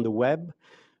on the web.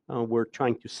 We're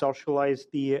trying to socialize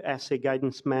the assay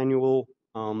guidance manual,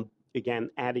 again,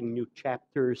 adding new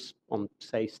chapters on,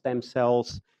 say, stem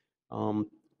cells,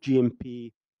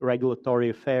 GMP, regulatory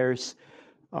affairs.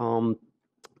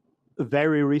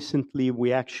 Very recently,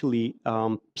 we actually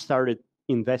started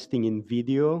investing in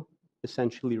video,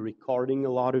 essentially recording a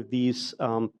lot of these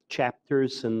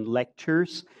chapters and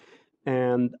lectures.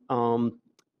 And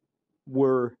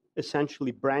we're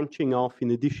essentially branching off,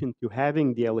 in addition to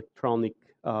having the electronic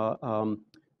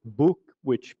book,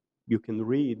 which you can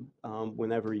read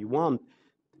whenever you want,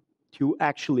 to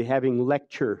actually having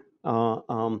lecture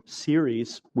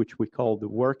series, which we call the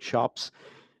workshops.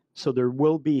 So there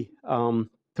will be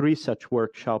 3 such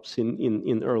workshops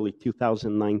in early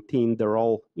 2019. They're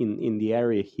all in the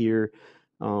area here.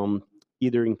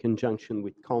 either in conjunction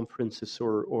with conferences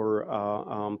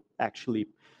or actually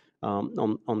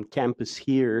on campus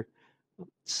here.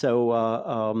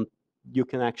 So you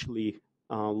can actually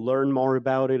learn more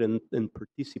about it and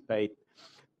participate.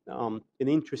 An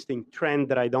interesting trend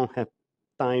that I don't have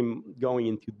time going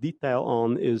into detail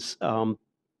on is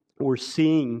we're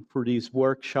seeing for these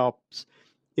workshops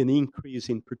an increase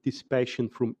in participation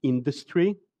from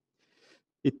industry.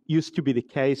 It used to be the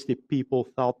case that people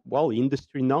thought, well,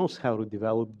 industry knows how to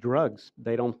develop drugs.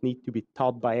 They don't need to be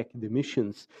taught by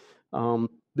academicians.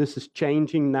 This is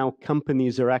changing now.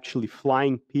 Companies are actually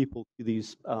flying people to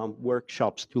these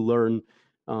workshops to learn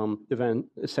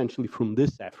essentially from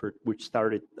this effort, which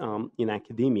started in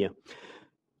academia.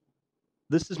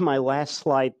 This is my last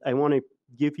slide. I want to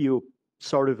give you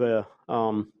sort of a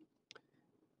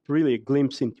really a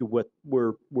glimpse into what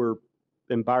we're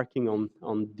embarking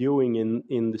on doing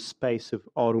in the space of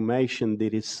automation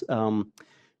that is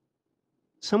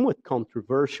somewhat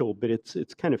controversial, but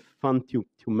it's kind of fun to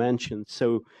mention.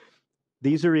 So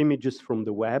these are images from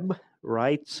the web,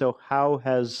 right? So how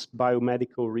has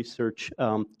biomedical research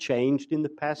changed in the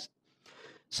past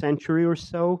century or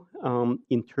so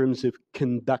in terms of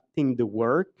conducting the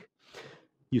work?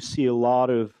 You see a lot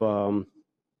of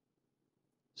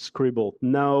scribbled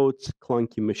notes,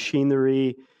 clunky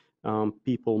machinery,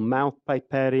 people mouth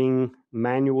pipetting,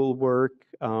 manual work.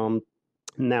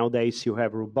 Nowadays you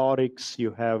have robotics,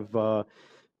 you have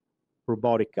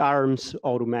robotic arms,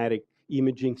 automatic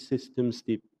imaging systems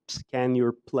that scan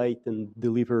your plate and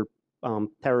deliver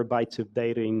terabytes of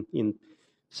data in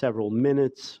several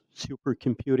minutes,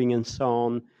 supercomputing and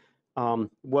so on.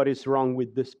 What is wrong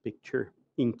with this picture?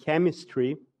 In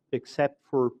chemistry, except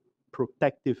for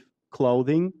protective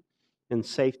clothing and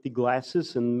safety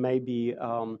glasses and maybe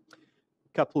a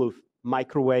couple of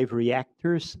microwave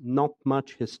reactors, not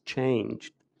much has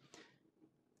changed.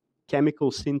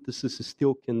 Chemical synthesis is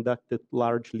still conducted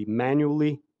largely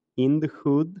manually in the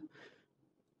hood.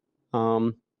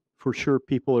 For sure,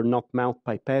 people are not mouth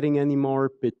pipetting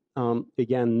anymore, but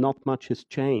again, not much has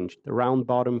changed. The round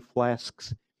bottom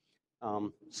flasks,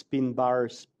 spin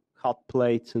bars, hot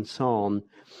plates, and so on.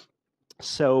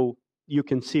 So you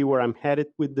can see where I'm headed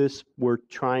with this. We're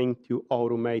trying to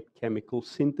automate chemical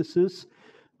synthesis.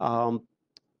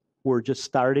 We're just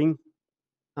starting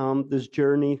this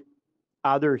journey.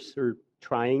 Others are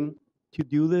trying to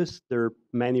do this. There are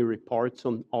many reports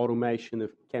on automation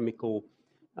of chemical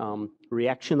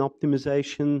reaction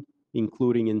optimization,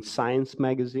 including in Science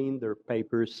magazine. There are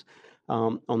papers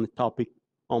on the topic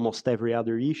almost every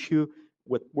other issue.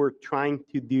 What we're trying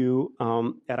to do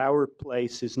at our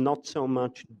place is not so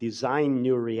much design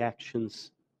new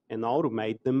reactions and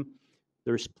automate them.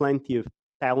 There's plenty of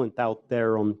talent out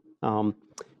there on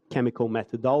chemical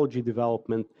methodology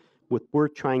development. What we're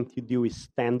trying to do is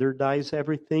standardize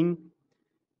everything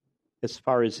as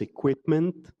far as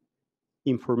equipment,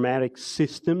 informatics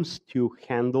systems to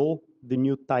handle the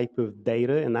new type of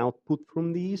data and output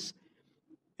from these,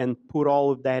 and put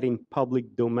all of that in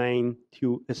public domain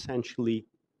to essentially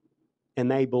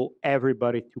enable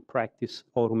everybody to practice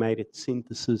automated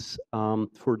synthesis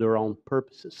for their own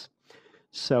purposes.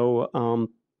 So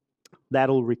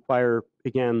that'll require,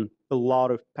 again, a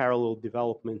lot of parallel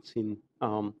developments in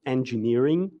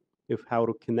engineering of how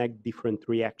to connect different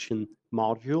reaction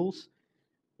modules,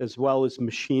 as well as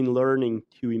machine learning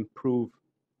to improve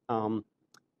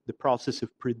the process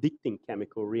of predicting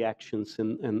chemical reactions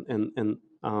and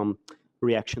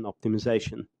reaction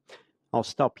optimization. I'll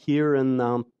stop here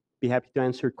and be happy to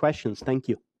answer questions. Thank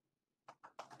you.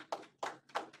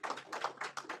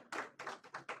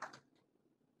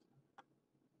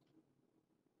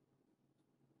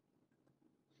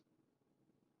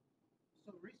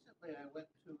 So recently I went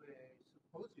to a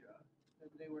symposia and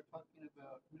they were talking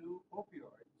about new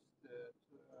opioids that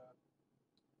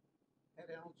had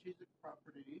analgesic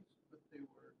properties, but they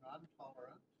were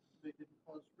non-tolerant. They didn't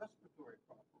cause respiratory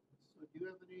problems. So do you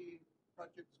have any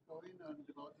projects going on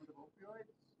development of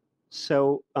opioids?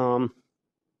 So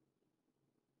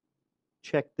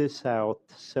check this out.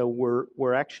 So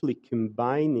we're actually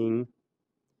combining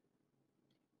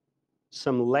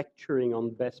some lecturing on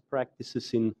best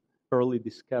practices in early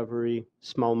discovery,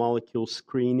 small molecule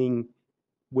screening,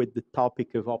 with the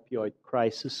topic of opioid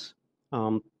crisis.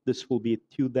 This will be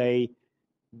a 2-day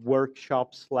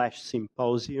workshop /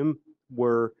 symposium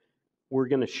where we're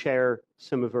going to share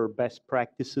some of our best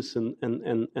practices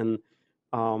and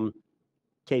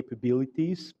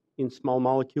capabilities in small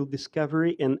molecule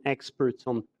discovery, and experts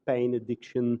on pain,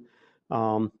 addiction,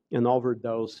 and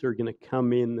overdose are going to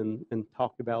come in and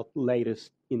talk about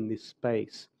latest in this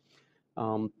space.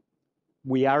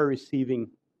 We are receiving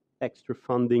extra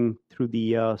funding through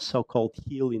the so-called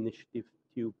HEAL initiative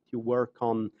to work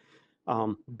on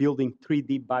building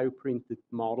 3D bioprinted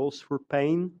models for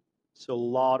pain. So a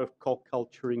lot of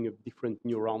co-culturing of different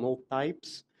neuronal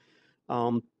types,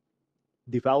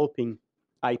 developing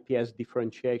IPS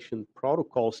differentiation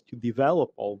protocols to develop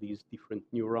all these different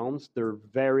neurons. They're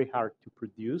very hard to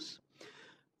produce,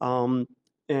 and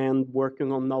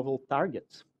working on novel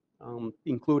targets,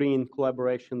 including in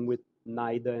collaboration with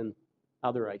NIDA and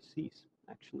other ICs,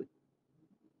 actually.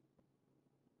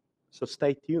 So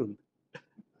stay tuned. Okay,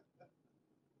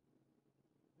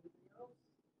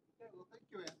 well, thank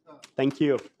you, Anton. Thank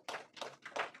you.